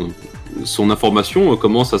son information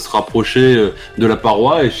commence à se rapprocher de la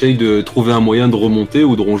paroi, essaye de trouver un moyen de remonter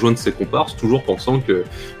ou de rejoindre ses comparses, toujours pensant que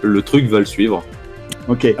le truc va le suivre.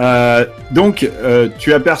 Ok. Donc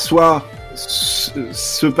tu aperçois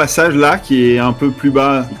ce passage-là qui est un peu plus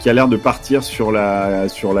bas, qui a l'air de partir sur la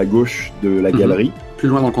gauche de la galerie. Plus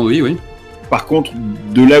loin dans le conduit, oui. Par contre,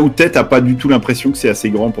 de là où t'es, t'as pas du tout l'impression que c'est assez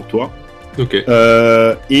grand pour toi. Ok.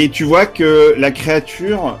 Et tu vois que la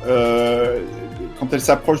créature, quand elle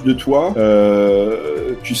s'approche de toi,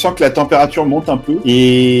 tu sens que la température monte un peu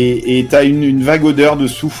et t'as une vague odeur de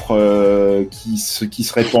soufre qui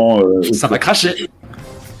se répand. Ça va cracher.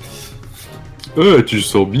 Tu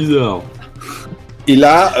sens bizarre. Et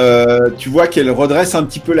là, tu vois qu'elle redresse un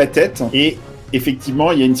petit peu la tête et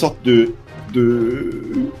effectivement, il y a une sorte de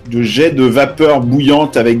jet de vapeur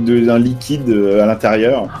bouillante avec un liquide à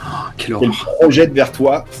l'intérieur. Quelle horreur. Elle projette vers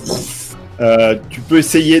toi. Tu peux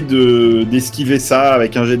essayer d'esquiver ça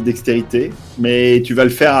avec un jet de dextérité, mais tu vas le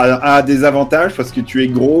faire à désavantage parce que tu es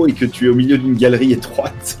gros et que tu es au milieu d'une galerie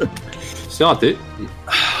étroite. C'est raté.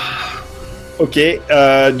 Ok,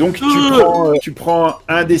 donc tu prends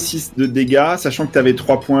un des 6 de dégâts, sachant que tu avais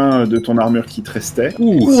 3 points de ton armure qui te restait.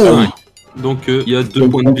 Donc il y a 2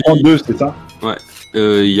 points de vie. 2, c'est ça? Ouais.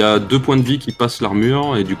 Il y a 2 points de vie qui passent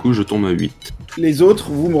l'armure et du coup je tombe à 8. les autres,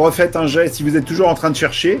 vous me refaites un jet. Si vous êtes toujours en train de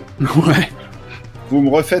chercher, Ouais. vous me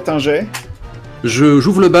refaites un jet.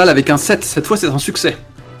 J'ouvre le bal avec un 7. Cette fois, c'est un succès.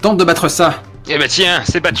 Tente de battre ça. Eh ben tiens,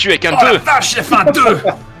 c'est battu avec un Oh 2. la vache, il a fait un 2.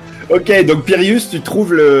 Ok, donc Pirius, tu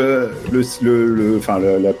trouves la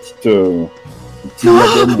petite. Non,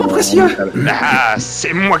 label mon en précieux. métal. Ah,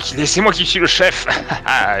 c'est moi qui suis le chef.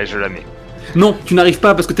 Ah, je la mets. Non, tu n'arrives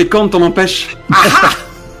pas parce que tes cornes t'en empêchent.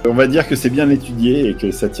 On va dire que c'est bien étudié et que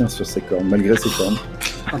ça tient sur ses cornes, malgré ses cornes.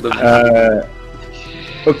 Ah, dommage.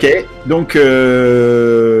 Ok, donc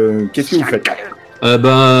qu'est-ce que vous faites?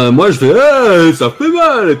 Moi je fais ça fait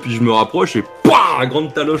mal et puis je me rapproche et PAM la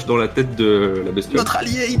grande taloche dans la tête de la bestiole. Notre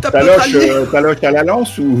allié, il tape notre Taloche, allié. taloche à la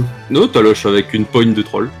lance ou? Non, taloche avec une poigne de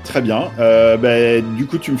troll. Très bien. Du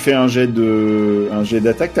coup, tu me fais un jet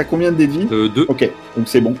d'attaque. T'as combien de dés de vie? 2. Ok, donc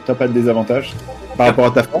c'est bon. T'as pas de désavantage par rapport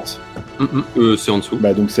à ta force. C'est en dessous.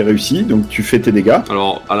 Bah donc c'est réussi. Donc tu fais tes dégâts.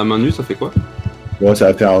 Alors à la main nue ça fait quoi? Bon, ça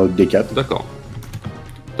va faire D4. D'accord.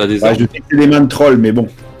 T'as des Ouais, armes? je sais que c'est des mains de troll, mais bon.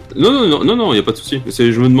 Non, y a pas de souci.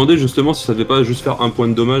 Je me demandais justement si ça devait pas juste faire un point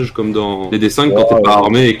de dommage comme dans les D5 quand t'es pas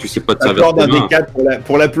armé et que tu sais pas te servir T'accordes de un main. D4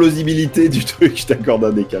 pour la plausibilité du truc. Je t'accorde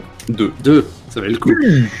un D4. 2. Ça valait le coup.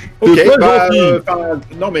 Ok, C'est pas bah,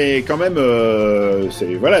 gentil. non mais quand même,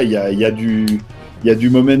 voilà, il y a du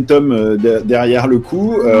momentum derrière le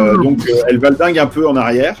coup, donc elle valdingue un peu en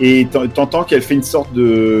arrière et t'entends qu'elle fait une sorte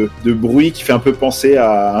de bruit qui fait un peu penser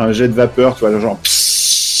à un jet de vapeur, tu vois, genre.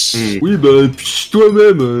 Oui, piche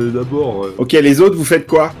toi-même d'abord. Ok, les autres, vous faites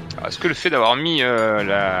quoi? Est-ce que le fait d'avoir mis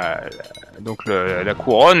la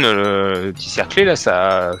couronne, le petit cerclé là,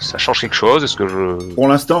 ça change quelque chose? Est-ce que je... Pour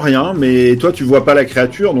l'instant, rien, mais toi, tu vois pas la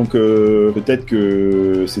créature, donc peut-être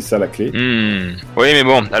que c'est ça la clé. Oui, mais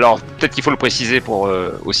bon, alors peut-être qu'il faut le préciser pour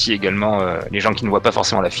aussi également les gens qui ne voient pas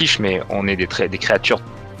forcément la fiche, mais on est des créatures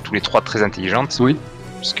tous les trois très intelligentes. Oui.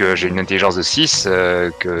 Puisque j'ai une intelligence de 6,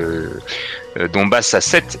 que Dombas a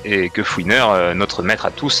 7 et que Fouiner, notre maître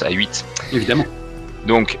à tous, a 8. Évidemment.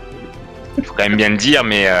 Donc, il faut quand même bien le dire,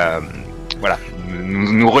 mais voilà.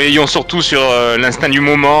 Nous relayons surtout sur l'instinct du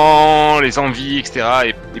moment, les envies, etc.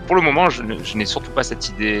 Et pour le moment, je n'ai surtout pas cette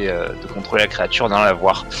idée de contrôler la créature, d'en la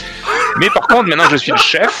voir. Mais par contre, maintenant que je suis le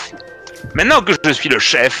chef,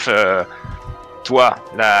 toi,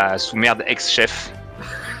 la sous-merde ex-chef,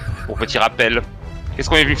 pour petit rappel, qu'est-ce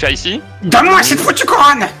qu'on est venu faire ici? Donne-moi cette foutue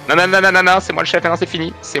couronne. Non, c'est moi le chef, maintenant c'est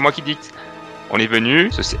fini, c'est moi qui dicte. On est venu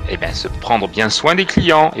se prendre bien soin des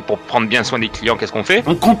clients. Et pour prendre bien soin des clients, qu'est-ce qu'on fait?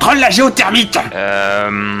 On contrôle la géothermite.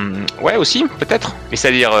 Ouais, aussi, peut-être. Mais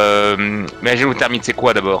c'est-à-dire, mais la géothermite, c'est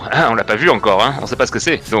quoi d'abord? On l'a pas vu encore, hein. On sait pas ce que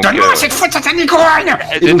c'est. Donc, Donne-moi cette foutue satanique couronne.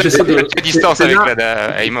 Et donc, j'essaie de- la distance c'est avec,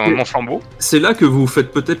 là- avec mon flambeau. C'est là que vous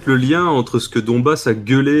faites peut-être le lien entre ce que Dombas a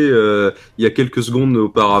gueulé il y a quelques secondes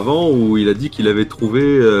auparavant où il a dit qu'il avait trouvé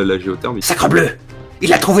la géothermie. Sacrebleu,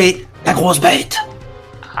 il a trouvé la grosse bête.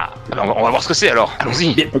 Alors, on va voir ce que c'est alors.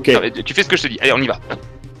 Allons-y. Ok. Non, mais tu fais ce que je te dis. Allez, on y va.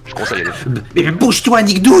 Je commence à y aller. Mais bouge-toi,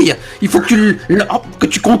 Nick Douille. Il faut que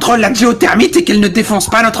tu contrôles la géothermite et qu'elle ne défonce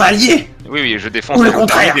pas notre allié. Oui, je défonce Ou le la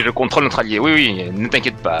contraire. géothermite et je contrôle notre allié. Oui, ne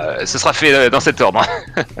t'inquiète pas. Ce sera fait dans cet ordre.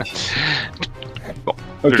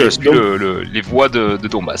 Ok, Je suis donc, les voix de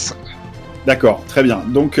Dombas. d'accord, très bien.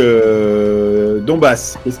 Donc,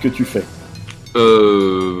 Dombas, qu'est-ce que tu fais?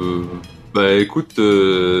 Écoute,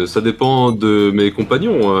 ça dépend de mes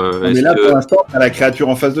compagnons. Mais là, pour l'instant, t'as la créature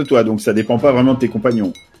en face de toi, donc ça dépend pas vraiment de tes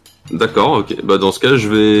compagnons. D'accord, ok. Dans ce cas, je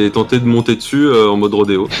vais tenter de monter dessus en mode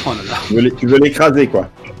rodéo. Oh là là. Tu veux l'écraser, quoi.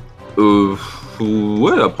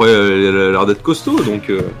 Ouais, après, elle a l'air d'être costaud, donc...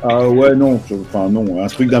 Ah ouais, non. Non. Un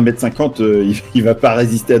truc d'1m50, il va pas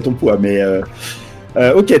résister à ton poids, mais...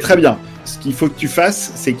 ok, très bien. Ce qu'il faut que tu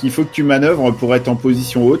fasses, c'est qu'il faut que tu manœuvres pour être en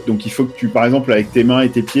position haute. Donc, il faut que tu, par exemple, avec tes mains et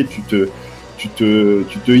tes pieds, tu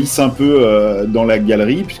te hisses un peu dans la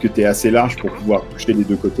galerie, puisque tu es assez large pour pouvoir toucher les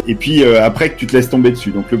deux côtés. Et puis, après, que tu te laisses tomber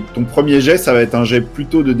dessus. Donc, ton premier jet, ça va être un jet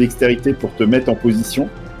plutôt de dextérité pour te mettre en position.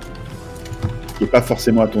 Qui n'est pas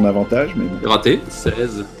forcément à ton avantage, mais bon. Raté.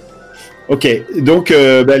 16. Ok, donc,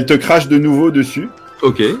 elle te crache de nouveau dessus.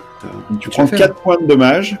 Ok. Donc, tu prends 4 points de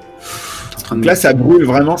dommage. Donc là, ça brûle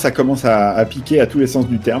vraiment, ça commence à piquer à tous les sens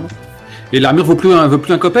du terme. Et l'armure vaut plus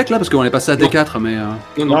un copec là parce qu'on est passé à D4, mais.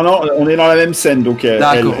 Non, on est dans la même scène, donc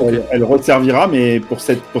D'accord, ok. elle resservira, mais pour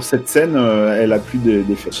cette scène, elle a plus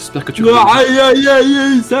d'effet. J'espère que tu.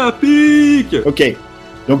 Aïe, ça pique. Ok,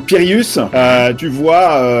 donc Pirius, tu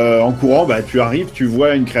vois en courant, tu arrives, tu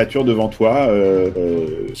vois une créature devant toi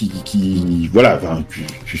qui voilà,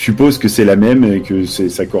 tu supposes que c'est la même et que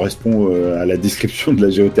ça correspond à la description de la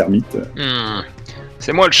géothermite.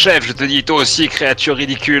 C'est moi le chef, je te dis, toi aussi, créature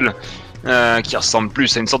ridicule. qui ressemble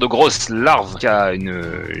plus à une sorte de grosse larve qu'à une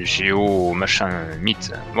géo-machin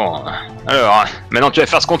mythe. Bon, alors, maintenant tu vas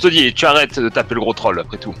faire ce qu'on te dit et tu arrêtes de taper le gros troll,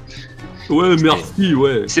 après tout. Ouais, merci,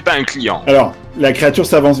 ouais. C'est pas un client. Alors, la créature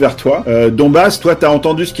s'avance vers toi. Dombas, toi, t'as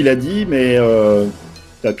entendu ce qu'il a dit, mais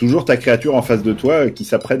t'as toujours ta créature en face de toi qui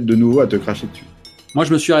s'apprête de nouveau à te cracher dessus. Moi,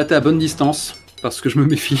 je me suis arrêté à bonne distance parce que je me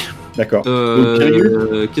méfie. D'accord.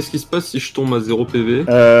 Qu'est-ce qui se passe si je tombe à 0 PV?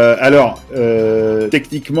 Alors,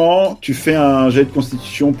 techniquement, tu fais un jet de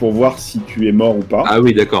constitution pour voir si tu es mort ou pas. Ah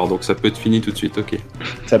oui, d'accord, donc ça peut être fini tout de suite, ok.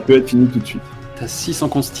 Ça peut être fini tout de suite. T'as 6 en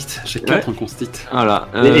constit, j'ai 4 en constit. Voilà.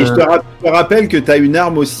 Et je te rappelle que t'as une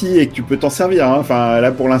arme aussi et que tu peux t'en servir. Hein. Enfin,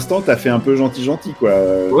 là, pour l'instant, t'as fait un peu gentil, quoi.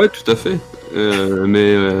 Ouais, tout à fait.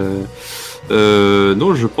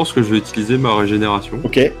 Non, je pense que je vais utiliser ma régénération.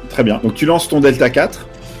 Ok, très bien. Donc tu lances ton Delta 4.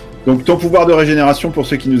 Donc ton pouvoir de régénération, pour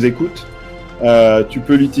ceux qui nous écoutent, tu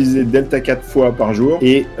peux l'utiliser Delta 4 fois par jour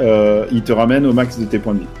et il te ramène au max de tes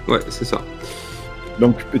points de vie. Ouais, c'est ça.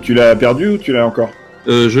 Donc tu l'as perdu ou tu l'as encore?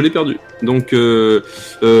 Je l'ai perdu. Donc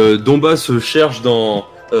Dombas cherche dans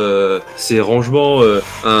ses rangements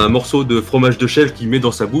un morceau de fromage de chèvre qu'il met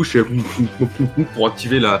dans sa bouche pour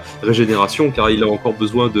activer la régénération, car il a encore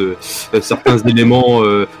besoin de certains éléments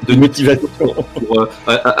de motivation pour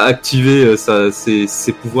activer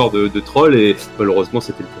ses pouvoirs de troll, et malheureusement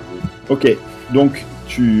c'était le cas. Ok, donc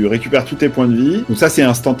tu récupères tous tes points de vie. Donc ça c'est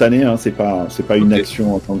instantané, hein, c'est pas une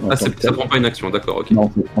action en tant que ça prend pas une action, d'accord, ok.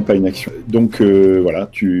 Non, ça prend pas une action. Donc voilà,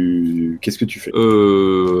 qu'est-ce que tu fais?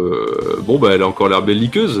 Bon bah elle a encore l'air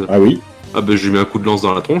belliqueuse. Ah oui. Ah bah je lui mets un coup de lance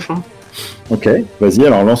dans la tronche. Hein. Ok, vas-y,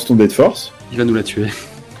 alors lance ton dé de force. Il va nous la tuer.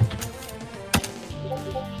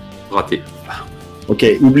 Raté. Ok,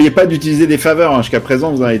 n'oubliez pas d'utiliser des faveurs, hein. Jusqu'à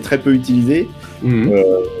présent vous en avez très peu utilisé.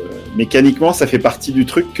 Mécaniquement, ça fait partie du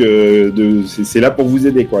truc. C'est là pour vous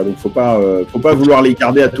aider, quoi. Donc, faut pas vouloir les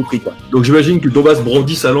garder à tout prix, quoi. Donc, j'imagine que Dombas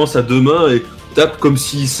brandit sa lance à deux mains et tape comme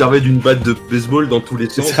s'il servait d'une batte de baseball dans tous les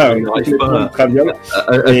sens. C'est ça. Il n'arrive pas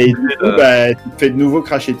et du coup, tu te fais de nouveau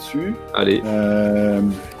cracher dessus. Allez.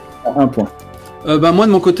 Un point. Moi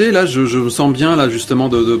de mon côté, là, je me sens bien là justement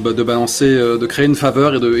de balancer, de créer une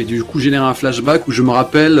faveur et du coup générer un flashback où je me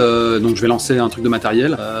rappelle. Donc, je vais lancer un truc de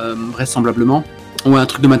matériel, vraisemblablement. Ouais, un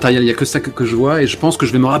truc de matériel, il n'y a que ça que je vois, et je pense que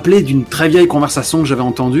je vais me rappeler d'une très vieille conversation que j'avais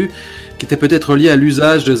entendue, qui était peut-être liée à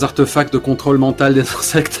l'usage des artefacts de contrôle mental des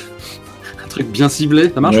insectes. Un truc bien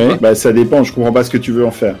ciblé, ça marche ou pas? Bah ça dépend, je comprends pas ce que tu veux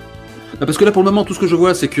en faire. Parce que là pour le moment tout ce que je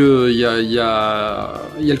vois c'est que il y a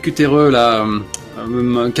le cutéreux là,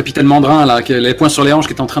 Capitaine Mandrin là, qui a les poings sur les hanches,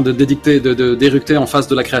 qui est en train de d'éructer en face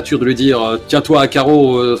de la créature, de lui dire tiens-toi à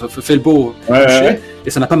carreau, fais le beau,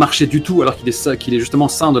 et ça n'a pas marché du tout alors qu'il est justement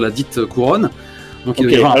saint de la dite couronne. Donc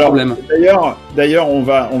il y aura un problème. D'ailleurs, on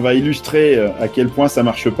va illustrer à quel point ça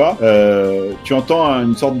marche pas. Tu entends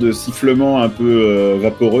une sorte de sifflement un peu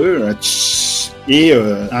vaporeux, et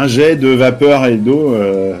un jet de vapeur et d'eau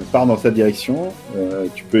part dans ta direction.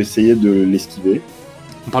 Tu peux essayer de l'esquiver.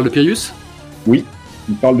 On parle de Pyrrhus? Oui,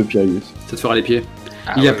 il parle de Pyrrhus. Ça te fera les pieds.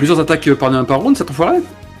 Il y a plusieurs attaques par round, ça peut faire?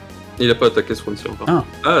 Il a pas attaqué ce round-ci encore.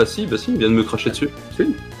 Ah si, il vient de me cracher dessus.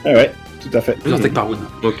 Ah ouais. Tout à fait. Plusieurs attaques par round.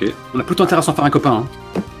 Ok. On a plutôt intérêt à s'en faire un copain.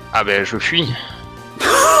 Hein. Ah ben je fuis.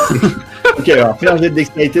 Ok, alors fais un jet de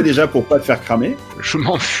dextérité déjà pour pas te faire cramer. Je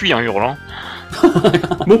m'enfuis en hurlant.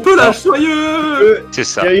 Mon pelage soyeux. C'est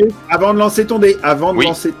ça. Sérieux, avant de lancer ton dé,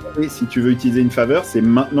 si tu veux utiliser une faveur, c'est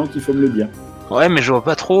maintenant qu'il faut me le dire. Ouais, mais je vois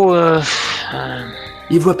pas trop.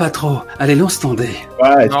 Il voit pas trop. Allez, lance ton dé.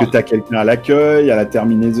 Ouais, est-ce que t'as quelqu'un à l'accueil, à la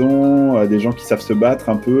terminaison, des gens qui savent se battre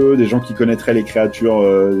un peu, des gens qui connaîtraient les créatures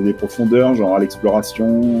des profondeurs, genre à l'exploration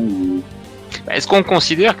ou... Est-ce qu'on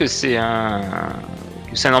considère que c'est un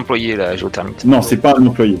employé, la géothermite? Non, c'est pas un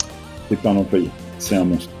employé. C'est pas un employé. C'est un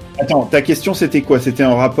monstre. Attends, ta question c'était quoi? C'était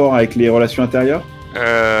en rapport avec les relations intérieures?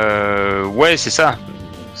 Ouais, c'est ça.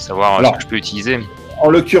 Savoir ce que je peux utiliser. En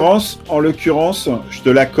l'occurrence, je te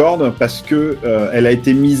l'accorde parce que elle a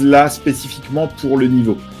été mise là spécifiquement pour le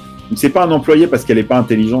niveau. Donc c'est pas un employé parce qu'elle est pas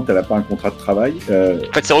intelligente, elle a pas un contrat de travail.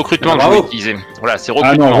 En fait, c'est recrutement que je vais utiliser. Voilà, c'est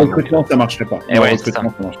recrutement. Ah non, recrutement ça marcherait pas. Ça marcherait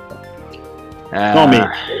pas. Non mais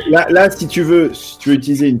là, si tu veux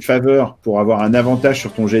utiliser une faveur pour avoir un avantage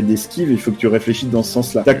sur ton jet d'esquive, il faut que tu réfléchisses dans ce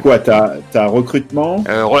sens-là. T'as quoi? T'as recrutement,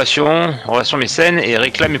 relation mécène et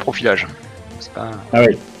réclame et profilage. C'est pas... Ah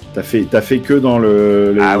oui. T'as fait que dans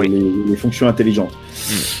les fonctions intelligentes.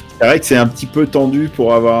 C'est vrai que c'est un petit peu tendu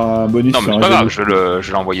pour avoir un bonus. Non, mais c'est pas grave,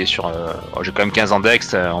 je l'ai envoyé sur... j'ai quand même 15 ans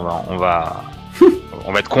d'ex, on va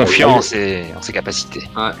être confiant en ses capacités.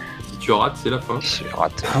 Ouais, si tu rates, c'est la fin. Si je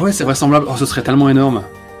rate. Ah ouais, c'est vraisemblable. Oh, ce serait tellement énorme.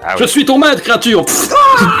 Ah je suis ton maître, créature.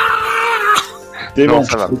 C'est Non, bon,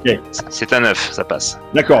 ça va. ok. C'est un 9, ça passe.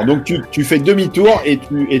 D'accord, donc tu fais demi-tour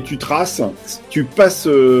et tu traces, tu passes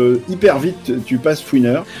hyper vite, tu passes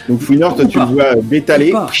Fouineur. Donc Fouineur, toi Ou tu pas. le vois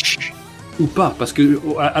détaler. Ou pas, parce que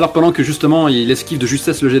alors pendant que justement il esquive de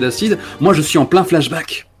justesse le jet d'acide, moi je suis en plein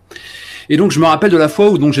flashback. Et donc je me rappelle de la fois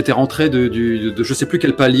où donc j'étais rentré de je sais plus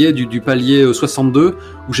quel palier, du palier 62,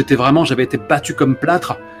 où j'avais été battu comme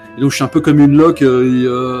plâtre. Et donc je suis un peu comme une loque,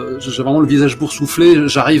 j'ai vraiment le visage boursouflé.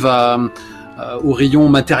 J'arrive au rayon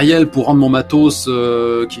matériel pour rendre mon matos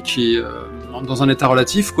qui dans un état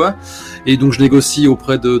relatif, quoi. Et donc je négocie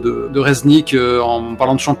auprès de Reznik en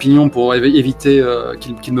parlant de champignons pour éviter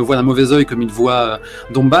qu'il me voie d'un mauvais œil comme il voit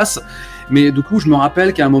Dombas. Mais du coup, je me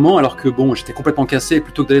rappelle qu'à un moment, alors que bon, j'étais complètement cassé,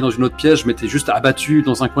 plutôt que d'aller dans une autre pièce, je m'étais juste abattu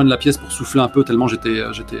dans un coin de la pièce pour souffler un peu tellement j'étais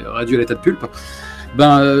réduit à l'état de pulpe.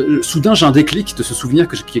 Soudain, j'ai un déclic de ce souvenir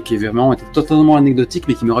qui est vraiment était totalement anecdotique,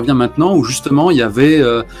 mais qui me revient maintenant, où justement, il y avait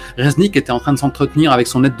Reznik qui était en train de s'entretenir avec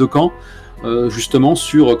son aide de camp, justement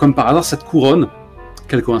sur, comme par hasard, cette couronne.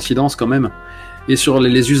 Quelle coïncidence quand même. Et sur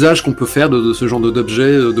les usages qu'on peut faire de ce genre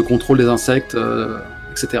d'objets, de contrôle des insectes,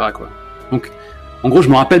 etc. quoi. Donc, en gros, je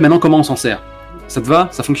me rappelle maintenant comment on s'en sert. Ça te va?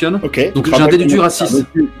 Ça fonctionne? Ok. Donc j'ai un dé du dur à 6.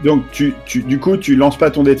 Donc du coup, tu lances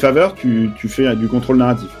pas ton dé de faveur, tu fais du contrôle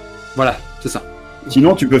narratif. Voilà, c'est ça.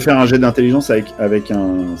 Sinon, tu peux faire un jet d'intelligence avec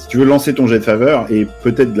un... Si tu veux lancer ton jet de faveur et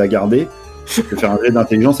peut-être de la garder, tu peux faire un jet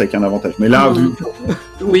d'intelligence avec un avantage. Mais là, vu...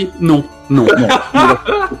 Oui, non. Non.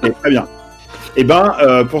 Ok, très bien. Et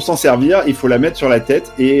pour s'en servir, il faut la mettre sur la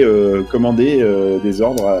tête et commander des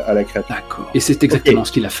ordres à la créature. D'accord. Et c'est exactement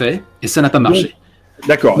ce qu'il a fait, et ça n'a pas marché.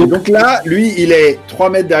 D'accord. Donc là, lui, il est 3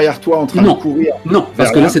 mètres derrière toi en train de courir. Non,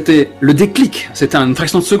 parce que là, c'était le déclic. C'était une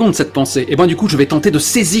fraction de seconde, cette pensée. Et du coup, je vais tenter de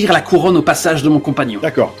saisir la couronne au passage de mon compagnon.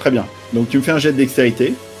 D'accord, très bien. Donc tu me fais un jet de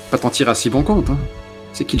dextérité. Pas t'en tirer à si bon compte. Hein.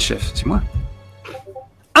 C'est qui le chef? C'est moi.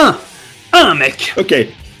 Un mec. Ok.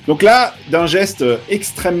 Donc là, d'un geste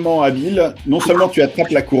extrêmement habile, non seulement tu attrapes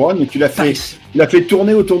la couronne, mais tu la fais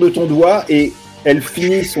tourner autour de ton doigt et elle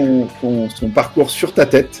finit son parcours sur ta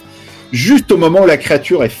tête, juste au moment où la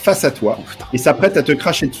créature est face à toi et s'apprête à te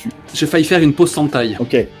cracher dessus. J'ai failli faire une pause sans taille.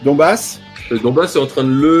 Ok, Dombas. Dombas est en train de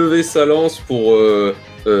lever sa lance pour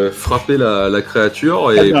frapper la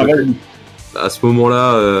créature et à ce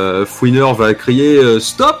moment-là, Fouineur va crier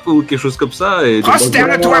stop ou quelque chose comme ça. Et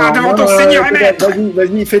prosterne-toi devant ton seigneur et maître.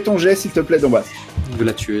 Vas-y, fais ton jet s'il te plaît, Dombas. Je vais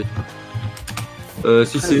la tuer.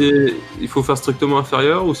 Si c'est, il faut faire strictement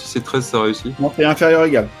inférieur ou si c'est 13, ça réussit. Non, c'est inférieur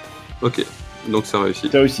égal. Ok, donc ça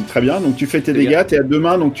réussit. Ça réussit, très bien. Donc tu fais tes dégâts, t'es à 2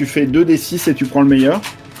 mains, donc tu fais 2d6 et tu prends le meilleur.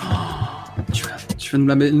 Tu viens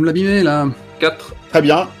de nous l'abîmer là. 4. Très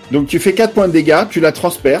bien. Donc tu fais 4 points de dégâts, tu la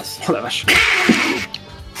transperces. Oh la vache.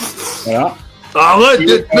 Voilà. Arrête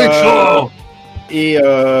d'être méchant. Et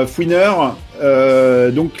Fouineur,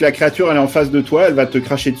 donc la créature elle est en face de toi, elle va te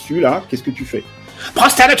cracher dessus là. Qu'est-ce que tu fais?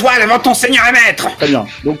 Prosterne-toi devant ton seigneur et maître. Très bien.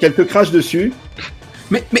 Donc elle te crache dessus.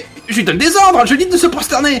 Mais je lui donne des ordres, je lui dis de se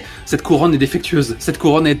prosterner. Cette couronne est défectueuse. Cette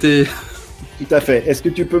couronne a été... Tout à fait. Est-ce que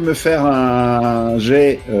tu peux me faire un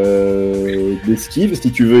jet d'esquive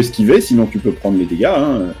si tu veux esquiver, sinon tu peux prendre les dégâts.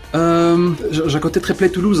 Hein. J'ai un côté très Play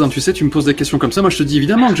Toulouse, hein. Tu sais, tu me poses des questions comme ça, moi je te dis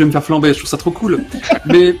évidemment que je vais me faire flamber, je trouve ça trop cool.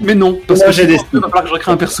 mais non, parce que j'ai il va falloir que je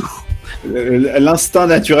recrée un perso. L'instinct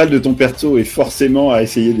naturel de ton perso est forcément à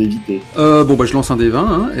essayer d'éviter. Je lance un D20,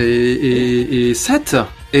 hein, et 7,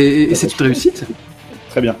 et c'est une réussite.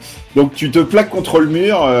 Très bien. Donc tu te plaques contre le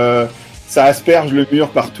mur, ça asperge le mur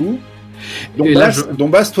partout.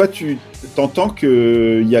 Dombas, toi, tu t'entends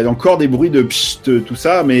qu'il y a encore des bruits de pchit, tout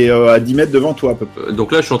ça, mais à 10 mètres devant toi à peu près.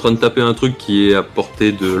 Donc là, je suis en train de taper un truc qui est à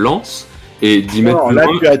portée de lance, et 10 mètres plus là,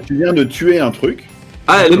 loin... tu viens de tuer un truc.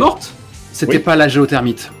 Ah, elle est morte? C'était pas la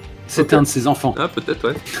géothermite, c'était un de ses enfants. Ah, peut-être,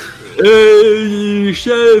 ouais. Hey,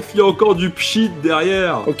 chef, il y a encore du pchit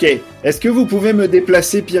derrière. Ok, est-ce que vous pouvez me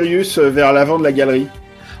déplacer, Pirius, vers l'avant de la galerie?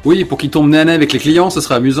 Oui, pour qu'il tombe nez à nez avec les clients, ce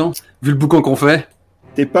serait amusant, vu le boucan qu'on fait.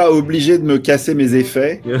 T'es pas obligé de me casser mes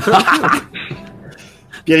effets.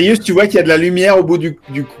 Pirius, tu vois qu'il y a de la lumière au bout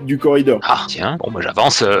du corridor. Ah, tiens, bon,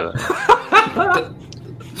 j'avance.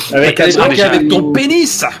 Avec ton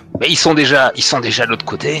pénis. Mais ils sont déjà de l'autre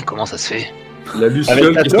côté, comment ça se fait? La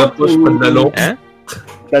luciole qui s'approche pas de la lampe. Hein?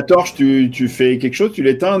 Ta torche, tu fais quelque chose, tu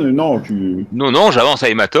l'éteins? Non, Non, j'avance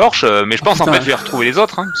avec ma torche, mais je pense en fait je vais retrouver les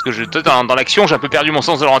autres, hein, parce que dans l'action j'ai un peu perdu mon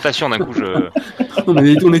sens de l'orientation d'un coup.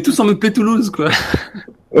 On est tous en mode Play Toulouse, quoi.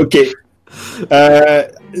 Ok.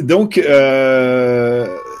 Donc,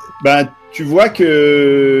 tu vois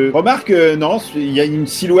que... Remarque, non, il y a une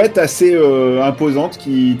silhouette assez imposante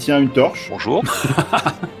qui tient une torche. Bonjour.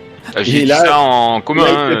 J'ai dit ça en commun.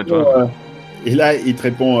 Et là, il te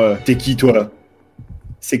répond, t'es qui, toi?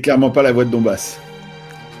 C'est clairement pas la voix de Dombas.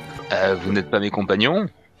 Vous n'êtes pas mes compagnons?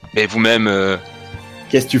 Mais vous-même...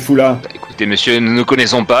 Qu'est-ce que tu fous là? Écoutez, monsieur, nous ne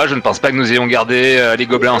connaissons pas. Je ne pense pas que nous ayons gardé les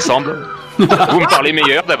gobelins ensemble. Vous me parlez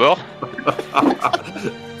meilleur, d'abord.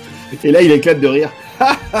 Et là, il éclate de rire.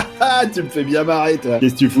 Tu me fais bien marrer, toi.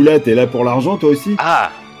 Qu'est-ce que tu fous là? T'es là pour l'argent, toi aussi?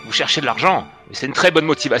 Ah, vous cherchez de l'argent? C'est une très bonne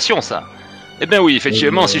motivation, ça. Eh bien oui,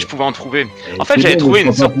 effectivement, si je pouvais en trouver. En fait, j'avais trouvé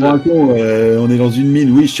une sorte de... on est dans une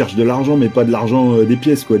mine, oui, je cherche de l'argent, mais pas de l'argent des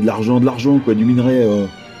pièces, quoi. De l'argent, quoi, du minerai.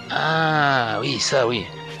 Ah, oui, ça, oui.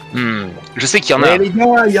 Je sais qu'il y en a... les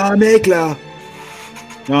gars, il y a un mec, là.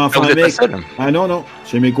 Non, enfin, vous êtes pas seul? Ah non,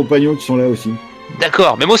 j'ai mes compagnons qui sont là aussi.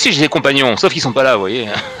 D'accord, mais moi aussi j'ai des compagnons, sauf qu'ils sont pas là, vous voyez.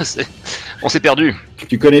 On s'est perdu.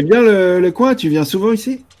 Tu connais bien le coin? Tu viens souvent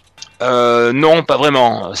ici? Non, pas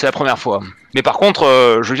vraiment. C'est la première fois. Mais par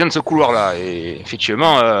contre, je viens de ce couloir-là et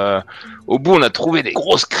effectivement, au bout, on a trouvé des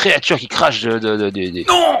grosses créatures qui crachent de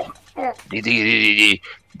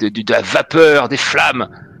la vapeur, des flammes.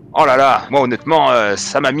 Oh là là, moi honnêtement,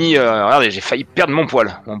 ça m'a mis... regardez, j'ai failli perdre mon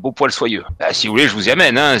poil, mon beau poil soyeux. Si vous voulez, je vous y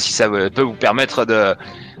amène, hein, si ça peut vous permettre de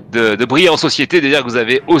briller en société, de dire que vous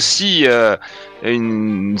avez aussi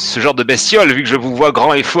ce genre de bestiole, vu que je vous vois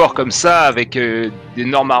grand et fort comme ça, avec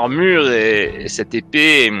d'énormes armures et cette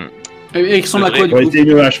épée... Et qui ressemble à quoi, du coup? coup? C'est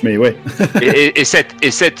une hache, mais ouais. et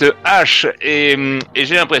cette hache, et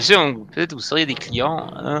j'ai l'impression que peut-être vous seriez des clients.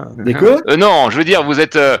 Hein. Des quoi? Non, je veux dire, vous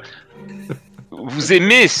êtes... vous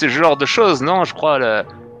aimez ce genre de choses, non? Je crois,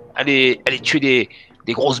 aller tuer des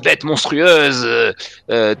grosses bêtes monstrueuses,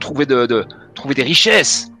 trouver des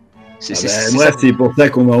richesses. Moi, c'est pour ça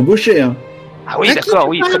qu'on m'a embauché. Hein. Ah oui, d'accord,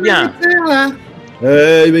 oui, très bien.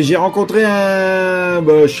 Mais j'ai rencontré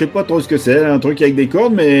je sais pas trop ce que c'est, un truc avec des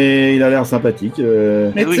cordes, mais il a l'air sympathique.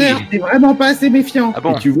 Mais oui. t'es vraiment pas assez méfiant. Ah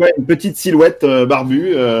bon? Et tu vois une petite silhouette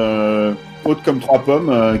barbue, haute comme 3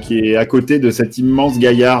 pommes, qui est à côté de cet immense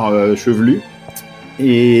gaillard chevelu,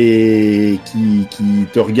 et qui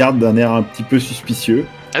te regarde d'un air un petit peu suspicieux.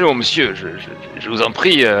 Allô, monsieur, je vous en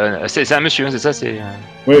prie, c'est un monsieur, c'est ça, c'est...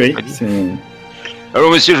 Oui, c'est... Allô,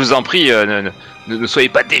 monsieur, je vous en prie, ne soyez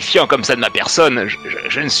pas défiant comme ça de ma personne.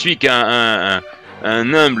 Je ne suis qu'un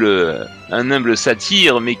humble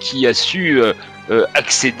satyre, mais qui a su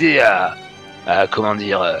accéder à comment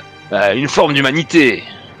dire, à une forme d'humanité.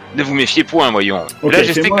 Ne vous méfiez point, voyons. Okay, là,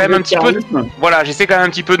 j'essaie quand même un petit peu. J'essaie quand même un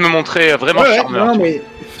petit peu de me montrer vraiment charmeur. Non, mais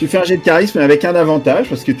tu fais un jet de charisme avec un avantage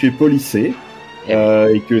parce que tu es policé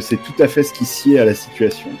et que c'est tout à fait ce qui sied à la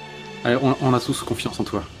situation. Allez, on a tous confiance en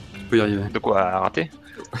toi. Tu peux y arriver. De quoi rater?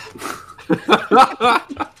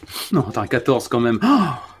 Non, t'as un 14 quand même.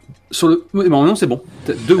 Sur le... Bon, non, c'est bon.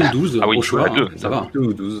 2 ou 12 oui, au choix. 2, ça va. 2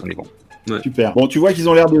 ou 12. On est bon. Ouais. Super. Bon, tu vois qu'ils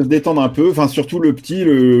ont l'air de se détendre un peu. Enfin, surtout le petit,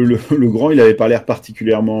 le grand, il avait pas l'air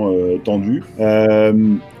particulièrement tendu.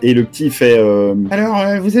 Et le petit fait.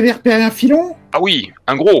 Alors, vous avez repéré un filon? Ah oui,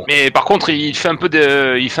 un gros. Mais par contre, il fait un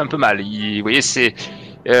peu mal. Vous voyez, c'est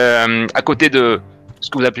à côté de ce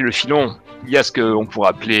que vous appelez le filon, il y a ce qu'on pourrait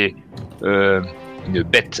appeler une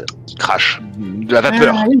bête qui crache de la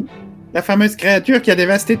vapeur. Ah oui, la fameuse créature qui a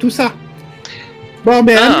dévasté tout ça. Bon,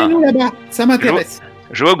 ben amenez-nous là-bas, ça m'intéresse.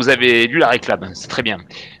 Je vois que vous avez lu la réclame, c'est très bien.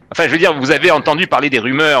 Enfin, je veux dire, vous avez entendu parler des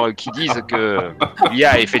rumeurs qui disent que il y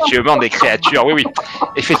a effectivement des créatures. Oui,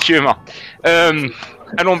 effectivement.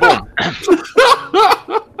 Allons bon.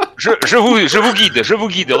 Je vous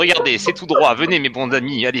guide. Regardez, c'est tout droit. Venez, mes bons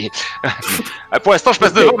amis. Allez. Pour l'instant, je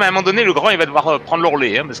passe devant, mais à un moment donné, le grand, il va devoir prendre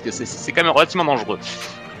l'ourlet, hein, parce que c'est quand même relativement dangereux.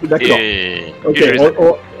 D'accord.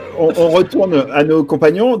 On retourne à nos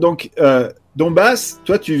compagnons. Donc, Dombas,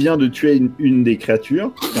 toi, tu viens de tuer une des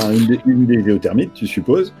créatures, enfin, une des géothermites, tu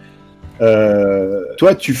supposes.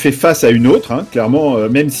 Toi, tu fais face à une autre, hein, clairement,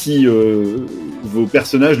 même si vos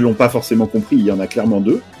personnages ne l'ont pas forcément compris, il y en a clairement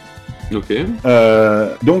 2. Ok.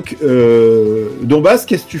 Donc, Dombas,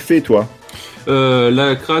 qu'est-ce que tu fais, toi?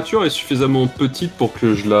 La créature est suffisamment petite pour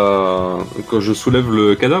que je soulève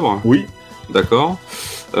le cadavre? Oui. D'accord.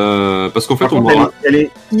 Parce qu'en fait, elle est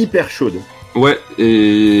hyper chaude. Ouais,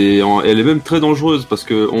 et elle est même très dangereuse parce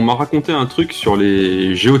qu'on m'a raconté un truc sur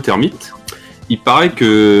les géothermites. Il paraît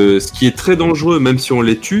que ce qui est très dangereux, même si on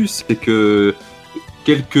les tue, c'est que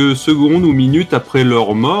quelques secondes ou minutes après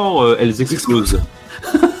leur mort, elles explosent.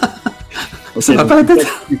 Okay, ça va pas la tête.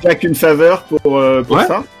 Tu claques une faveur pour ouais.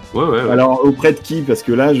 ça? Ouais. Alors, auprès de qui? Parce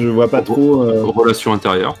que là, je vois pas trop... Relations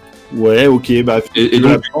intérieures. Ouais, ok, bah... Et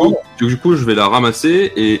donc, du coup, je vais la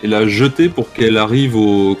ramasser et la jeter pour qu'elle arrive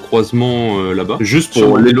au croisement là-bas. Juste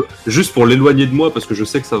pour l'éloigner de moi, parce que je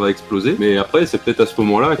sais que ça va exploser. Mais après, c'est peut-être à ce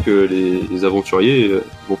moment-là que les aventuriers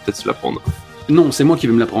vont peut-être se la prendre. Non, c'est moi qui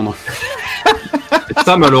vais me la prendre.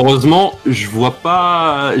 Ça, malheureusement, je vois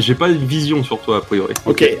pas. J'ai pas une vision sur toi, a priori.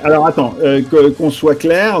 Ok, alors attends, qu'on soit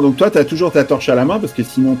clair. Donc toi, tu as toujours ta torche à la main parce que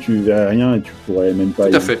sinon tu verrais rien et tu pourrais même pas.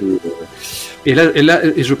 Tout à fait. Et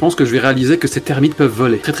je pense que je vais réaliser que ces termites peuvent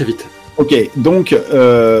voler très très vite. Ok, donc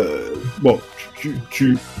bon,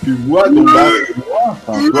 tu vois donc là,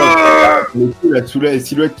 la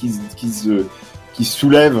silhouette qui se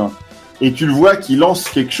soulève. Et tu le vois qui lance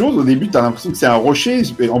quelque chose. Au début, tu as l'impression que c'est un rocher.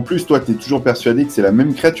 Et en plus, toi, tu es toujours persuadé que c'est la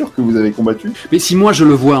même créature que vous avez combattue. Mais si moi je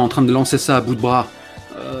le vois en train de lancer ça à bout de bras,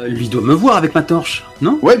 lui doit me voir avec ma torche,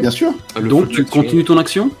 non ? Ouais, bien sûr. Donc tu continues ton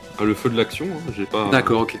action ? Le feu de l'action, hein, j'ai pas.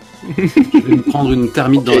 D'accord, ok. Je vais me prendre une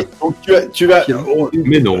termite dans la... Donc tu vas.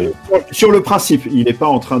 Mais non. Sur le principe, il n'est pas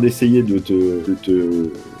en train d'essayer de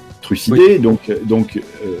te trucider. Oui. Donc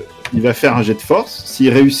il va faire un jet de force.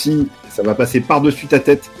 S'il réussit, ça va passer par-dessus ta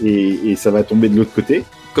tête et ça va tomber de l'autre côté.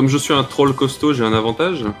 Comme je suis un troll costaud, j'ai un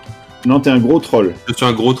avantage ? Non, t'es un gros troll. Je suis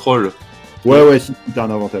un gros troll. Ouais, si, t'as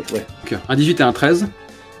un avantage, ouais. Okay. Un 18 et un 13.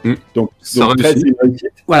 Donc 13, c'est réussi.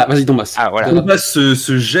 Voilà, vas-y, Donbass. Ah, voilà. Donbass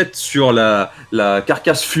se jette sur la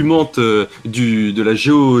carcasse fumante de la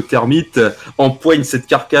géothermite, empoigne cette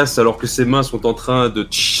carcasse alors que ses mains sont en train de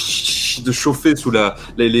chauffer sous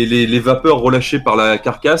les vapeurs relâchées par la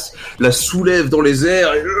carcasse, la soulève dans les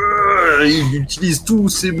airs et il utilise tous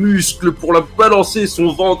ses muscles pour la balancer,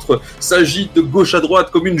 son ventre s'agite de gauche à droite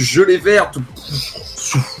comme une gelée verte.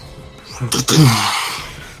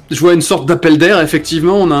 Je vois une sorte d'appel d'air,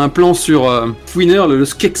 effectivement, on a un plan sur Fouiner, le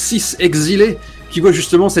Skeksis exilé, qui voit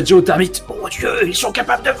justement cette géothermite. Oh mon Dieu, ils sont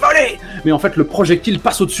capables de voler! Mais en fait, le projectile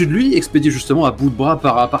passe au-dessus de lui, expédié justement à bout de bras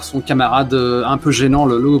par son camarade un peu gênant,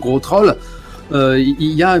 le gros troll. Il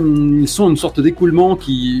y a une sorte d'écoulement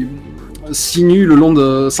qui s'insinue le long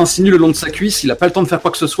de sa cuisse, il n'a pas le temps de faire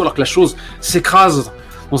quoi que ce soit alors que la chose s'écrase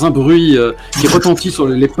dans un bruit qui retentit sur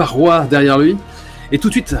les parois derrière lui. Et tout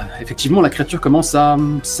de suite, effectivement, la créature commence à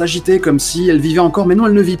s'agiter comme si elle vivait encore, mais non,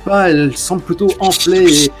 elle ne vit pas, elle semble plutôt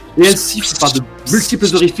enflée et elle siffle par de multiples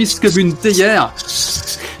orifices comme une théière.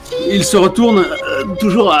 Il se retourne,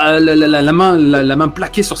 toujours la main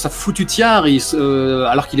plaquée sur sa foutue tiare,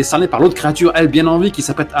 alors qu'il est cerné par l'autre créature, elle bien en vie, qui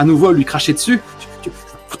s'apprête à nouveau à lui cracher dessus.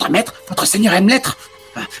 Votre maître, votre seigneur aime l'être.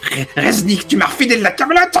 Reznik, tu m'as refilé de la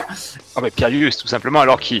camelote. Oh mais Piarius, tout simplement,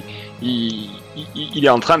 alors qu'il est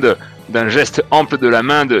en train d'un geste ample de la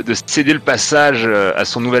main de céder le passage à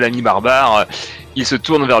son nouvel ami barbare, il se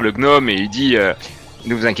tourne vers le gnome et il dit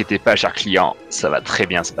ne vous inquiétez pas, cher client, ça va très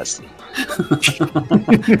bien se passer.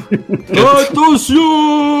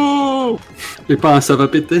 Attention! Et pas un ça va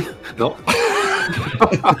péter? Non.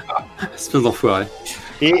 Espèce d'enfoiré.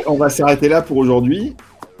 Et on va s'arrêter là pour aujourd'hui.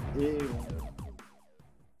 Et